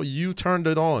shit, bro, you turned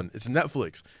it on. It's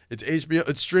Netflix. It's HBO.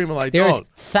 It's streaming. Like, there's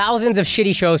thousands of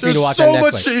shitty shows for you to watch on Netflix.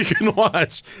 There's so much shit you can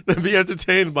watch and be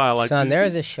entertained by. Like, son, there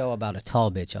is a show about a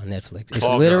tall bitch on Netflix. It's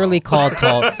literally called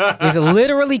Tall. It's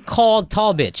literally called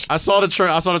Tall Bitch. I saw the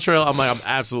trailer. I'm like, I'm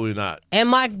absolutely not. And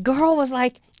my girl was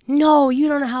like, no, you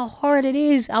don't know how hard it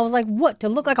is. I was like, what, to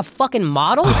look like a fucking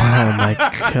model? Oh my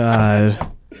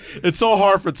God. It's so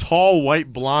hard for tall,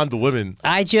 white, blonde women.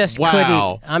 I just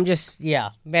couldn't. I'm just,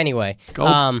 Anyway.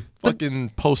 Go fucking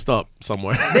post up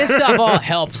somewhere. This stuff all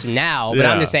helps now, but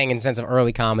I'm just saying in the sense of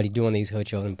early comedy, doing these hood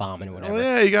shows and bombing and whatever. Oh,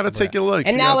 yeah, you got to take your looks.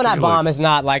 And now when I bomb, it's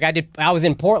not like I was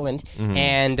in Portland,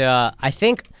 and I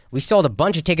think we sold a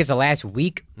bunch of tickets the last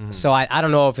week, so I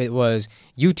don't know if it was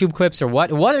YouTube clips or what.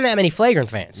 It wasn't that many Flagrant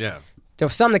fans. Yeah. There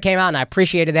was some that came out, and I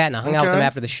appreciated that, and I hung out with them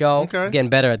after the show. Okay. Getting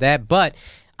better at that. But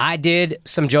I did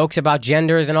some jokes about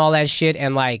genders and all that shit,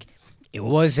 and like,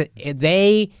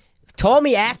 they told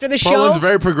me after the show. Portland's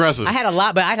very progressive. I had a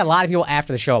lot of people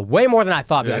after the show, way more than I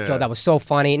thought. Like, yo, that was so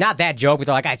funny. Not that joke, but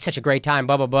they're like, I had such a great time,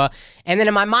 blah, blah, blah. And then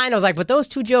in my mind, I was like, but those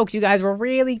two jokes, you guys were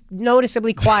really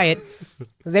noticeably quiet.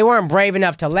 They weren't brave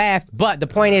enough to laugh. But the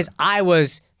point is, I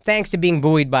was, thanks to being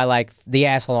buoyed by like the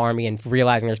asshole army and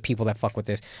realizing there's people that fuck with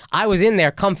this, I was in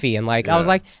there comfy and like, I was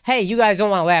like, hey, you guys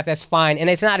don't want to laugh, that's fine. And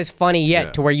it's not as funny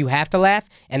yet to where you have to laugh,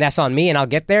 and that's on me, and I'll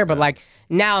get there. But like,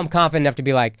 now I'm confident enough to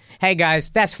be like, hey guys,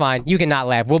 that's fine. You can not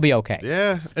laugh. We'll be okay.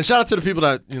 Yeah. And shout out to the people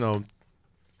that, you know,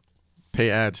 pay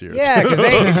ads here. Yeah,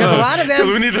 because a lot of them,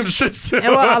 because we need them shits too. And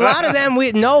a lot of them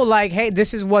we know, like, hey,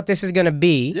 this is what this is gonna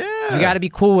be. Yeah, you got to be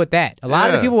cool with that. A lot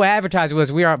of the people who advertise with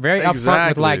us, we are very upfront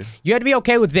with, like, you have to be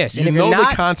okay with this. And you if know you're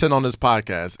not, the content on this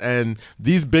podcast, and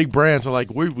these big brands are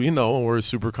like, we know, and we're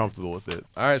super comfortable with it.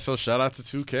 All right, so shout out to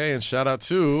 2K and shout out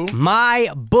to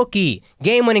MyBookie.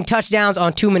 Game-winning touchdowns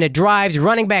on 2-minute drives,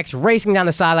 running backs racing down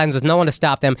the sidelines with no one to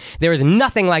stop them. There is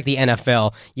nothing like the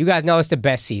NFL. You guys know it's the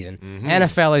best season.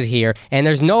 NFL is here, and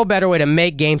there's no better way to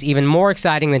make games even more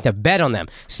exciting than to bet on them.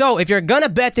 So if you're going to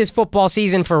bet this football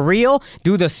season for real,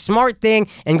 do the smart thing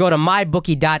and go to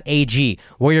mybookie.ag,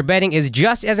 where your betting is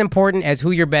just as important as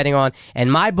who you're betting on, and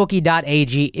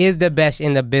mybookie.ag is the best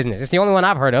in the business. It's the only one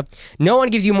I've heard of. No one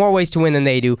gives you more ways to win than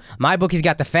they do. MyBookie's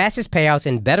got the fastest payouts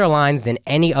and better lines than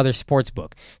any other sports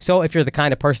book. So if you're the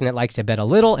kind of person that likes to bet a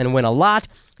little and win a lot,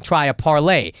 try a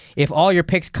parlay. If all your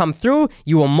picks come through,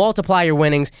 you will multiply your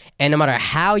winnings, and no matter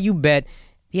how you bet,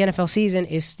 the NFL season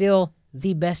is still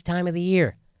the best time of the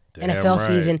year. Damn NFL right.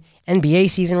 season, NBA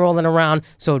season rolling around.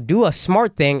 So do a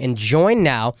smart thing and join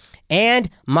now, and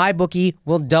MyBookie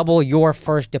will double your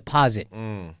first deposit.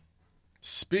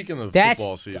 Speaking of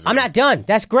football season, I'm not done.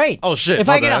 That's great. Oh, shit. If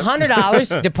I get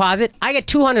 $100 deposit, I get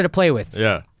 $200 to play with.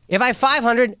 Yeah. If I have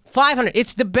 $500,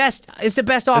 It's the best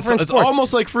offer in sports. It's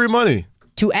almost like free money.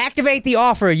 To activate the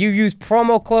offer, you use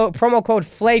promo code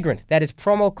FLAGRANT. That is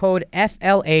promo code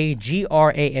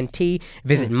FLAGRANT.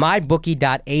 Visit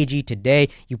mybookie.ag today.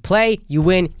 You play, you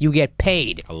win, you get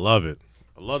paid. I love it.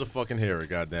 I love to fucking hear it,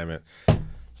 goddammit.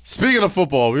 Speaking of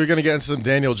football, we were going to get into some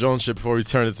Daniel Jones shit before we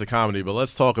turn it to comedy, but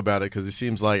let's talk about it because it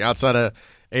seems like outside of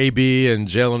AB and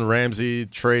Jalen Ramsey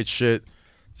trade shit,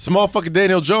 some motherfucking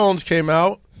Daniel Jones came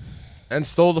out and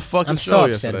stole the fucking show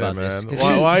yesterday, man.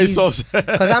 Why are you so upset?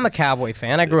 Because I'm a Cowboy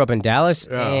fan. I grew up in Dallas,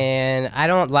 and I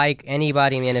don't like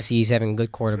anybody in the NFC East having a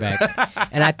good quarterback.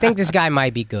 And I think this guy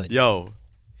might be good. Yo,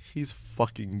 he's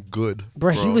fucking good,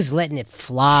 bro. He was letting it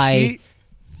fly.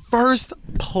 First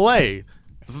play.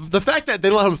 The fact that they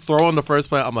let him throw in the first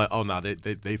play, I'm like, oh, no,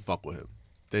 they fuck with him.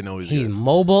 They know he's good.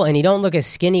 Mobile, and he don't look as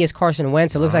skinny as Carson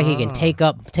Wentz. It looks like he can take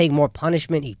more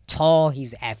punishment. He's tall.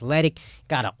 He's athletic.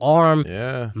 Got an arm.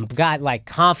 Yeah. Got, like,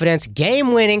 confidence.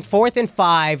 Game-winning, 4th and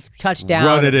 5, touchdown.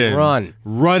 Run it in. Run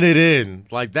it in.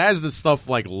 Like, that's the stuff,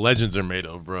 like, legends are made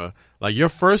of, bro. Like, your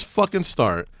first fucking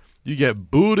start, you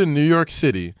get booed in New York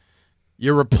City.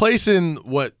 You're replacing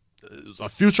what a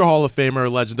future Hall of Famer,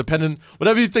 legend, depending,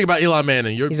 whatever you think about Eli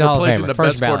Manning, you're replacing the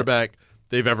best quarterback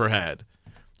they've ever had.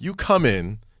 You come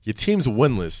in, your team's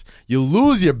winless. You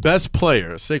lose your best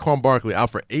player, Saquon Barkley, out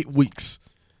for 8 weeks.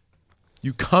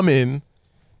 You come in,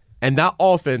 and that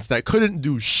offense that couldn't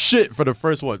do shit for the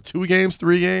first, 2 games,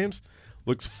 3 games,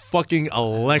 looks fucking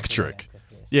electric.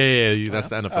 Yeah, that's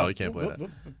the NFL. You can't play that.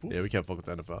 Yeah, we can't fuck with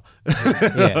the NFL.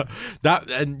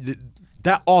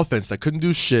 That offense that couldn't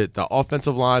do shit, the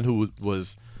offensive line who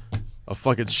was a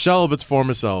fucking shell of its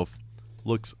former self,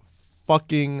 looks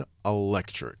fucking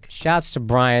electric. Shouts to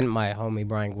Brian, my homie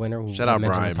Brian Gwinner. Shout out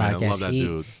Brian, man. I love that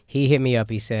dude. He hit me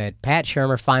up. He said, Pat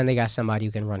Shurmur finally got somebody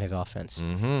who can run his offense.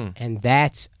 And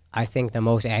that's, I think, the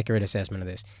most accurate assessment of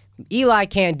this. Eli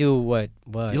can't do what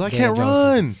Eli can't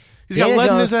run. He's got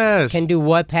lead in his ass. Can do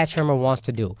what Pat Shurmur wants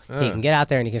to do. He can get out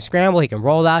there and he can scramble. He can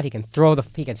roll out. He can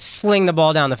he can sling the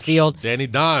ball down the field. Danny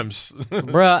Dimes,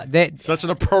 bruh. Such an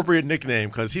appropriate nickname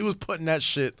because he was putting that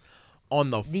shit on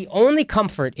the. The only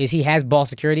comfort is he has ball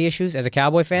security issues as a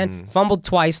Cowboy fan. Fumbled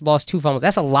twice, lost 2 fumbles.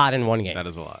 That's a lot in one game. That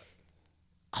is a lot.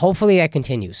 Hopefully that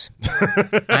continues.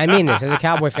 I mean this. As a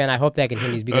Cowboy fan, I hope that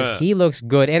continues because he looks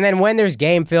good. And then when there's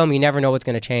game film, you never know what's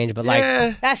going to change. But,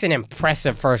 that's an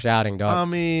impressive first outing, dog. I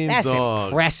mean, that's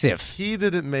impressive. He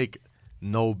didn't make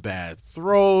no bad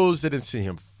throws. Didn't see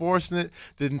him forcing it.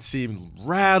 Didn't see him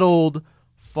rattled.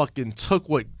 Fucking took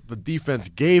what the defense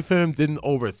gave him. Didn't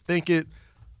overthink it.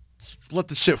 Let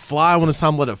the shit fly when it's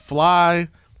time to let it fly.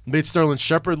 Made Sterling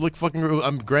Shepard look fucking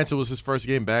good. Granted, it was his first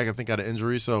game back. I think got an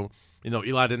injury, so...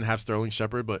 Eli didn't have Sterling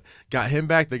Shepard, but got him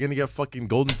back. They're gonna get fucking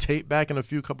Golden Tate back in a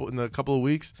couple of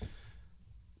weeks.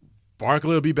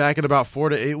 Barkley will be back in about 4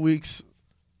 to 8 weeks.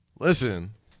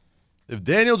 Listen, if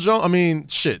Daniel Jones,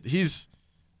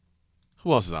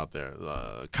 who else is out there?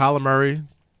 Kyler Murray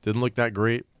didn't look that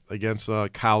great against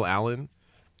Kyle Allen.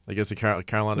 Against the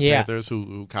Carolina Panthers,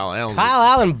 who Kyle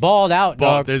Allen balled out,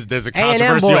 dog. There's a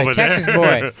controversy A&M boy, over Texas there.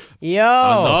 boy. Yo.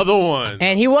 Another one.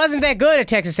 And he wasn't that good at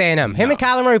Texas A&M. Him and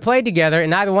Kyler Murray played together,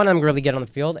 and neither one of them really get on the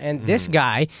field. And this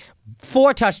guy,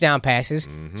 4 touchdown passes,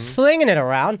 slinging it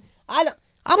around. I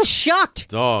was shocked.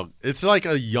 Dog, it's like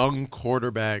a young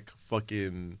quarterback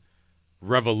fucking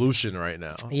revolution right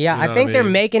now. Yeah, you know I think they're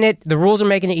mean? making it. The rules are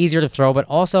making it easier to throw, but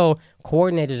also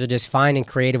coordinators are just finding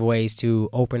creative ways to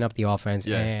open up the offense,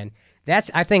 and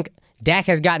I think. Dak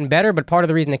has gotten better, but part of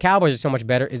the reason the Cowboys are so much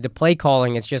better is the play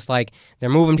calling. It's just like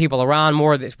they're moving people around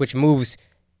more, which moves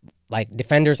like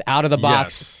defenders out of the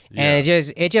box, and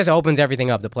it just opens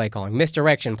everything up. The play calling,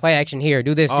 misdirection, play action here,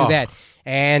 do this, do that,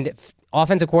 and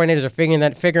offensive coordinators are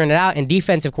figuring it out, and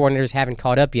defensive coordinators haven't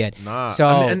caught up yet. Nah, so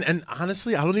and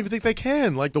honestly, I don't even think they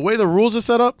can. Like the way the rules are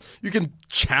set up, you can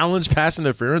challenge pass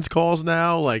interference calls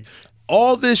now. Like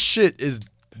all this shit is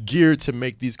geared to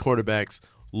make these quarterbacks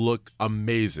look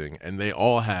amazing, and they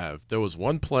all have. There was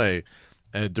one play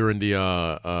during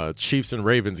the Chiefs and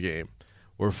Ravens game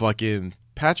where fucking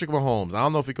Patrick Mahomes, I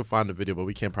don't know if we could find the video, but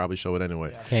we can't probably show it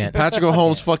anyway. Can't. Patrick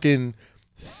Mahomes fucking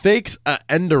fakes an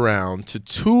end around to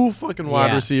two fucking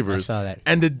wide receivers. I saw that.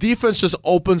 And the defense just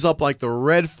opens up like the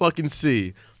red fucking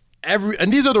sea.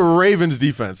 And these are the Ravens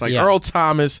defense. Like Earl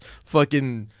Thomas,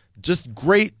 fucking just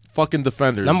great fucking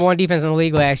defenders. Number 1 defense in the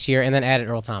league last year, and then added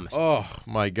Earl Thomas. Oh,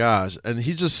 my gosh. And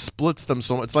he just splits them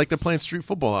so much. It's like they're playing street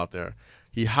football out there.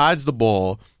 He hides the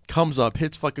ball, comes up,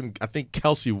 hits fucking, I think,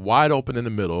 Kelsey wide open in the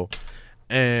middle.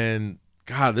 And,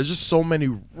 God, there's just so many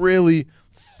really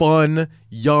fun,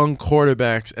 young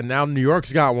quarterbacks. And now New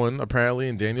York's got one, apparently,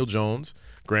 in Daniel Jones.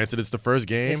 Granted, it's the first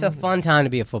game. It's a fun time to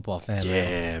be a football fan.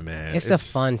 Yeah, man. It's a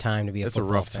fun time to be a football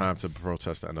fan. It's a rough time to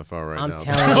protest the NFL right now. I'm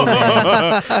telling you,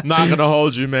 man. Not gonna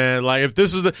hold you, man. Like if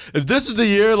this is the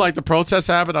year like the protests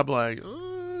happen, I'm like,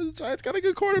 Giants got a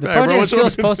good quarterback. The protest is still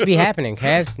supposed to be happening,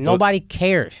 Kaz. Nobody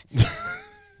cares.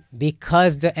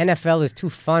 Because the NFL is too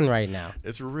fun right now.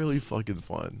 It's really fucking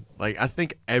fun. Like I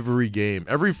think every game,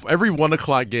 every 1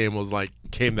 o'clock game was like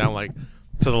came down like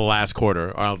to the last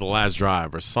quarter or the last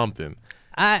drive or something.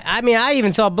 I mean, I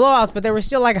even saw blowouts, but they were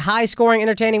still like high-scoring,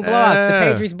 entertaining blowouts.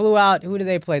 The Patriots blew out. Who did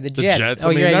they play? The Jets. The Jets. I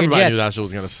mean, everybody knew that shit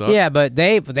was gonna suck. Yeah, but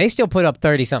they still put up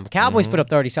 30-something. Cowboys put up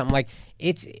 30-something. Like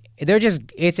it's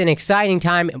an exciting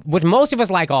time. What most of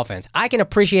us like offense. I can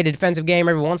appreciate a defensive game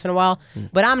every once in a while,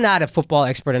 but I'm not a football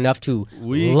expert enough to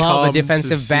love a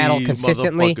defensive battle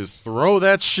consistently. Motherfuckers throw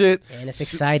that shit, and it's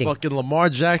exciting. Fucking Lamar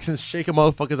Jackson shaking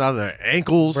motherfuckers out of their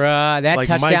ankles. Bruh, that like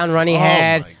touchdown run he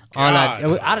had.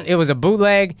 It was a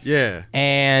bootleg. Yeah.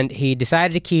 And he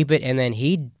decided to keep it, and then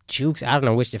he jukes. I don't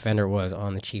know which defender it was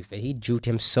on the Chiefs, but he juked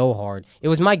him so hard. It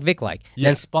was Mike Vick-like.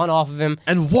 Then spun off of him.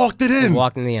 And walked it in. And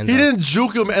walked in the end zone. He didn't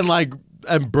juke him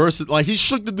and burst it. Like, he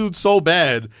shook the dude so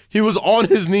bad. He was on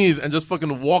his knees and just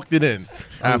fucking walked it in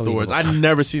afterwards. I've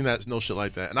never seen no shit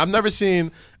like that. And I've never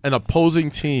seen an opposing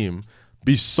team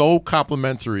be so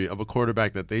complimentary of a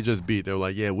quarterback that they just beat. They're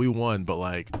like, yeah, we won, but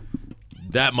like,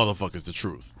 that motherfucker's the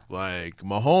truth. Like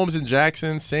Mahomes and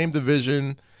Jackson, same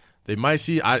division. They might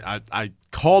see. I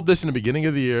called this in the beginning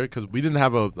of the year because we didn't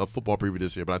have a football preview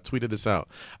this year, but I tweeted this out.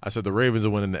 I said the Ravens are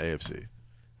winning the AFC.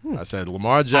 I said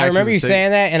Lamar Jackson. I remember you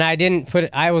saying that, and I didn't put.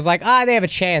 I was like, they have a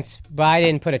chance, but I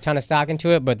didn't put a ton of stock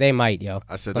into it. But they might, yo.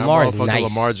 I said Lamar that motherfucker is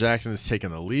nice. Lamar Jackson is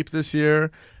taking a leap this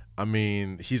year. I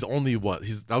mean, he's only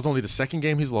that was only the second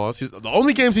game he's lost. The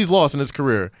only games he's lost in his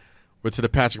career were to the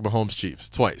Patrick Mahomes Chiefs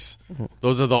twice.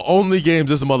 Those are the only games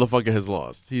this motherfucker has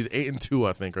lost. He's 8-2,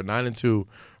 I think, or 9-2,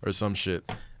 or some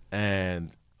shit.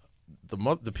 And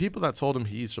the people that told him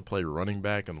he should play running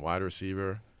back and wide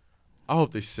receiver, I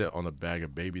hope they sit on a bag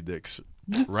of baby dicks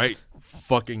right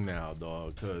fucking now,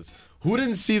 dog. Because who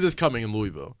didn't see this coming in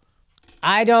Louisville?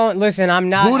 I don't listen. I'm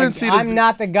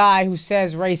not the guy who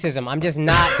says racism. I'm just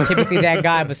not typically that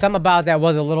guy. But something about that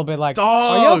was a little bit like, dog,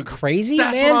 are y'all crazy,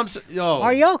 that's man? What I'm saying. Yo,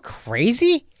 are y'all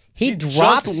crazy? He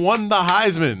just won the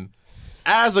Heisman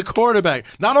as a quarterback.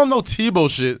 Not on no Tebow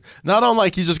shit. Not on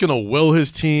like he's just gonna will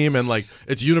his team and like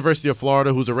it's University of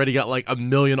Florida who's already got like 1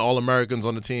 million All-Americans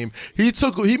on the team. He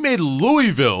made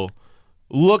Louisville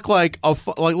look like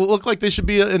they should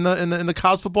be in the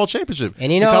college football championship.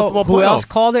 And you know who else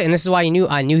called it? And this is why I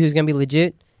knew he was gonna be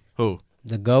legit. Who?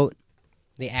 The GOAT,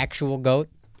 the actual GOAT.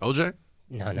 OJ?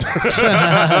 No.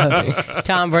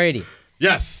 Tom Brady.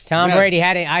 Yes. Tom Brady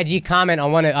had an IG comment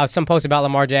on some post about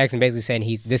Lamar Jackson, basically saying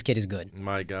this kid is good.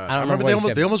 My gosh, I remember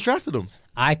they almost drafted him.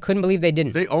 I couldn't believe they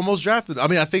didn't. They almost drafted. I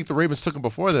mean, I think the Ravens took him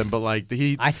before then, but like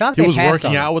he was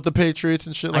working out with the Patriots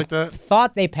and shit like that. I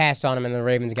thought they passed on him, and the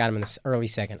Ravens got him in the early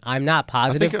second. I'm not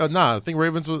positive. I think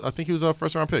Ravens. I think he was a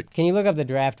first round pick. Can you look up the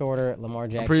draft order, Lamar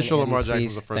Jackson? I'm pretty sure Lamar Jackson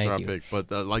was a first round pick,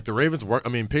 but like the Ravens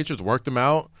Patriots worked him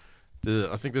out.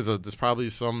 I think there's probably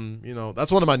some,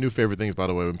 that's one of my new favorite things, by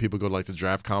the way, when people go to like the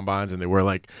draft combines and they wear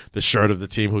like the shirt of the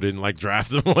team who didn't like draft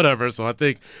them or whatever. So I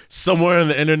think somewhere on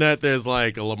the internet there's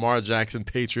like a Lamar Jackson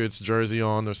Patriots jersey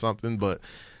on or something. But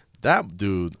that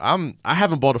dude, I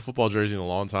haven't bought a football jersey in a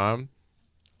long time.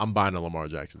 I'm buying a Lamar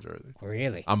Jackson jersey.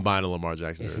 Really? I'm buying a Lamar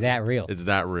Jackson jersey. It's that real? It's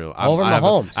that real. Over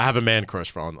Mahomes. I have a man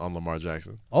crush on Lamar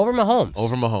Jackson. Over Mahomes?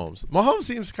 Over Mahomes. Mahomes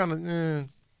seems kind of,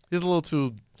 he's a little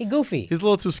too... He goofy. He's a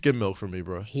little too skim milk for me,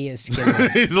 bro. He is skim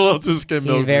milk. He's a little too skim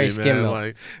milk He's very for me, skim man. milk.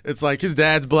 Like, it's like his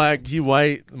dad's black, he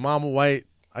white, mama white.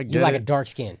 I get You like it. a dark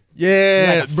skin.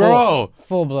 Yeah, like bro.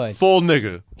 Full blood. Full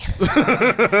nigga.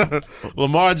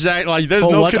 Lamar Jackson, like, there's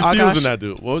Full no what, confusing Akash? that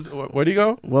dude. Where'd he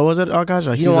go? What was it,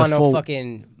 Akash? You don't want no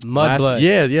fucking mud blood.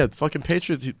 Yeah. Fucking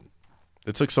Patriots.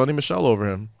 They took Sonny Michel over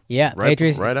him. Yeah, Right-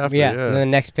 Patriots. right after, Yeah. yeah. And then the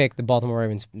next pick, the Baltimore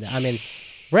Ravens. I mean,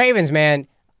 Ravens, man.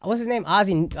 What's his name?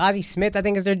 Ozzie Smith, I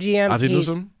think, is their GM. Ozzie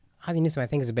Newsome? Ozzie Newsome, I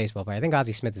think, is a baseball player. I think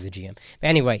Ozzie Smith is the GM. But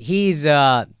anyway, he's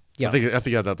I think I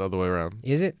got that the other way around.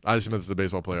 Is it? Ozzie Smith is the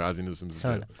baseball player. Ozzie Newsome is the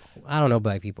Son, GM. I don't know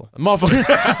black people. Motherfucker.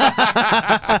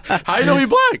 How you know he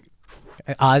black?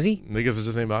 Ozzie? Niggas are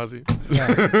just named Ozzy.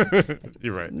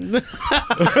 You're right.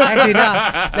 Actually, no.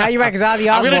 Now you're right, because Ozzy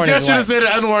I'm Osbourne gonna get is you to white. say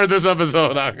the N-word this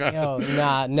episode. Yo,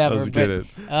 nah, never. Let's but, get it.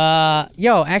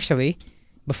 Actually,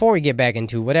 before we get back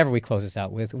into whatever we close this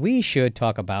out with, we should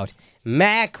talk about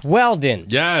Mack Weldon.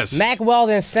 Yes. Mack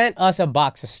Weldon sent us a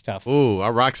box of stuff. Ooh, I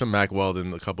rocked some Mack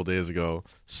Weldon a couple days ago.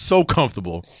 So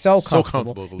comfortable. So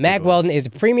comfortable. Mack Weldon is a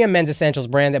premium men's essentials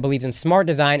brand that believes in smart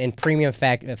design and premium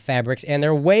fabrics, and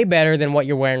they're way better than what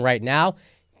you're wearing right now.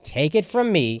 Take it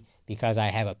from me, because I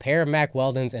have a pair of Mack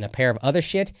Weldons and a pair of other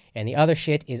shit, and the other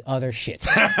shit is other shit.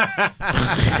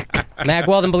 Mack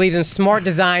Weldon believes in smart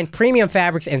design, premium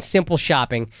fabrics, and simple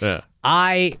shopping. Yeah.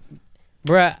 I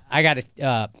got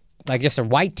just a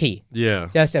white tee. Yeah.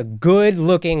 Just a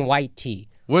good-looking white tee.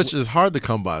 Which is hard to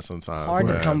come by sometimes. Hard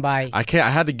to man. come by. I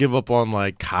had to give up on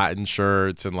like cotton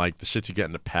shirts and like the shit you get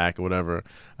in the pack or whatever.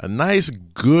 A nice,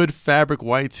 good fabric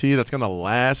white tee that's gonna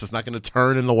last. It's not gonna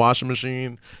turn in the washing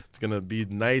machine. It's gonna be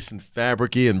nice and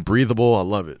fabricy and breathable. I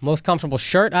love it. Most comfortable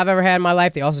shirt I've ever had in my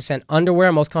life. They also sent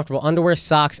underwear, most comfortable underwear,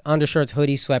 socks, undershirts,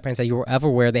 hoodies, sweatpants that you will ever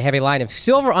wear. They have a line of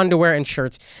silver underwear and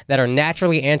shirts that are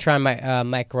naturally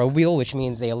antimicrobial, which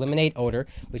means they eliminate odor,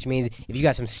 which means if you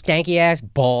got some stanky ass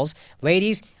balls,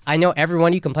 ladies, I know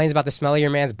everyone you complains about the smell of your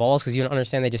man's balls because you don't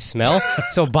understand they just smell.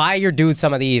 So buy your dude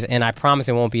some of these, and I promise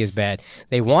it won't be as bad.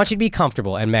 They want you to be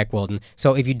comfortable at Mack Weldon.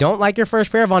 So if you don't like your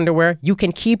first pair of underwear, you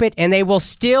can keep it, and they will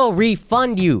still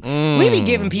refund you. We be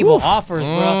giving people offers,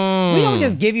 bro. We don't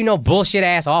just give you no bullshit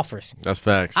ass offers. That's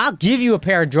facts. I'll give you a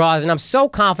pair of drawers, and I'm so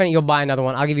confident you'll buy another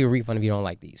one. I'll give you a refund if you don't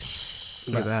like these.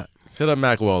 Look at that. Hit up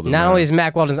Mack Weldon. Not man. only is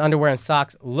Mack Weldon's underwear and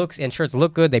socks and shirts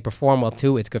look good, they perform well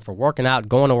too. It's good for working out,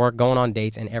 going to work, going on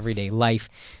dates, and everyday life.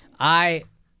 I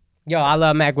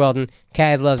love Mack Weldon.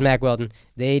 Kaz loves Mack Weldon.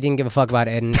 They didn't give a fuck about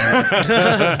Ed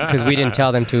because we didn't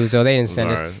tell them to, so they didn't send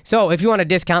us. Right. So if you want a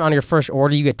discount on your first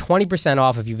order, you get 20%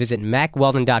 off if you visit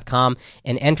MackWeldon.com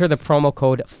and enter the promo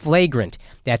code FLAGRANT.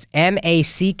 That's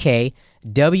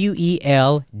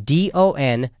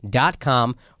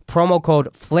MackWeldon.com. Promo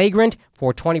code FLAGRANT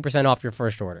for 20% off your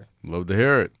first order. Love to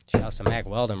hear it. Shout out to Mack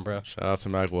Weldon, bro. Shout out to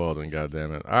Mack Weldon,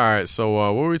 goddammit. All right, so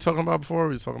what were we talking about before?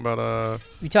 We were talking about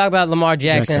We talk about Lamar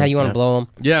Jackson, how you want to blow him.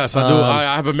 Yes, I do.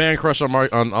 I have a man crush on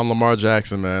Lamar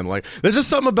Jackson, man. Like, there's just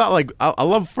something about like I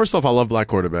love. First off, I love black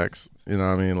quarterbacks. You know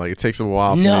what I mean? Like, it takes a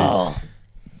while. No.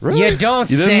 Really? You don't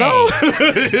You say.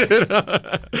 didn't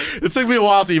know? It took me a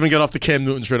while to even get off the Cam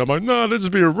Newton train. I'm like, no, they're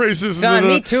just being racist. Son,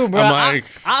 me too, bro. I'm like,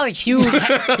 I'll accuse.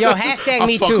 Hashtag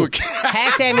me fuck too. with Cam.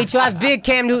 Hashtag me too. I was a big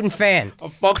Cam Newton fan. I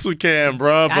fucks with Cam,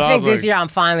 bro. But I think was this like, year I'm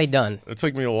finally done. It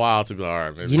took me a while to be like, all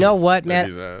right, maybe You know he's- what, maybe man?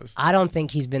 he's ass. I don't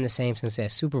think he's been the same since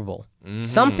that Super Bowl.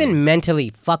 Something mentally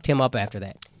fucked him up after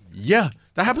that. Yeah,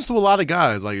 that happens to a lot of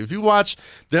guys. Like, if you watch,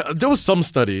 there was some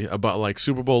study about like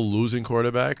Super Bowl losing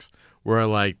quarterbacks where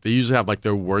like they usually have like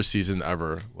their worst season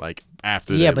ever, like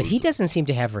after. Yeah, but he doesn't seem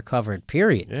to have recovered,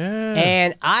 period. Yeah.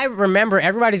 And I remember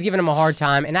everybody's giving him a hard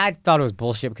time, and I thought it was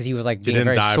bullshit because he was like He being didn't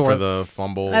very die sore. for the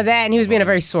fumble. That, and he was being a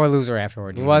very sore loser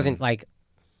afterward. He wasn't like,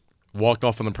 Walked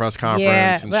off in the press conference.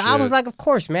 yeah, and but shit. I was like, of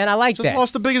course, man, I like just that.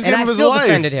 lost the biggest And game I of his still life.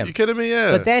 defended him. You kidding me?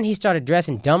 Yeah. But then he started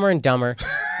dressing dumber and dumber,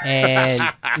 and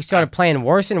he started playing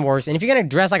worse and worse. And if you're gonna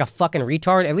dress like a fucking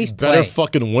retard, at least better play.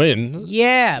 fucking win.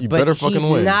 Yeah, You but better he's fucking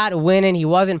win. not winning. He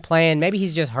wasn't playing. Maybe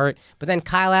he's just hurt. But then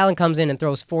Kyle Allen comes in and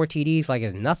throws 4 TDs like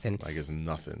it's nothing. Like it's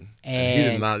nothing.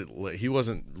 And- He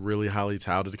wasn't really highly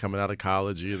touted coming out of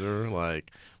college either.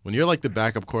 Like when you're like the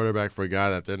backup quarterback for a guy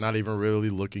that they're not even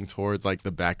really looking towards like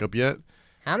the backup yet.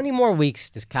 How many more weeks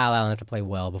does Kyle Allen have to play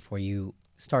well before you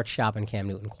start shopping Cam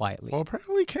Newton quietly? Well,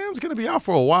 apparently Cam's gonna be out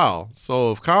for a while.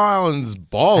 So if Kyle Allen's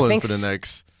balling think for the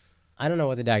next, I don't know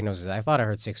what the diagnosis is. I thought I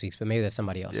heard 6 weeks, but maybe that's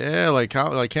somebody else. yeah, like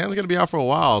Cam's gonna be out for a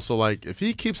while. So like if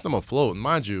he keeps them afloat, and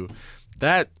mind you,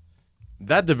 that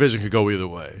that division could go either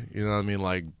way. You know what I mean?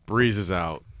 Like, Breeze is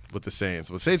out with the Saints,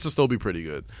 but Saints will still be pretty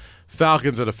good.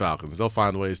 Falcons are the Falcons. They'll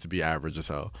find ways to be average as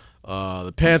hell.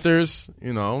 The Panthers,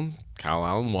 Kyle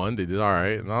Allen won. They did all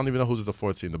right. And I don't even know who's the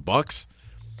fourth team. The Bucks.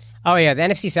 Oh, yeah. The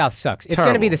NFC South sucks. It's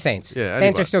going to be the Saints. Yeah,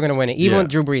 Saints are still going to win it, even with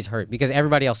Drew Brees hurt, because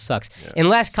everybody else sucks. Yeah.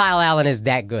 Unless Kyle Allen is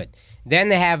that good.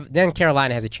 Then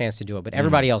Carolina has a chance to do it, but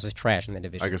everybody else is trash in the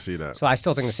division. I can see that. So I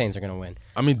still think the Saints are going to win.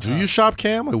 I mean, do you shop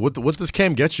Cam? Like, what does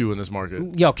Cam get you in this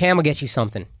market? Yo, Cam will get you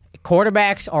something.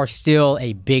 Quarterbacks are still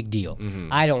a big deal.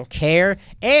 I don't care.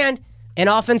 And an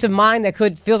offensive mind that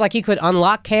feels like he could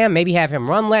unlock Cam, maybe have him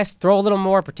run less, throw a little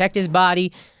more, protect his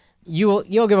body. You'll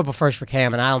give up a first for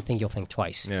Cam, and I don't think you'll think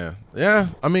twice. Yeah.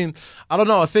 I mean, I don't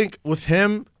know. I think with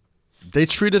him, they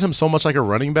treated him so much like a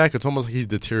running back. It's almost like he's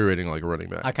deteriorating like a running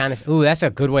back. That's a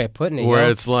good way of putting it. Where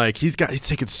it's like he's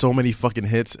taken so many fucking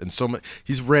hits and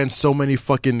he's ran so many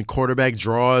fucking quarterback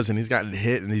draws and he's gotten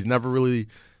hit and he's never really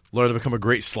learned to become a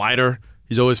great slider.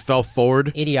 He's always fell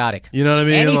forward. Idiotic. You know what I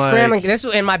mean? And he's scrambling.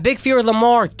 And my big fear with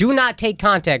Lamar, do not take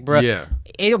contact, bro. Yeah.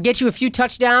 It'll get you a few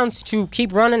touchdowns to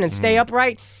keep running and stay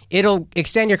upright. It'll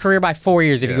extend your career by 4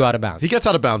 years if you go out of bounds. He gets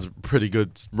out of bounds pretty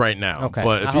good right now. Okay.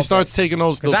 But if he starts taking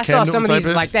those I saw some of these,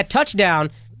 like that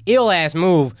touchdown, ill-ass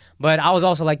move, but I was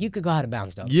also like, you could go out of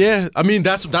bounds, though. Yeah, I mean,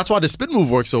 that's why the spin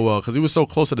move works so well, because he was so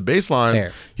close to the baseline.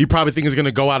 Fair. He probably thinks he's going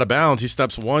to go out of bounds. He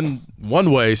steps one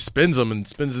way, spins him, and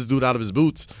spins this dude out of his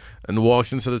boots, and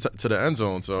walks into the end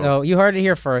zone. So you heard it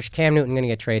here first. Cam Newton going to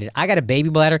get traded. I got a baby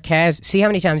bladder, Kaz. See how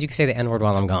many times you can say the N-word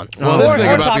while I'm gone. Well, this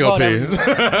nigga about to go pee.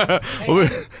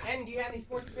 And do you have any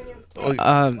sports opinions?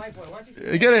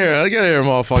 Get here,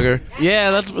 motherfucker. Yeah,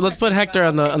 let's put Hector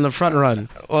on the front run.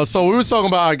 Well, so we were talking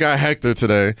about our guy Hector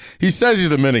today. He says he's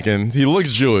Dominican. He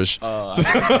looks Jewish. I'm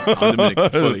Dominican,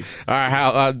 fully. All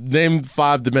right, name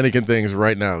 5 Dominican things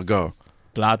right now. Go.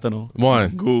 Plátano.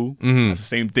 1. Goo. That's the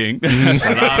same thing.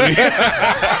 Salami.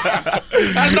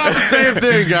 That's not the same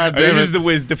thing, goddamn it. It's just the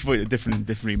way it's different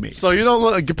remake. So you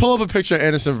don't pull up a picture of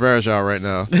Anderson Varejao right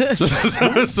now.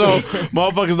 so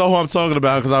motherfuckers know who I'm talking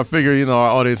about, because I figure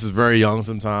our audience is very young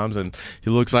sometimes, and he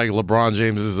looks like LeBron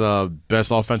James's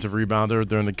best offensive rebounder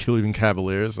during the Cleveland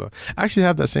Cavaliers. I actually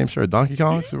have that same shirt, Donkey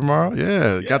Kong Super Mario.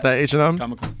 Yeah, got that H&M.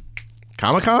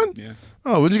 Comic-Con? Yeah.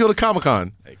 Oh, when'd you go to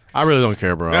Comic-Con? I really don't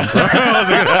care, bro. I'm sorry.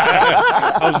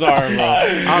 I'm sorry, bro.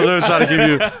 I was really trying to give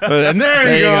you. And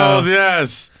there he goes.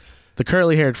 Yes. The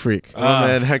curly-haired freak. Oh,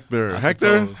 man, Hector.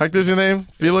 Hector's your name?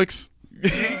 Felix?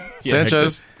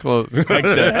 Sanchez? Close.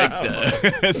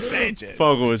 Hector. Sanchez.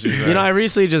 Fucking with you, man. I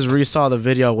recently just resaw the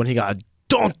video when he got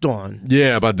dunked on.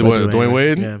 Yeah, about Dwayne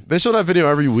Wade. Yeah. They show that video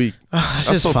every week. That's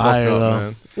just so fire, fucked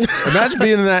up, man. Imagine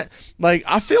being in that. Like,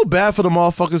 I feel bad for the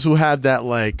motherfuckers who have that,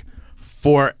 like,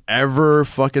 forever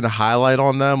fucking highlight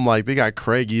on them. Like, they got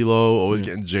Craig Elo always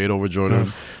getting Jade over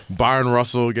Jordan. Byron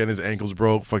Russell getting his ankles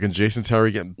broke. Fucking Jason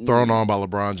Terry getting thrown on by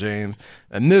LeBron James.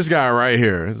 And this guy right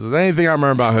here. Is there anything I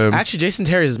remember about him? Actually, Jason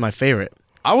Terry is my favorite.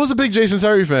 I was a big Jason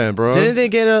Terry fan, bro. Didn't they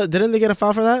get a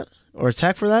foul for that? Or a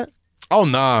tech for that? Oh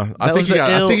nah, I think he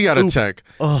got a tech.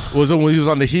 Was it when he was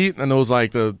on the Heat and it was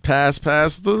like the pass?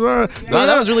 That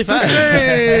was really fast.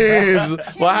 James.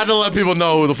 Well, I had to let people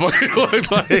know who the fuck he looked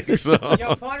like. So.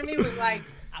 Yo, part of me was like,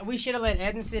 we should have let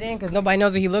Eden sit in because nobody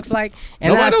knows what he looks like.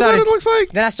 And nobody knows what it looks like?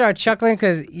 Then I started chuckling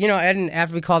because, Eden,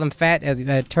 after we called him fat as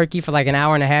turkey for like an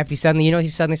hour and a half, he suddenly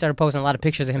started posting a lot of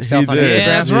pictures of himself on Instagram. Yeah,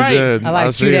 that's right. Did. I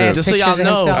like cute-ass just so pictures y'all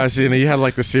know. of himself. I seen it. You had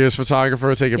like the Sears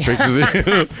photographer taking pictures of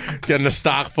you, getting the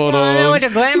stock photos. I went to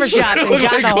glamour shots and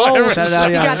got the whole. You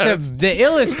got the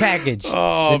illest package.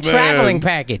 Oh, the traveling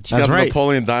package. You got the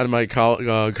Napoleon Dynamite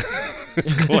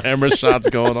glamour shots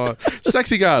going on.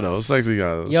 Sexy guy though.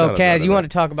 Yo, Kaz, you want to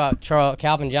talk about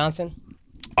Calvin Johnson?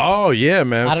 Oh yeah,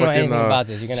 man. I don't know anything about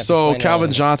this. You're gonna have to explain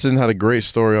Calvin Johnson had a great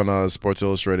story on Sports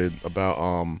Illustrated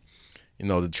about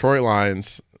Detroit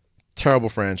Lions, terrible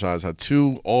franchise, had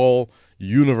 2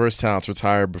 all-universe talents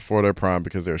retire before their prime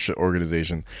because they're a shit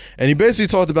organization. And he basically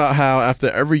talked about how after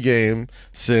every game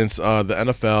since the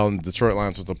NFL and Detroit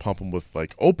Lions was to pump him with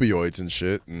like opioids and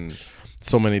shit and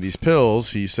so many of these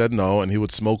pills, he said no, and he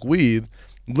would smoke weed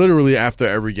literally after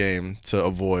every game to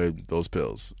avoid those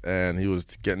pills. And he was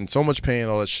getting so much pain,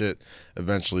 all that shit.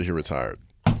 Eventually, he retired.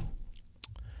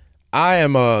 I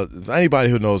am anybody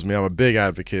who knows me, I'm a big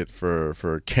advocate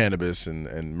for cannabis and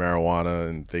marijuana,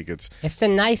 and think it's the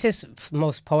nicest,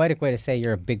 most poetic way to say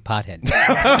you're a big pothead.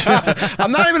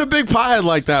 I'm not even a big pothead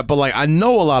like that, but like I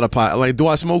know a lot of pot. Like, do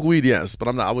I smoke weed? Yes, but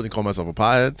I wouldn't call myself a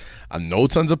pothead. I know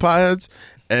tons of potheads,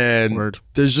 and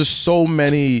there's just so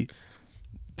many.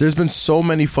 There's been so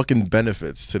many fucking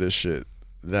benefits to this shit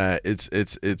that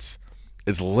it's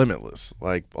it's limitless.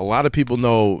 Like a lot of people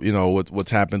know,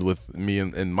 what's happened with me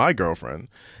and my girlfriend,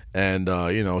 and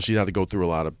she had to go through a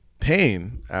lot of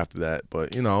pain after that.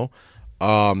 But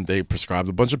they prescribed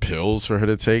a bunch of pills for her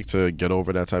to take to get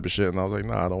over that type of shit, and I was like,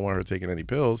 nah, I don't want her taking any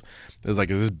pills. It's like,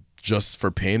 is this just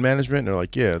for pain management? And they're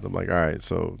like, yeah. I'm like, all right,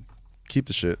 so keep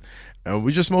the shit. And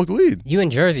we just smoked weed. You in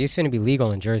Jersey? It's finna be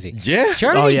legal in Jersey. Yeah,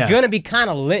 Jersey gonna be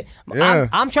kind of lit. Yeah.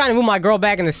 I'm trying to move my girl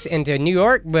back into New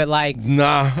York, but like,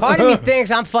 nah. Part of me thinks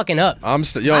I'm fucking up.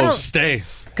 Stay.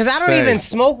 Because I don't even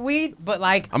smoke weed, but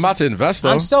like... I'm about to invest,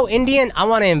 though. I'm so Indian, I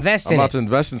want to invest in it. I'm about to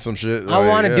invest in some shit. I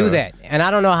want to do that. And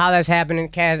I don't know how that's happening,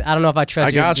 Kaz. I don't know if I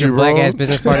trust your black-ass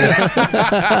business partners.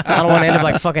 I don't want to end up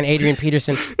like fucking Adrian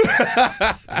Peterson.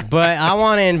 But I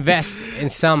want to invest in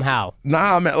somehow.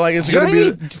 Nah, man. Like, it's going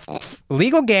to be...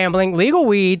 Legal gambling, legal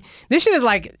weed. This shit is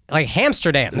like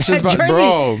Amsterdam.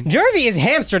 Jersey is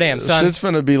Amsterdam, son. Shit's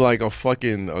finna be like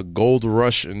a gold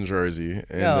rush in Jersey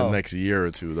in the next year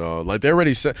or two, though. Like, they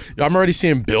already said... I'm already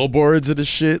seeing billboards of this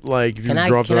shit. Like, if you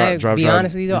drive be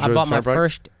honest with you, though? I bought my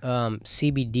first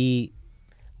CBD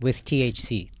with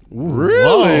THC. Really?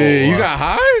 Whoa. You got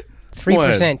high?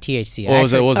 3% THC.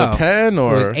 Was it a pen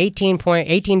or? It was 18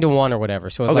 to 1 or whatever.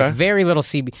 So it was like very little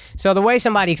CBD. So the way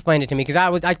somebody explained it to me, because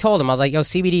I told him, I was like, yo,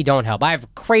 CBD don't help. I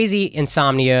have crazy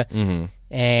insomnia,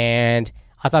 and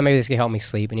I thought maybe this could help me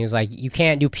sleep. And he was like, you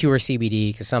can't do pure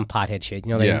CBD because some pothead shit.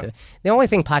 The only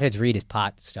thing potheads read is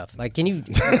pot stuff. Like, can you?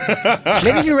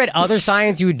 Maybe if you read other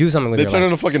science, you would do something with it. They turn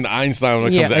into fucking Einstein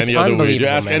when it comes to any other weed. You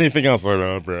ask anything else,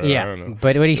 like, bro. Yeah, I don't know.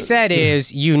 But what he said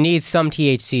is you need some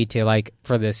THC to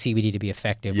for the CBD to be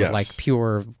effective. Yes. Like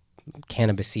pure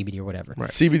cannabis CBD or whatever. Right.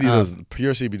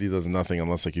 Pure CBD does nothing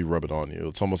unless like you rub it on you.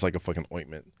 It's almost like a fucking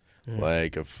ointment.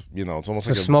 Like if it's almost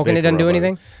like smoking it doesn't do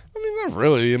anything. I mean, not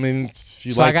really. I mean, if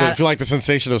you like the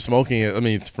sensation of smoking it, I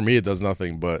mean, for me it does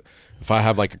nothing. But if I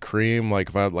have like a cream, like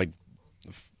if I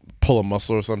pull a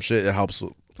muscle or some shit, it helps.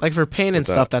 Like for pain and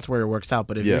stuff, that's where it works out.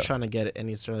 But if you're trying to get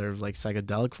any sort of like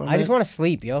psychedelic from it, I just want to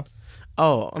sleep, yo.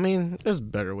 Oh, I mean, there's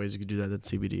better ways you could do that than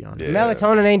CBD on. Yeah.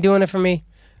 Melatonin ain't doing it for me.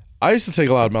 I used to take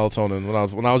a lot of melatonin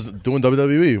when I was doing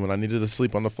WWE when I needed to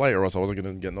sleep on the flight or else I wasn't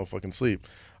gonna get no fucking sleep.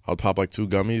 I'd pop like 2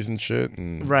 gummies and shit.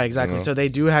 And, right, exactly. So they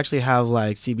do actually have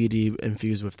like CBD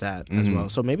infused with that as well.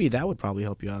 So maybe that would probably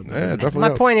help you out. Yeah, definitely.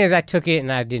 My point is, I took it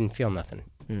and I didn't feel nothing.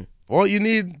 Well,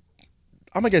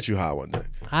 I'm gonna get you high one day.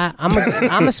 I'm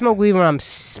gonna smoke weed when I'm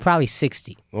probably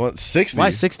 60. What, 60? Why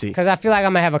 60? Because I feel like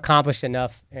I'm gonna have accomplished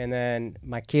enough, and then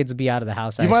my kids will be out of the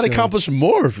house. You might accomplish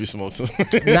more if you smoke some.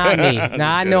 Not me.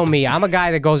 I know me. I'm a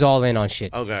guy that goes all in on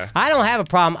shit. Okay. I don't have a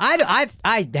problem. I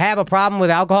have a problem with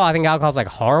alcohol. I think alcohol's like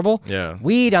horrible. Yeah.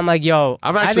 Weed, I'm like, yo,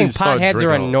 I think potheads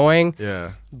are annoying.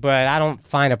 Yeah. But I don't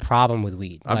find a problem with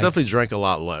weed. I've definitely drank a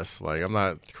lot less. Like, I'm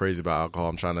not crazy about alcohol.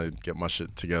 I'm trying to get my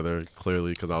shit together,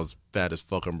 clearly, because I was fat as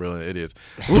fuck. I'm brilliant idiots.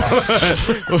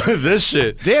 This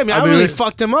shit. Damn, y'all really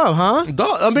fucked him up, huh?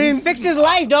 I mean, he fixed his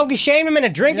life, dog. You shame him into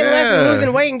drinking less and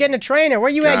losing weight and getting a trainer. Where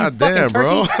you at, you fucking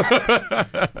turkey?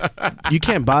 You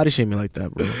can't body shame me like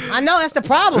that, bro. I know, that's the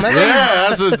problem.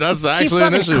 That's actually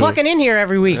an issue. Keep fucking clucking in here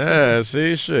every week. Yeah,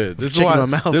 see, shit. This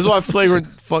is why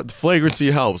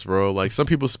flagrancy helps, bro. Like, some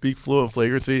people speak fluent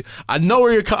flagrancy. I know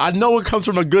it comes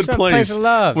from a good place of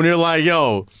love. When you're like,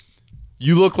 yo,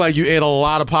 you look like you ate a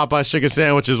lot of Popeye's chicken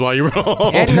sandwiches while you were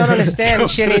home. Ed don't understand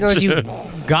shit unless you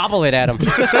gobble it at him.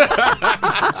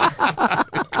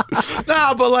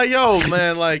 Nah, but like, yo,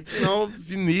 man, like, if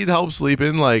you need help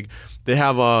sleeping, like, they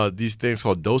have these things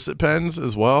called Docet pens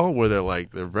as well, where they're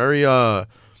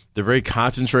very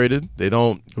concentrated. They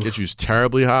don't get you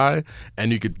terribly high,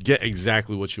 and you could get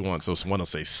exactly what you want. So one will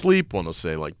say sleep, one will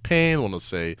say like pain, one will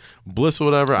say bliss or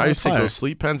whatever. I used to take those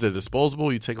sleep pens. They're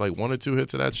disposable. You take like 1 or 2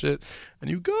 hits of that shit, and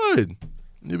you good.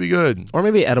 You'll be good. Or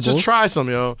maybe edibles. Just try some,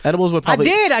 yo. Edibles would probably...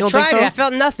 I tried it. I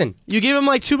felt nothing. You gave him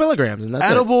like 2 milligrams, and that's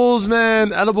edibles,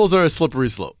 man. Edibles are a slippery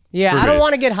slope. Yeah, I don't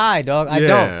want to get high, dog. I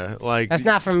don't. Like, that's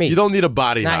not for me. You don't need a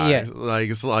body high. Not yet. Like,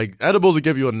 it's like edibles will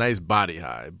give you a nice body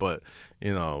high, but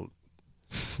it's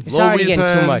already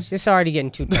getting too much. It's already getting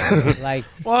too much. Like,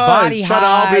 body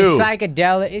high,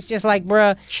 psychedelic. It's just like,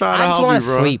 bruh, I just want to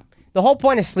sleep. The whole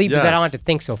point of sleep is that I don't have to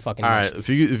think so fucking much. All right,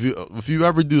 if you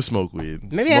ever do smoke weed,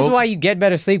 maybe that's why you get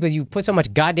better sleep, because you put so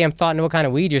much goddamn thought into what kind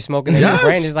of weed you're smoking that your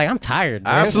brain is like, I'm tired,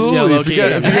 man. Absolutely. If you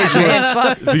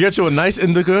get you a nice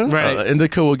indica,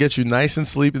 indica will get you nice and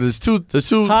sleepy. There's two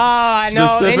I know.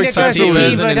 specific types of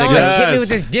weed. Don't hit me with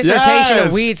this dissertation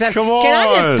of weed. Come on. Can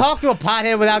I just talk to a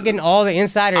pothead without getting all the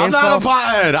insider info? I'm not a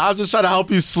pothead. I'm just trying to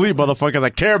help you sleep, motherfuckers.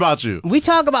 I care about you. We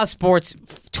talk about sports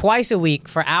twice a week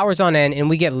for hours on end, and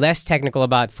we get less technical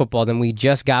about football than we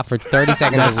just got for 30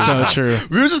 seconds. That's so true.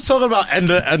 We were just talking about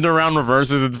end around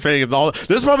reverses and fake and all. This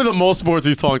is probably the most sports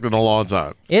we've talked in a long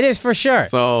time. It is for sure.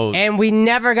 So, and we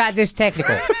never got this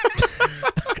technical.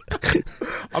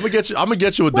 I'm gonna get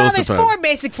you a well, dose there's of 4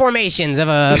 basic formations of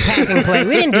a passing play.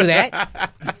 We didn't do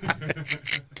that.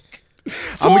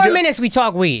 4 minutes we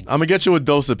talk weed. I'm gonna get you a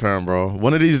Dosapam, bro.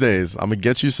 One of these days, I'm gonna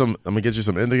get you some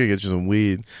indica, get you some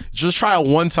weed. Just try it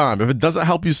one time. If it doesn't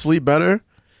help you sleep better.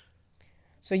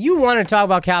 So you wanted to talk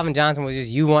about Calvin Johnson was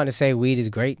just you want to say weed is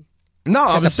great? No,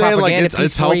 I'm just saying like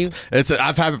it's helped.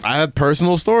 I've had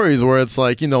personal stories where it's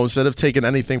like, you know, instead of taking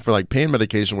anything for like pain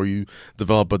medication where you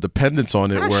develop a dependence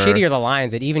on it. How where shitty are the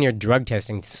lines that even your drug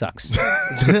testing sucks?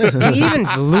 You even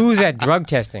lose at drug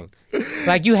testing.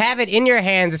 Like you have it in your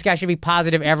hands. This guy should be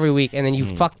positive every week, and then you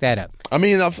fuck that up. I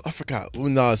mean, I forgot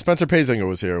when Spencer Pazinger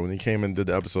was here when he came and did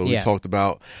the episode. Yeah. We talked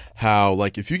about how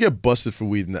like if you get busted for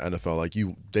weed in the NFL, like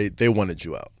they wanted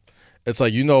you out. It's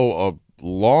like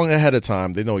long ahead of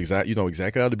time, you know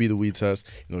exactly how to be the weed test.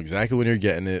 You know exactly when you're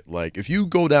getting it. Like if you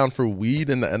go down for weed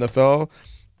in the NFL,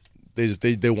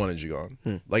 they wanted you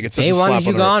gone. Like it's such they a slap wanted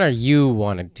you on gone, or you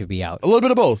wanted to be out. A little bit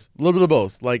of both. A little bit of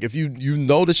both. Like if you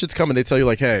know this shit's coming, they tell you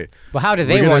like, hey. But how do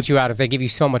they want you out if they give you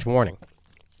so much warning?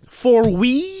 For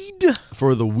weed?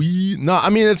 For the weed? No,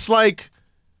 I mean it's like,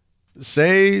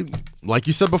 say, like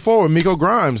you said before with Miko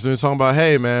Grimes, they're talking about,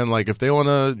 hey man, like if they want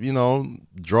to,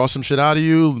 draw some shit out of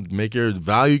you, make your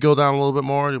value go down a little bit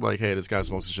more, you're like, hey, this guy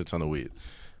smokes a shit ton of weed,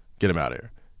 get him out of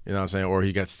here. You know what I'm saying? Or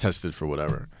he gets tested for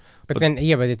whatever. But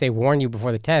if they warn you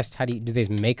before the test, do they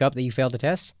make up that you failed the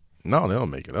test? No, they don't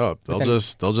make it up. They'll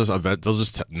just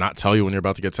not tell you when you're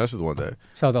about to get tested one day.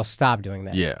 So they'll stop doing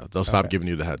that. Yeah, they'll stop giving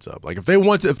you the heads up. Like if they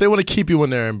want to keep you in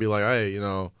there and be like, hey,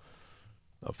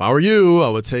 if I were you, I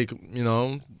would take,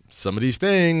 some of these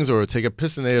things or take a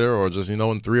Pissinator or just,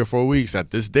 in 3 or 4 weeks at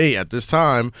this date, at this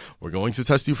time, we're going to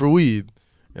test you for weed.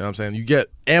 You know what I'm saying? You get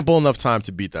ample enough time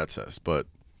to beat that test, but.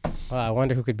 Well, I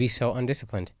wonder who could be so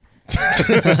undisciplined.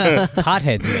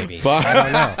 Potheads, maybe. I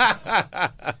don't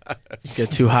know. Just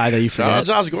get too high that you forget. Shout out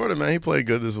Josh Gordon, man. He played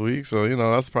good this week, so,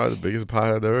 that's probably the biggest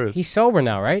pothead there is. He's sober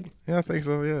now, right? Yeah, I think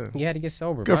so, yeah. He had to get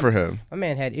sober. Good for him. My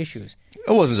man had issues.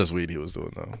 It wasn't just weed he was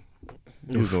doing, though.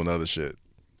 He was doing other shit.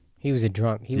 He was a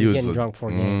drunk. He was getting drunk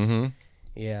before games. Mm-hmm.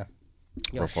 Yeah.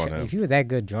 If you were that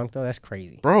good drunk though, that's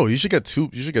crazy. Bro, you should get two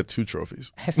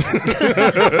trophies.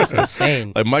 That's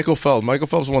insane. Like Michael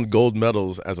Phelps won gold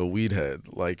medals as a weed head.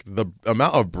 Like the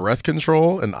amount of breath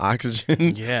control and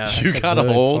oxygen you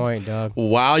gotta hold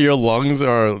while your lungs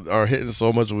are hitting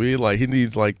so much weed. Like he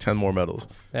needs like 10 more medals.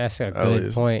 That's a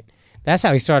good point. That's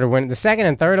how he started winning. The second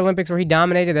and third Olympics where he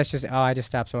dominated, that's just, I just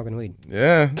stopped smoking weed.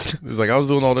 Yeah. It's like I was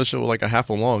doing all this shit with like a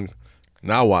half a lung.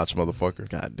 Now watch, motherfucker.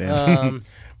 God damn.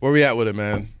 Where we at with it,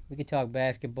 man? We could talk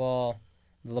basketball.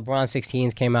 The LeBron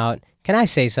 16s came out. Can I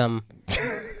say something?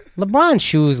 LeBron's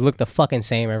shoes look the fucking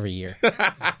same every year.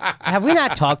 Have we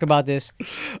not talked about this?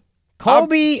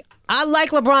 Kobe, I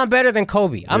like LeBron better than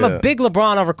Kobe. I'm a big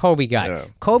LeBron over Kobe guy. Yeah.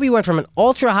 Kobe went from an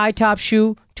ultra high top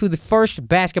shoe to the first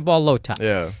basketball low top.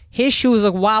 Yeah. His shoes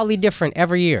look wildly different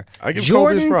every year. I give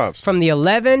Jordan, Kobe's props. From the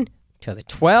 11 to the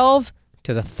 12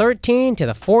 to the 13 to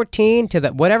the 14 to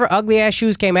the whatever ugly ass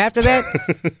shoes came after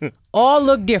that, all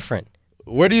look different.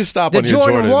 Where do you stop on your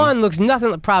Jordan? Jordan 1 looks nothing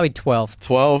like probably 12.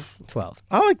 12? 12.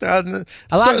 I like that.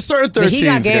 Certain 13s. He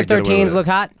got game 13s look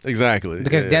hot. Exactly.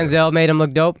 Because Denzel made them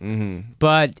look dope. Mm-hmm.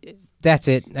 But that's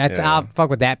it. I'll fuck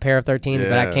with that pair of 13s,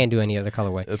 but I can't do any other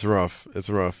colorway. It's rough.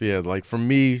 Yeah, like for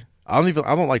me, I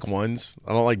don't like ones.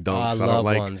 I don't like dunks. I love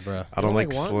ones, bro. I don't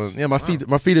like slim. Yeah, my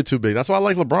feet are too big. That's why I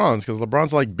like LeBron's, because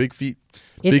LeBron's like big feet.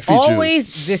 It's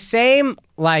always the same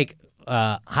like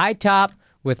high top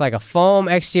with like a foam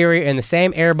exterior and the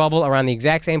same air bubble around the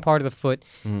exact same part of the foot.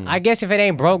 I guess if it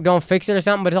ain't broke, don't fix it or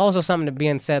something. But it's also something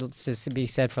to be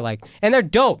said for like, and they're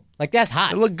dope. Like that's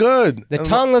hot. They look good. The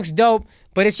tongue looks dope,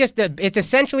 but it's just it's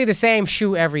essentially the same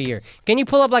shoe every year. Can you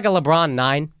pull up like a LeBron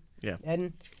 9? Yeah.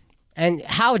 Eden? And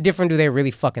how different do they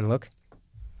really fucking look?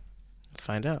 Let's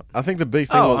find out. I think the big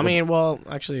thing.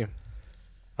 Actually,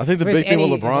 I think the big thing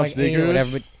with LeBron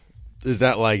sneakers is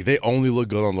that like they only look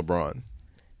good on LeBron.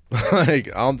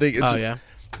 Like I don't think it's.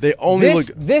 They only look.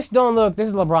 This don't look. This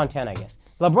is LeBron 10, I guess.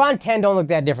 LeBron 10 don't look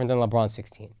that different than LeBron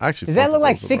 16. Actually, does that look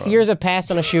like 6 years have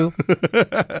passed on a shoe?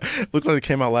 Looked like it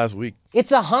came out last week.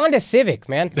 It's a Honda Civic,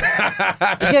 man.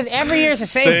 Because every year it's the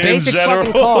same basic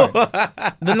fucking car.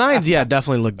 The 9s,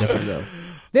 definitely look different though.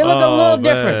 They look a little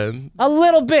different, a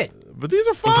little bit. But these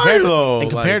are fire though.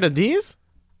 And compared to these,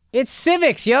 it's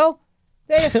Civics, yo.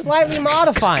 They just slightly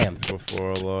modify them.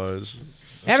 Before large.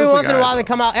 Every once in a while they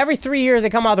come out. Every 3 years they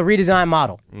come out with a redesigned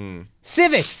model.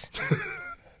 Civics.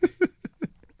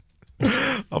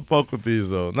 I'll fuck with these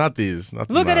though. Not these. Not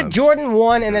the Look at a Jordan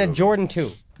 1 and then a Jordan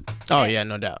 2. Oh yeah,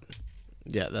 no doubt.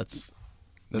 Yeah, that's.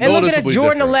 And look at a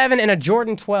Jordan 11 and a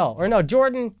Jordan 12. Or no,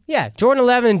 Jordan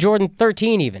 11 and Jordan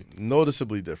 13 even.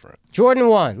 Noticeably different. Jordan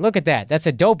 1, look at that. That's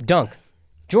a dope dunk.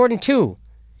 Jordan 2,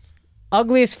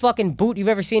 ugliest fucking boot you've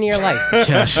ever seen in your life.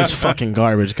 Yeah, it's just fucking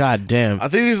garbage. God damn. I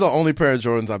think these are the only pair of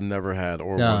Jordans I've never had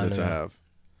or wanted to have.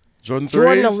 Jordan 3s,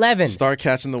 Jordan 11. Start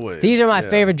catching the wave. These are my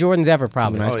favorite Jordans ever,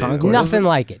 probably. Nice Concord. Nothing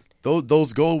like it.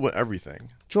 Those go with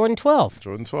everything. Jordan 12.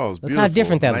 Jordan 12 is Look beautiful. how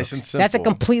different that nice looks. And simple. That's a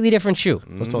completely different shoe.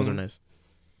 Those toes are nice.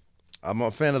 I'm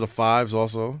a fan of the 5s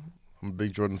also. I'm a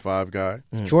big Jordan 5 guy.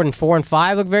 Jordan 4 and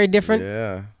 5 look very different.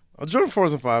 Yeah. Jordan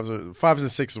 4s and 5s and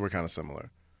 6s were kind of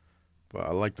similar. But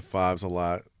I like the 5s a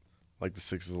lot. I like the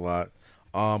 6s a lot.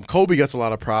 Kobe gets a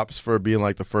lot of props for being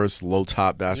like the first low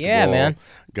top basketball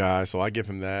guy, so I give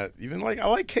him that. Even I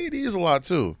like KD's a lot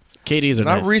too. KD's are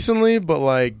not nice. recently, but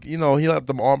he let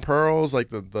them on pearls, like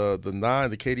the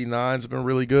KD 9s have been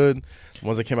really good. The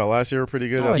ones that came out last year were pretty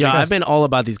good. Yeah, I've been all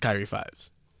about these Kyrie 5s.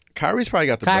 Kyrie's probably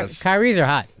got the best. Kyrie's are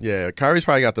hot. Yeah, Kyrie's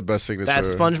probably got the best signature. That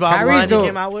SpongeBob line he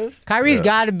came out with. Kyrie's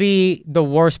got to be the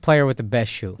worst player with the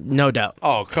best shoe. No doubt.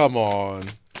 Oh, come on.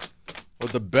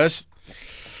 With the best.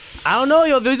 I don't know,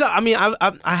 yo. These are. I mean,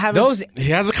 I haven't. Those. He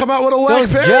hasn't come out with a whack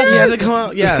pair. He hasn't come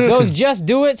out. Yeah. Those Just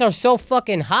Do It's are so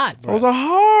fucking hot, bro. Those are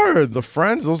hard.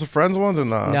 Those are Friends ones or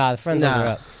not? Nah, the Friends ones are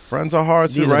up. Friends are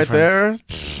hard too, These are right there.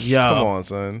 Yo, come on,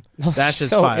 son. That's just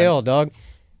so ill, dog.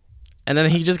 And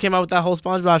then he just came out with that whole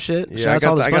SpongeBob shit. Yeah, I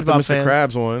got the Mr.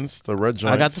 Krabs ones, the red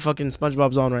joints. I got the fucking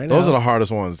SpongeBob's on right now. Those are the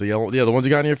hardest ones. The ones you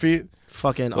got on your feet.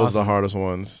 Fucking those awesome. are the hardest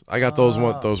ones. I got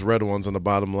those red ones on the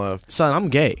bottom left. Son, I'm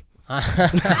gay.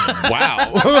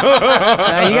 Wow. You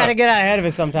got to get out ahead of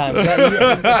it sometimes.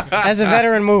 That's a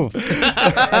veteran move.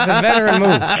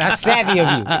 That's savvy of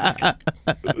you.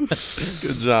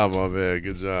 Good job, my man.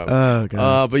 Good job. Oh,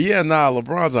 God. But yeah,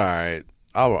 LeBron's all right.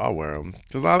 I'll wear them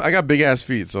because I got big ass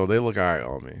feet, so they look all right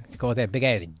on me. Go with that big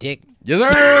ass dick. Yes,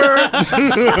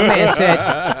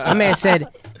 sir. My man said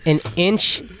an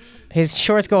inch. His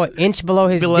shorts go an inch below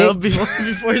his dick.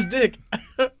 Before his dick.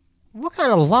 What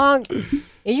kind of long?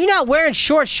 And you're not wearing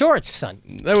shorts, son.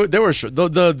 They were short.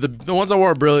 The ones I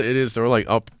wore brilliant. They were like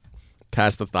up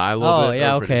past the thigh a little bit. Oh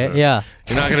yeah, okay, yeah.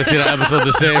 You're not gonna see that episode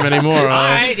the same anymore. All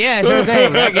right, yeah, sure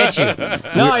thing. I get you.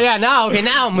 No, yeah, now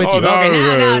I'm with you. Okay,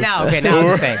 now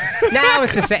it's the same. Now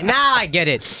it's the same. Now I get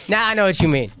it. Now I know what you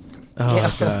mean.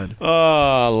 Oh God. Oh,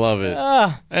 I love it.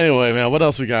 Anyway, man, what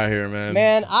else we got here, man?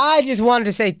 Man, I just wanted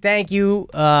to say thank you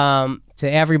to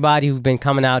everybody who's been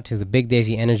coming out to the Big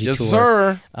Daisy Energy Tour. Yes,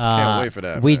 sir. Can't wait for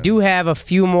that. We do have a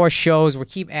few more shows. We'll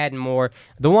keep adding more.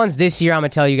 The ones this year, I'm going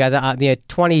to tell you guys, the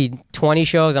 2020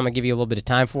 shows, I'm going to give you a little bit of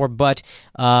time for. But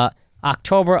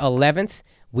October 11th,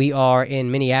 we are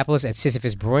in Minneapolis at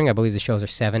Sisyphus Brewing. I believe the shows are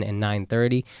 7 and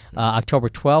 9:30. October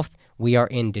 12th, we are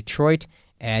in Detroit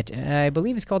at, I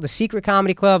believe it's called the Secret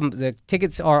Comedy Club. The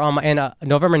tickets are on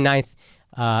November 9th.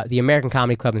 The American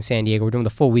Comedy Club in San Diego. We're doing the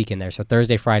full weekend there, so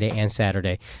Thursday, Friday, and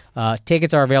Saturday.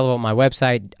 Tickets are available on my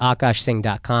website,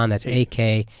 akashsingh.com. That's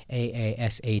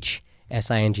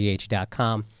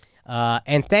AKAASHSINGH.com.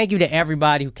 And thank you to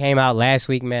everybody who came out last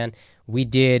week, man. We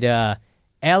did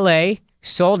L.A.,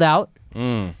 sold out,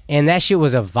 and that shit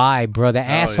was a vibe, bro. The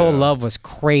asshole love was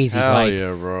crazy. Hell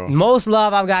yeah, bro. Most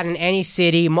love I've gotten in any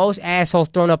city, most assholes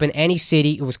thrown up in any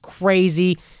city. It was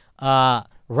crazy.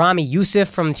 Rami Youssef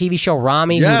from the TV show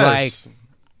Rami, who's like,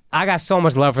 I got so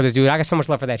much love for this dude. I got so much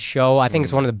love for that show. I think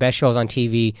it's one of the best shows on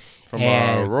TV. From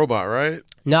Robot, right?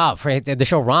 No, for the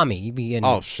show Rami.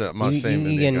 Oh, shit. I'm not saying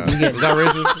Indian guy. Is that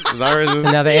racist? Is that racist?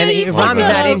 Rami's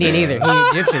not Indian either.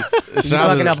 He's Egyptian. He's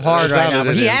fucking up hard right now.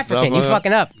 But he's African. He's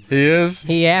fucking up. He is?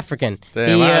 He African.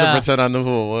 Damn, I had to pretend I knew who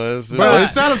it was. Bro, it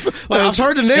sounded, I've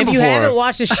heard the name before. If you haven't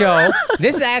watched the show,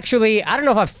 this is actually, I don't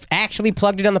know if I've actually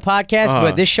plugged it on the podcast,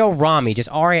 but this show Rami, just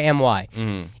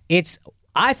Ramy.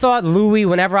 I thought Louis,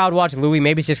 whenever I would watch Louis,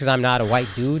 maybe it's just because I'm not a white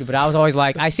dude, but I was always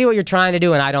like, I see what you're trying to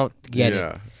do and I don't get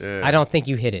it. Yeah. I don't think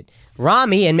you hit it.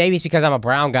 Rami, and maybe it's because I'm a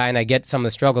brown guy and I get some of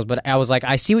the struggles, but I was like,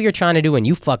 I see what you're trying to do and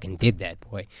you fucking did that,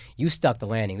 boy. You stuck the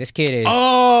landing. This kid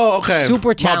is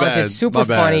super talented, super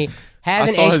funny. I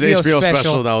saw his HBO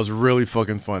special that was really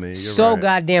fucking funny. You're so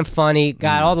goddamn funny.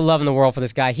 Got all the love in the world for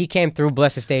this guy. He came through,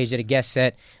 blessed the stage, did a guest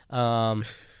set.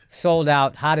 Sold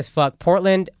out, hot as fuck.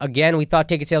 Portland, again, we thought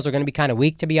ticket sales were going to be kind of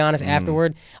weak, to be honest,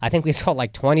 afterward. I think we sold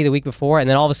like 20 the week before, and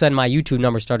then all of a sudden my YouTube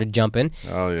numbers started jumping.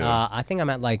 Oh, yeah. I think I'm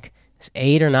at like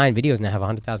 8 or 9 videos now have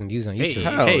 100,000 views on YouTube.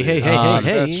 Hey.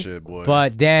 That shit, boy.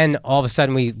 But then all of a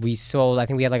sudden we sold. I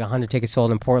think we had like 100 tickets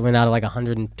sold in Portland out of like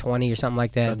 120 or something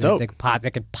like that. That's dope.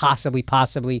 That could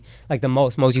possibly like the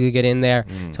most you could get in there.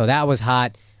 So that was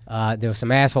hot. There was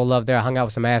some asshole love there. I hung out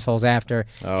with some assholes after,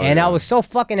 and I was so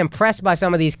fucking impressed by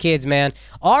some of these kids, man.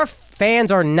 Our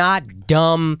fans are not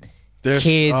dumb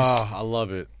kids. I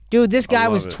love it. Dude, this guy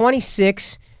was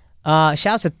 26.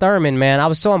 Shouts to Thurman, man. I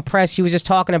was so impressed. He was just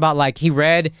talking about, like, he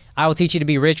read I Will Teach You to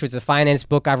Be Rich, which is a finance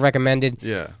book I've recommended.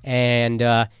 Yeah. And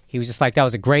he was just like, that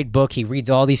was a great book. He reads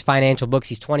all these financial books.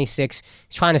 He's 26.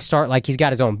 He's trying to start, like, he's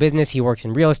got his own business. He works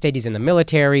in real estate. He's in the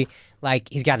military. Like,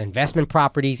 he's got investment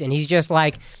properties. And he's just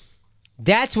like,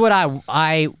 that's what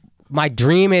my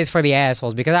dream is for the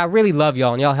assholes, because I really love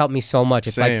y'all and y'all help me so much.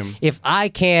 It's Same. like, if I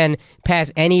can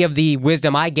pass any of the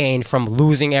wisdom I gained from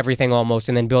losing everything almost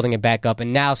and then building it back up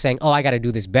and now saying, oh, I got to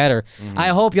do this better, I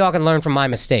hope y'all can learn from my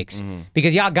mistakes,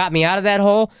 because y'all got me out of that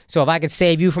hole. So if I could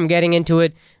save you from getting into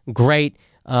it, great.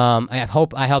 I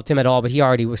hope I helped him at all, but he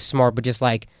already was smart. But just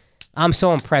like, I'm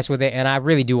so impressed with it, and I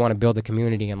really do want to build a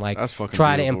community and like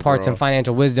try to impart some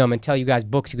financial wisdom and tell you guys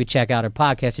books you could check out or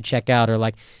podcasts to check out or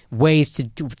like ways to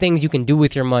do things you can do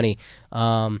with your money.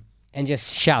 And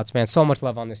just shouts, man. So much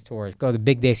love on this tour. Go to the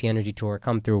Big Daisy Energy Tour.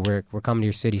 Come through. We're coming to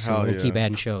your city soon. We'll keep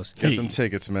adding shows. Get them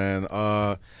tickets, man.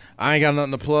 I ain't got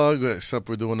nothing to plug except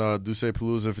we're doing Duce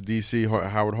Palooza for DC,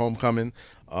 Howard Homecoming.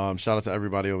 Shout out to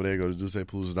everybody over there. Go to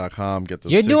DucePalooza.com. Get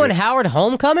those You're tickets. doing Howard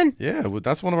Homecoming? Yeah,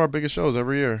 that's one of our biggest shows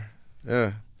every year.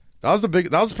 Yeah, that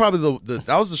was probably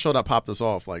that was the show that popped us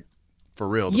off, like, for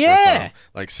real. The first time.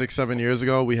 Like 6-7 years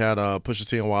ago, we had Pusha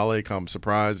T and Wale come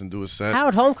surprise and do a set.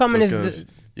 Howard Homecoming is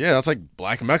yeah, that's like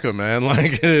Black Mecca, man.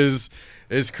 Like, it's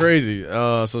crazy.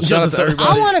 So shout out to everybody.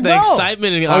 I want to go. The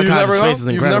excitement in our faces is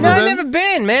incredible. I've never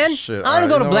been, man. Shit, I want to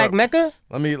go to Black Mecca.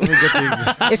 Let me get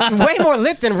the It's way more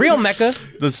lit than real Mecca.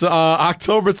 This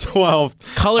October 12th.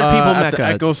 Colored people at Mecca. the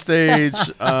Echo Stage.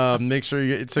 Make sure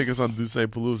you get your tickets on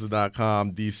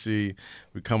DucePalooza.com. DC,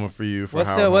 we're coming for you. For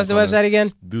what's the website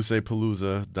again?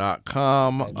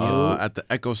 DucePalooza.com. At the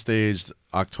Echo Stage,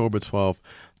 October 12th,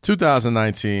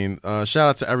 2019. Shout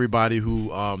out to everybody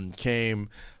who came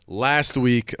last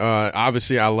week.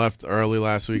 Obviously, I left early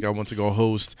last week. I went to go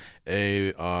host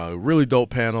a really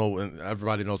dope panel, and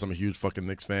everybody knows I'm a huge fucking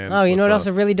Knicks fan. Oh, you know what else?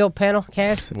 A really dope panel,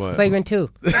 Cass? What? Flagrant 2.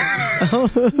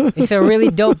 It's a really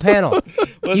dope panel.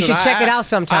 You should check it out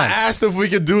sometime. I asked if we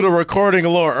could do the recording a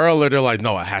little earlier. They're like,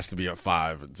 no, it has to be at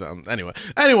 5.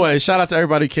 Anyway, shout out to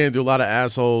everybody who came. Do a lot of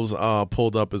assholes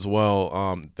pulled up as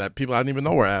well. That people I didn't even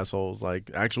know were assholes,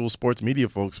 like actual sports media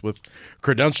folks with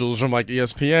credentials from like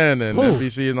ESPN and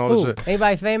NBC and all this shit.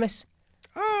 Anybody famous?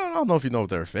 I don't know if you know if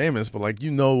they're famous, but like,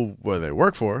 you know where they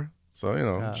work for. So,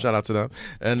 shout out to them.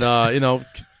 And,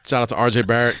 shout out to RJ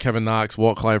Barrett, Kevin Knox,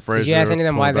 Walt Clyde Frazier. Did you ask any of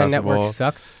them why their networks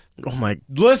suck? Oh my!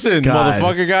 Listen, God.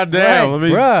 motherfucker, goddamn.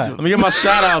 Right, let me get my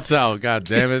shout outs out. God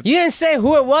damn it. You didn't say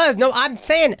who it was. No, I'm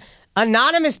saying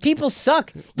anonymous people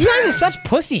suck. You guys are such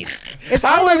pussies. It's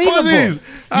unbelievable.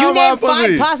 You named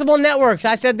 5 possible networks.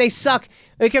 I said they suck.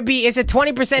 It's a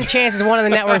 20% chance it's one of the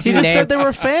networks You you just named. said they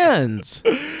were fans.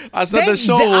 I said they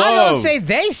show love. I don't say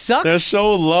they suck. They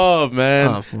show love,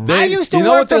 man. I used to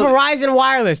work for Verizon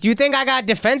Wireless. Do you think I got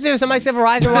defensive if somebody said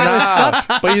Verizon Wireless sucked?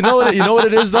 But you know what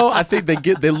it is though? I think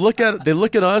they look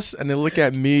at us and they look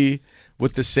at me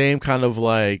with the same kind of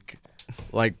like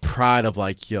pride of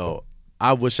like, yo,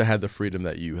 I wish I had the freedom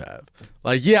that you have.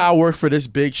 Like, yeah, I work for this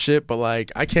big shit, but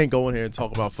like, I can't go in here and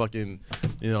talk about fucking,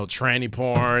 tranny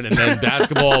porn and then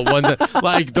basketball.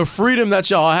 Like, the freedom that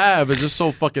y'all have is just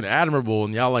so fucking admirable,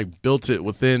 and y'all like built it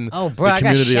within the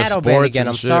community of sports. I got shadow banned again.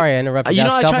 I'm sorry I interrupted.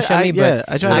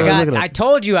 I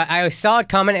told you I saw it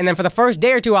coming, and then for the first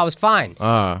day or two I was fine.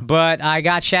 But I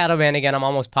got shadow banned again. I'm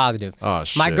almost positive. Oh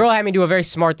shit! My girl had me do a very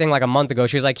smart thing like a month ago.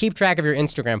 She was like, keep track of your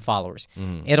Instagram followers.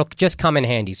 It'll just come in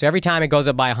handy. So every time it goes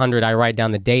up by 100, I write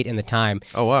down the date and the time.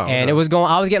 Oh wow! And I was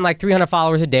getting like 300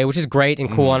 followers a day, which is great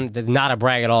and cool. And it's not a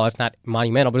brag at all. It's not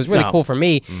monumental, but it's really cool for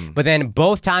me. But then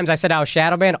both times I said I was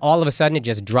shadow banned, all of a sudden it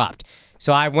just dropped.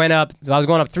 So I went up. So I was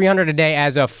going up 300 a day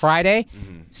as of Friday.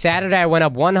 Saturday I went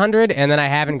up 100, and then I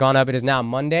haven't gone up. It is now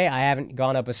Monday. I haven't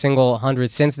gone up a single 100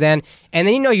 since then. And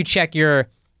then you check your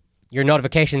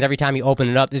notifications every time you open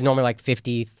it up. There's normally like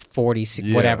 50, 40,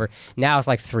 whatever. Now it's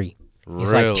like 3.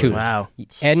 It's like 2. Wow.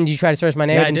 Ed, did you try to search my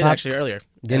name? Yeah, I did actually earlier.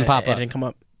 Didn't pop up. It didn't come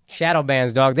up. Shadow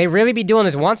bans, dog. They really be doing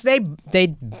this. Once they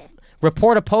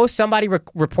report a post, somebody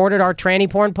reported our tranny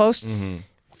porn post.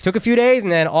 Took a few days,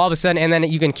 and then all of a sudden, and then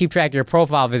you can keep track of your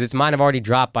profile visits. Mine have already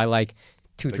dropped by like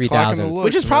 3,000.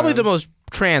 Which is probably the most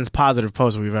trans positive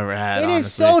post we've ever had. It honestly.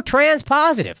 is so trans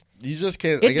positive. You just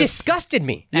can't. It disgusted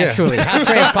me, actually, how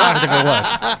trans positive it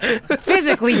was.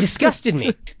 Physically disgusted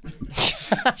me.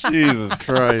 Jesus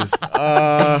Christ.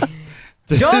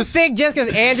 Don't think just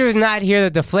because Andrew's not here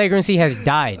that the flagrancy has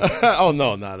died. Oh,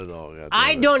 no, not at all.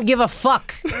 I don't give a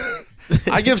fuck.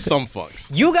 I give some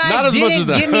fucks. You guys not as much as didn't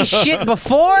that. give me shit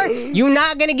before. You're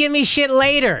not going to give me shit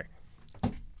later.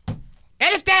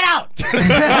 Edit that out.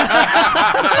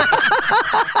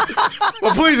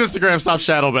 Well, please, Instagram, stop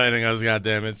shadow banning us,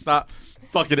 goddammit. Stop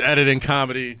fucking editing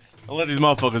comedy. And let these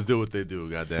motherfuckers do what they do,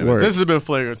 goddammit. Word. This has been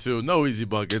Flagrant 2. No easy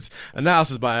buckets.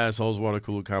 Analysis by assholes. Water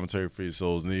cooler commentary for your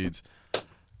soul's needs.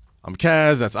 I'm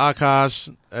Kaz. That's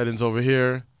Akash. Eden's over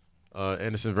here.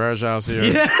 Anderson Verjau's here.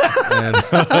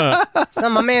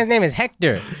 And, My man's name is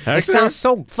Hector. It sounds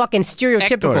so fucking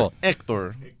stereotypical.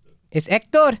 Hector. It's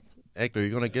Hector? Hector, you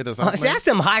gonna get us Oh, out? that's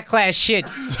some high class shit.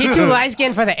 He too light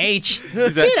skinned for the H.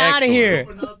 Get out of here.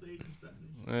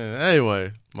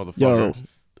 Anyway, motherfucker. Yo.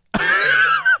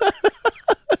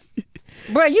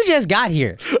 Bro, you just got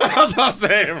here. That's what I'm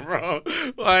saying, bro.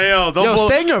 Like, yo, don't Yo, pull,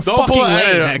 stay in your don't fucking pull lane,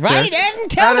 Ed. Hector. Right? Ed,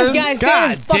 tell this guy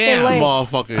stay in his fucking damn. lane.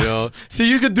 Motherfucker, yo. See,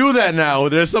 you could do that now.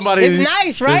 There's somebody. It's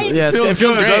nice, right? Yeah, Feels it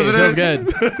feels good, great. doesn't It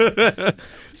it? feels good.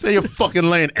 Stay in your fucking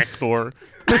lane, Hector.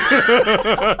 You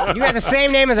got the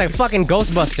same name as a fucking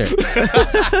Ghostbuster.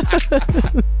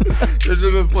 This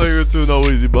has been Flagrant 2, no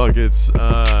easy buckets. We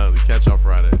catch y'all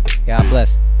Friday. God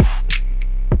bless.